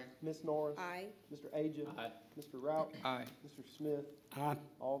 Allen? Aye. Ms. Norris? Aye. Mr. Agee? Aye. Mr. Rout? Aye. Mr. Smith? Aye.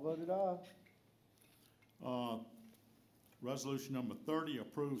 All voted aye. Resolution number 30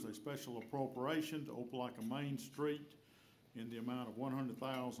 approves a special appropriation to Opelika Main Street in the amount of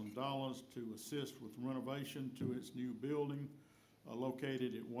 $100,000 to assist with renovation to its new building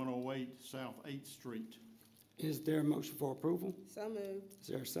located at 108 South 8th Street. Is there a motion for approval? So moved. Is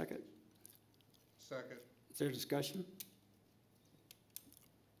there a second? Second. Is there discussion?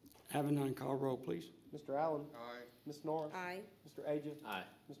 Having none, call roll, please. Mr. Allen? Aye. Ms. Norris? Aye. Mr. Agee? Aye.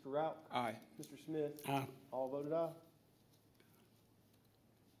 Mr. Rout? Aye. Mr. Smith? Aye. All voted aye.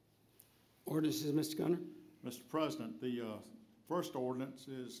 Ordinances, Mr. Gunner? Mr. President, the first ordinance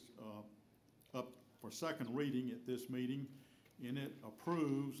is up for second reading at this meeting, and it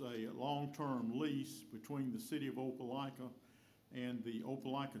approves a long-term lease between the City of Opelika and the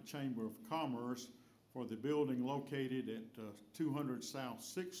Opelika Chamber of Commerce for the building located at 200 South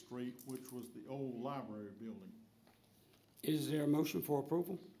 6th Street, which was the old library building. Is there a motion for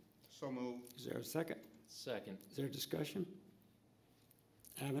approval? So moved. Is there a second? Second. Is there discussion?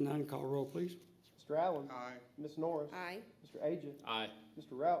 Having none, call roll, please. Mr. Allen? Aye. Ms. Norris? Aye. Mr. Agee? Aye.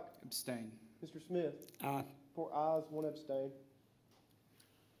 Mr. Rout? Abstain. Mr. Smith? Aye. 4 ayes, 1 abstain.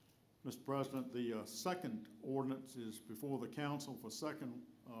 Mr. President, the second ordinance is before the council for second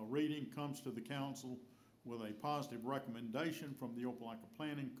reading, comes to the council with a positive recommendation from the Opelika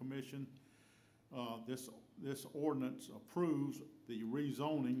Planning Commission. This ordinance approves the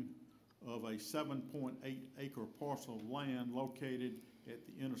rezoning of a 7.8 acre parcel of land located at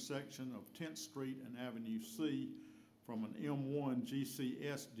the intersection of 10th Street and Avenue C from an M1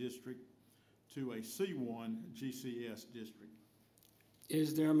 GCS district to a C1 GCS district.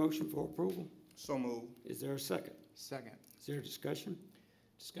 Is there a motion for approval? So moved. Is there a second? Second. Is there discussion?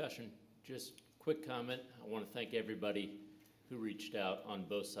 Discussion. Just quick comment. I want to thank everybody who reached out on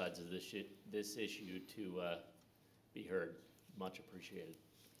both sides of this issue to be heard. Much appreciated.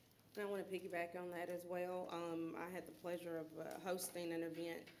 I want to piggyback on that as well. I had the pleasure of hosting an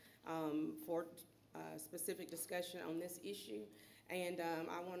event for specific discussion on this issue. And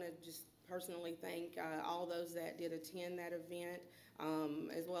I want to just personally thank all those that did attend that event,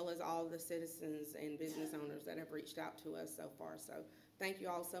 as well as all the citizens and business owners that have reached out to us so far. So thank you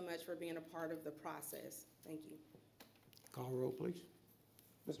all so much for being a part of the process. Thank you. Call roll, please.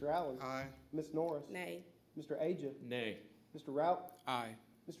 Mr. Allen? Aye. Ms. Norris? Nay. Mr. Agee? Nay. Mr. Rout? Aye.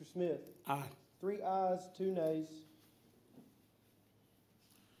 Mr. Smith? Aye. 3 ayes, 2 nays.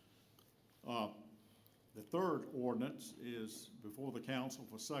 The third ordinance is before the council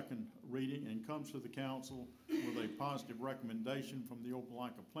for second reading and comes to the council with a positive recommendation from the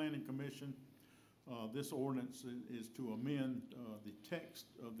Opelika Planning Commission. This ordinance is to amend the text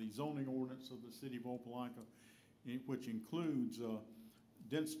of the zoning ordinance of the City of Opelika, which includes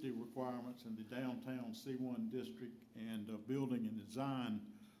density requirements in the downtown C1 district and building and design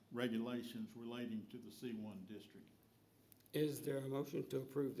regulations relating to the C1 district. Is there a motion to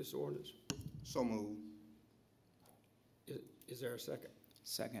approve this ordinance? So moved. Is there a second?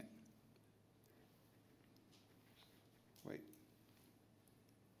 Second. Wait.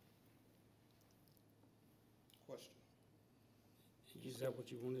 Question. Is that what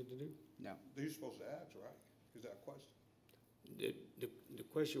you wanted to do? No. You're supposed to ask, right? Is that a question? The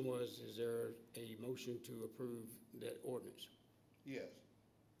question was, is there a motion to approve that ordinance? Yes.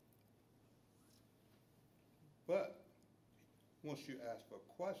 But once you ask for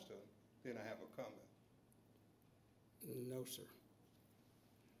a question, then I have a comment. No, sir.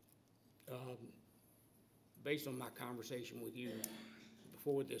 Based on my conversation with you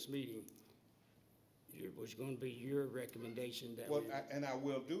before this meeting, it was going to be your recommendation that Well, we... and I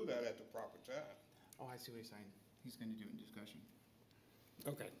will do that at the proper time. Oh, I see what he's saying. He's gonna do it in discussion.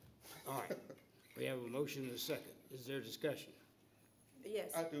 Okay, all right. We have a motion and a second. Is there discussion?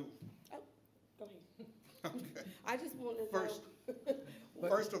 Yes. I do. Oh, go ahead. Okay. I just want to First, know.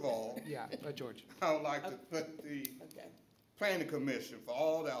 first of all, Yeah, George. I would like to thank the Okay. Planning Commission for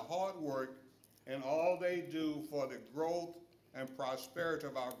all their hard work and all they do for the growth and prosperity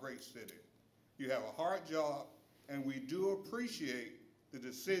of our great city. You have a hard job, and we do appreciate the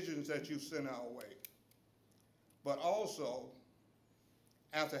decisions that you send our way. But also,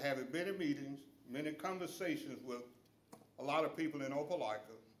 after having many meetings, many conversations with a lot of people in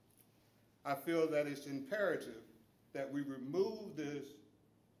Opelika, I feel that it's imperative that we remove this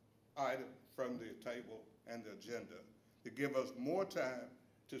item from the table and the agenda to give us more time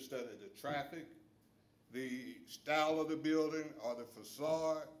to study the traffic, the style of the building, or the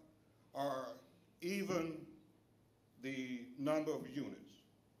facade, or even the number of units.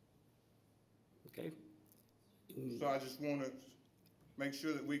 Okay. So I just want to make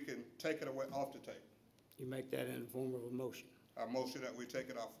sure that we can take it away off the table. You make that in the form of a motion. I motion that we take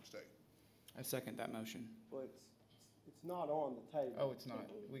it off the table. I second that motion. Well, it's not on the table. Oh, it's not.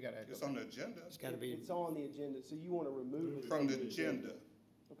 We gotta. It's on the agenda. It's got to be... It's on the agenda, so you want to remove it From the agenda.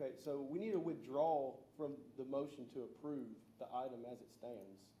 Okay, so we need to withdraw from the motion to approve the item as it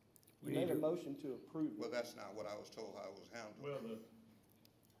stands. We You made need a to- motion to approve Well, it. that's not what I was told how it was handled. Well,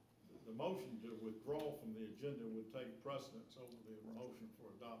 the motion to withdraw from the agenda would take precedence over the motion for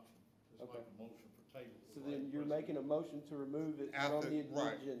adoption. It's like a motion for table. So then you're making a motion to remove it from After, the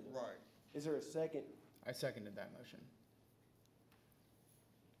right, agenda. right. Is there a second? I seconded that motion.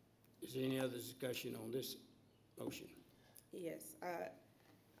 Is there any other discussion on this motion? Yes,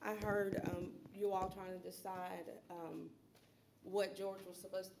 I heard you all trying to decide what George was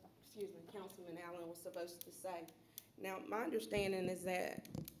supposed, Councilman Allen was supposed to say. Now, my understanding is that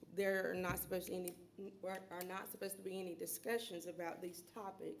there are not supposed to be any discussions about these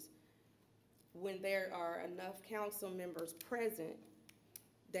topics when there are enough council members present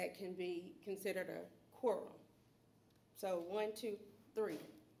that can be considered a quorum. So 1, 2, 3.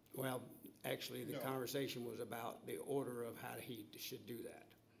 Well, actually, the No. conversation was about the order of how he should do that.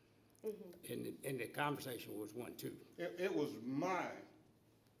 And the conversation was 1, 2. It was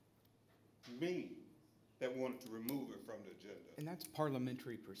me that wanted to remove it from the agenda. And that's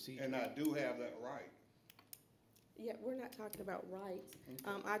parliamentary procedure. And I do have that right. Yeah, we're not talking about rights.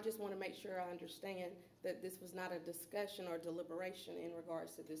 I just want to make sure I understand that this was not a discussion or deliberation in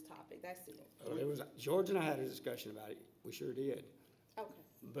regards to this topic. That's it. It was, George and I had a discussion about it. We sure did. Okay.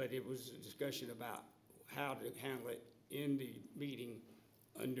 But it was a discussion about how to handle it in the meeting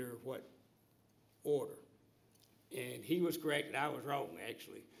under what order. And he was correct and I was wrong,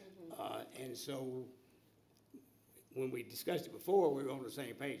 actually. And so when we discussed it before, we were on the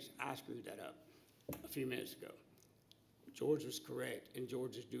same page. I screwed that up a few minutes ago. George was correct, and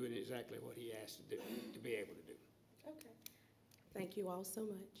George is doing exactly what he asked to do, to be able to do. Okay. Thank you all so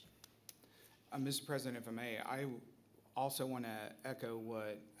much. Mr. President, if I may, I also want to echo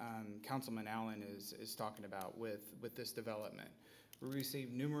what Councilman Allen is talking about with this development. We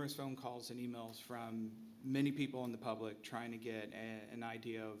received numerous phone calls and emails from many people in the public trying to get an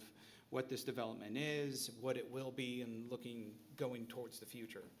idea of what this development is, what it will be, and going towards the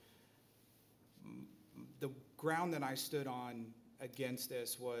future. The ground that I stood on against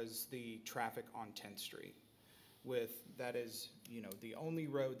this was the traffic on 10th Street. That is, the only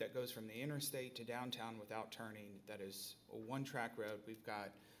road that goes from the interstate to downtown without turning. That is a one-track road. We've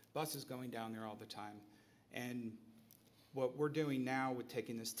got buses going down there all the time. And what we're doing now with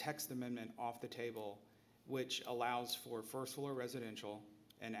taking this text amendment off the table, which allows for first floor residential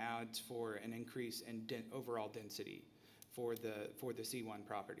and adds for an increase in overall density for the C1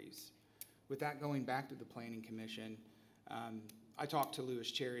 properties. With that going back to the Planning Commission, I talked to Louis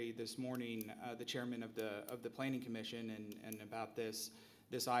Cherry this morning, the chairman of the Planning Commission, and about this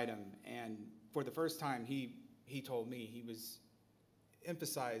item. And for the first time, he told me he was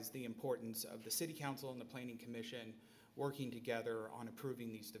emphasized the importance of the City Council and the Planning Commission working together on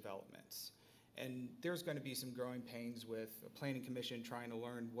approving these developments. And there's going to be some growing pains with the Planning Commission trying to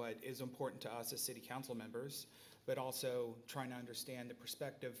learn what is important to us as City Council members, but also trying to understand the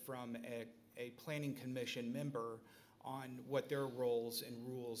perspective from a Planning Commission member on what their roles and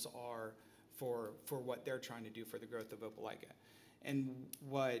rules are for what they're trying to do for the growth of Opelika. And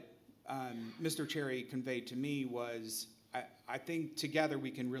what Mr. Cherry conveyed to me was I think together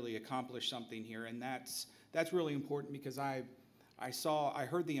we can really accomplish something here, and that's really important because I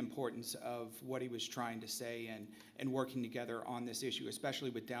heard the importance of what he was trying to say and working together on this issue, especially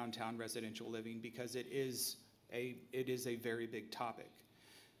with downtown residential living, because it is a very big topic.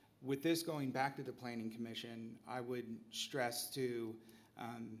 With this going back to the Planning Commission, I would stress to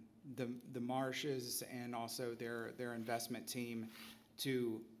the Marshes and also their investment team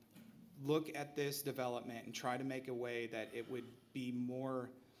to look at this development and try to make a way that it would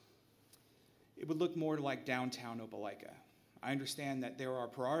look more like downtown Opelika. I understand that there are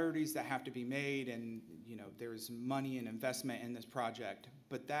priorities that have to be made, and there's money and investment in this project,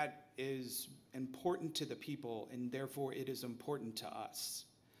 but that is important to the people, and therefore it is important to us.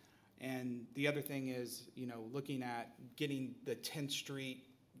 And the other thing is, looking at getting the 10th Street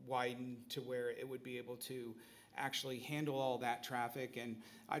widened to where it would be able to actually handle all that traffic. And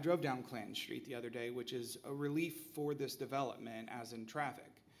I drove down Clanton Street the other day, which is a relief for this development as in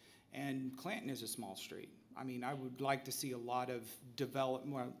traffic. And Clanton is a small street. I mean, I would like to see a lot of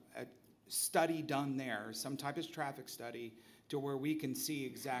study done there, some type of traffic study, to where we can see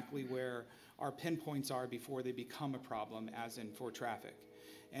exactly where our pinpoints are before they become a problem, as in for traffic.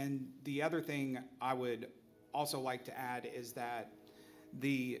 And the other thing I would also like to add is that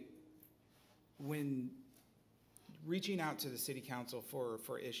when reaching out to the city council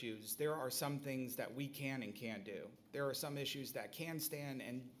for issues, there are some things that we can and can't do. There are some issues that can stand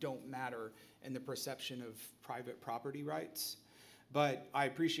and don't matter in the perception of private property rights. But I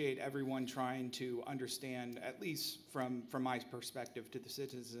appreciate everyone trying to understand, at least from my perspective to the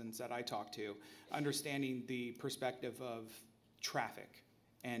citizens that I talk to, understanding the perspective of traffic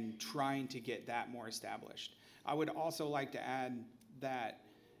and trying to get that more established. I would also like to add that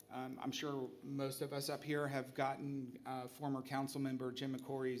I'm sure most of us up here have gotten former council member Jim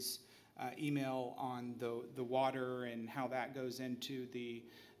McCory's email on the water and how that goes into the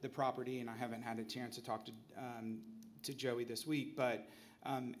property, and I haven't had a chance to talk to Joey this week, but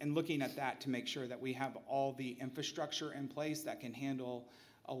and looking at that to make sure that we have all the infrastructure in place that can handle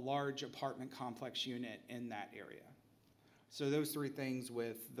a large apartment complex unit in that area. So those three things,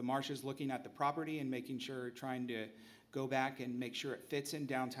 with the Marshes looking at the property and making sure, trying to go back and make sure it fits in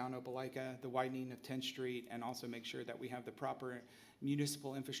downtown Opelika, the widening of 10th Street, and also make sure that we have the proper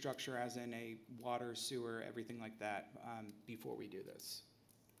municipal infrastructure, as in a water, sewer, everything like that, before we do this.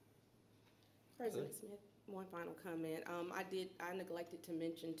 President Smith, one final comment. I neglected to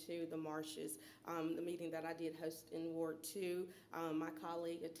mention too the Marshes, the meeting that I did host in Ward 2. My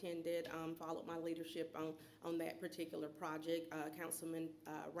colleague attended, followed my leadership on that particular project, Councilman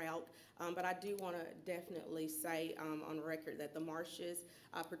Rout. But I do want to definitely say on record that the Marshes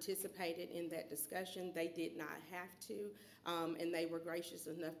participated in that discussion. They did not have to, and they were gracious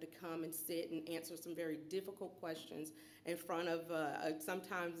enough to come and sit and answer some very difficult questions in front of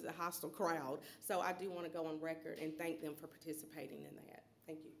sometimes a hostile crowd. So I do want to go on record and thank them for participating in that.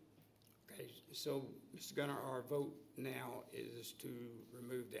 Thank you. Okay, so Mr. Gunner, our vote now is to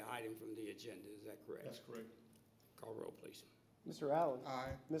remove the item from the agenda. Is that correct? That's correct. Call roll, please. Mr. Allen? Aye.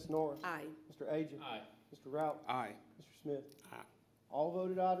 Ms. Norris? Aye. Mr. Agee? Aye. Mr. Rout? Aye. Mr. Smith? Aye. All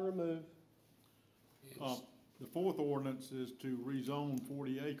voted aye to remove. The fourth ordinance is to rezone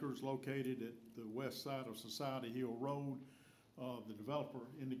 40 acres located at the west side of Society Hill Road. The developer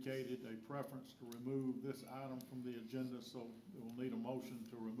indicated a preference to remove this item from the agenda, so it will need a motion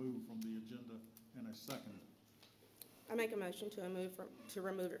to remove from the agenda and a second. I make a motion to remove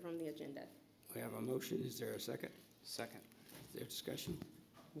it from the agenda. We have a motion. Is there a second? Second. Is there discussion?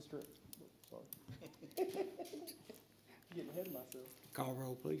 Sorry. Getting ahead of myself. Call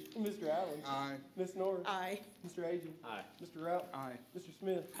roll, please. Mr. Allen? Aye. Ms. Norris? Aye. Mr. Agee? Aye. Mr. Rout? Aye. Mr.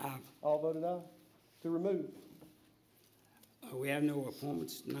 Smith? Aye. All voted aye to remove. We have no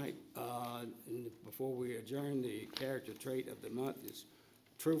appointments tonight. And before we adjourn, the character trait of the month is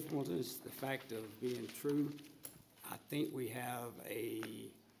truthfulness, the fact of being true. I think we have a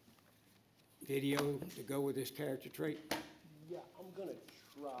video to go with this character trait. Yeah, I'm gonna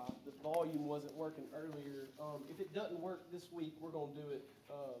try. The volume wasn't working earlier. If it doesn't work this week, we're gonna do it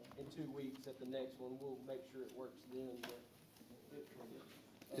in 2 weeks at the next one. We'll make sure it works then.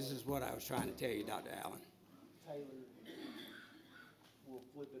 This is what I was trying to tell you, Dr. Allen. Taylor will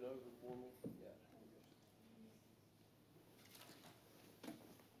flip it over for me. Yeah.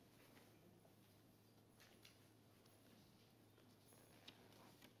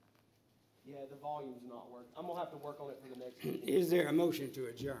 Yeah, the volume's not working. I'm gonna have to work on it for the next meeting. Is there a motion to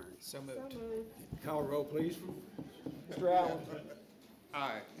adjourn? So moved. So moved. Call roll, please. Mr. Allen?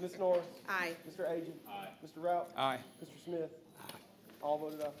 Aye. Ms. Norris? Aye. Mr. Agee? Aye. Mr. Rout? Aye. Mr. Smith? Aye. All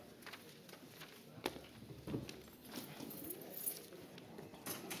voted aye.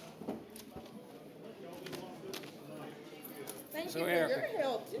 Thank So, you for Erica. your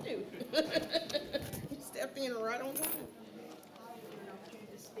help too. You stepped in right on time.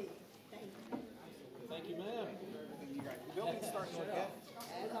 Thank you, ma'am. The building's starting to look good.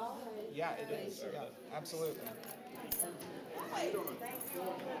 As always. Yeah, it is. Yeah, absolutely. Hey,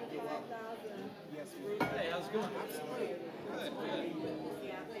 Yes. Hey, how's it going? Absolutely. Good, good.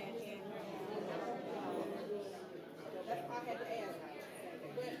 That's why I had to ask.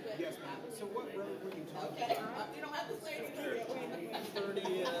 But, Yes, ma'am. So what road were you talking okay, about? you don't have to say it again.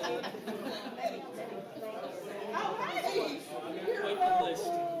 30, All right. wait for the list.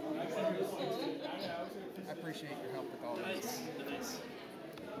 I appreciate your help with all this.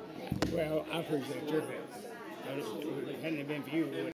 Well, I appreciate your help. If it hadn't been for you, we would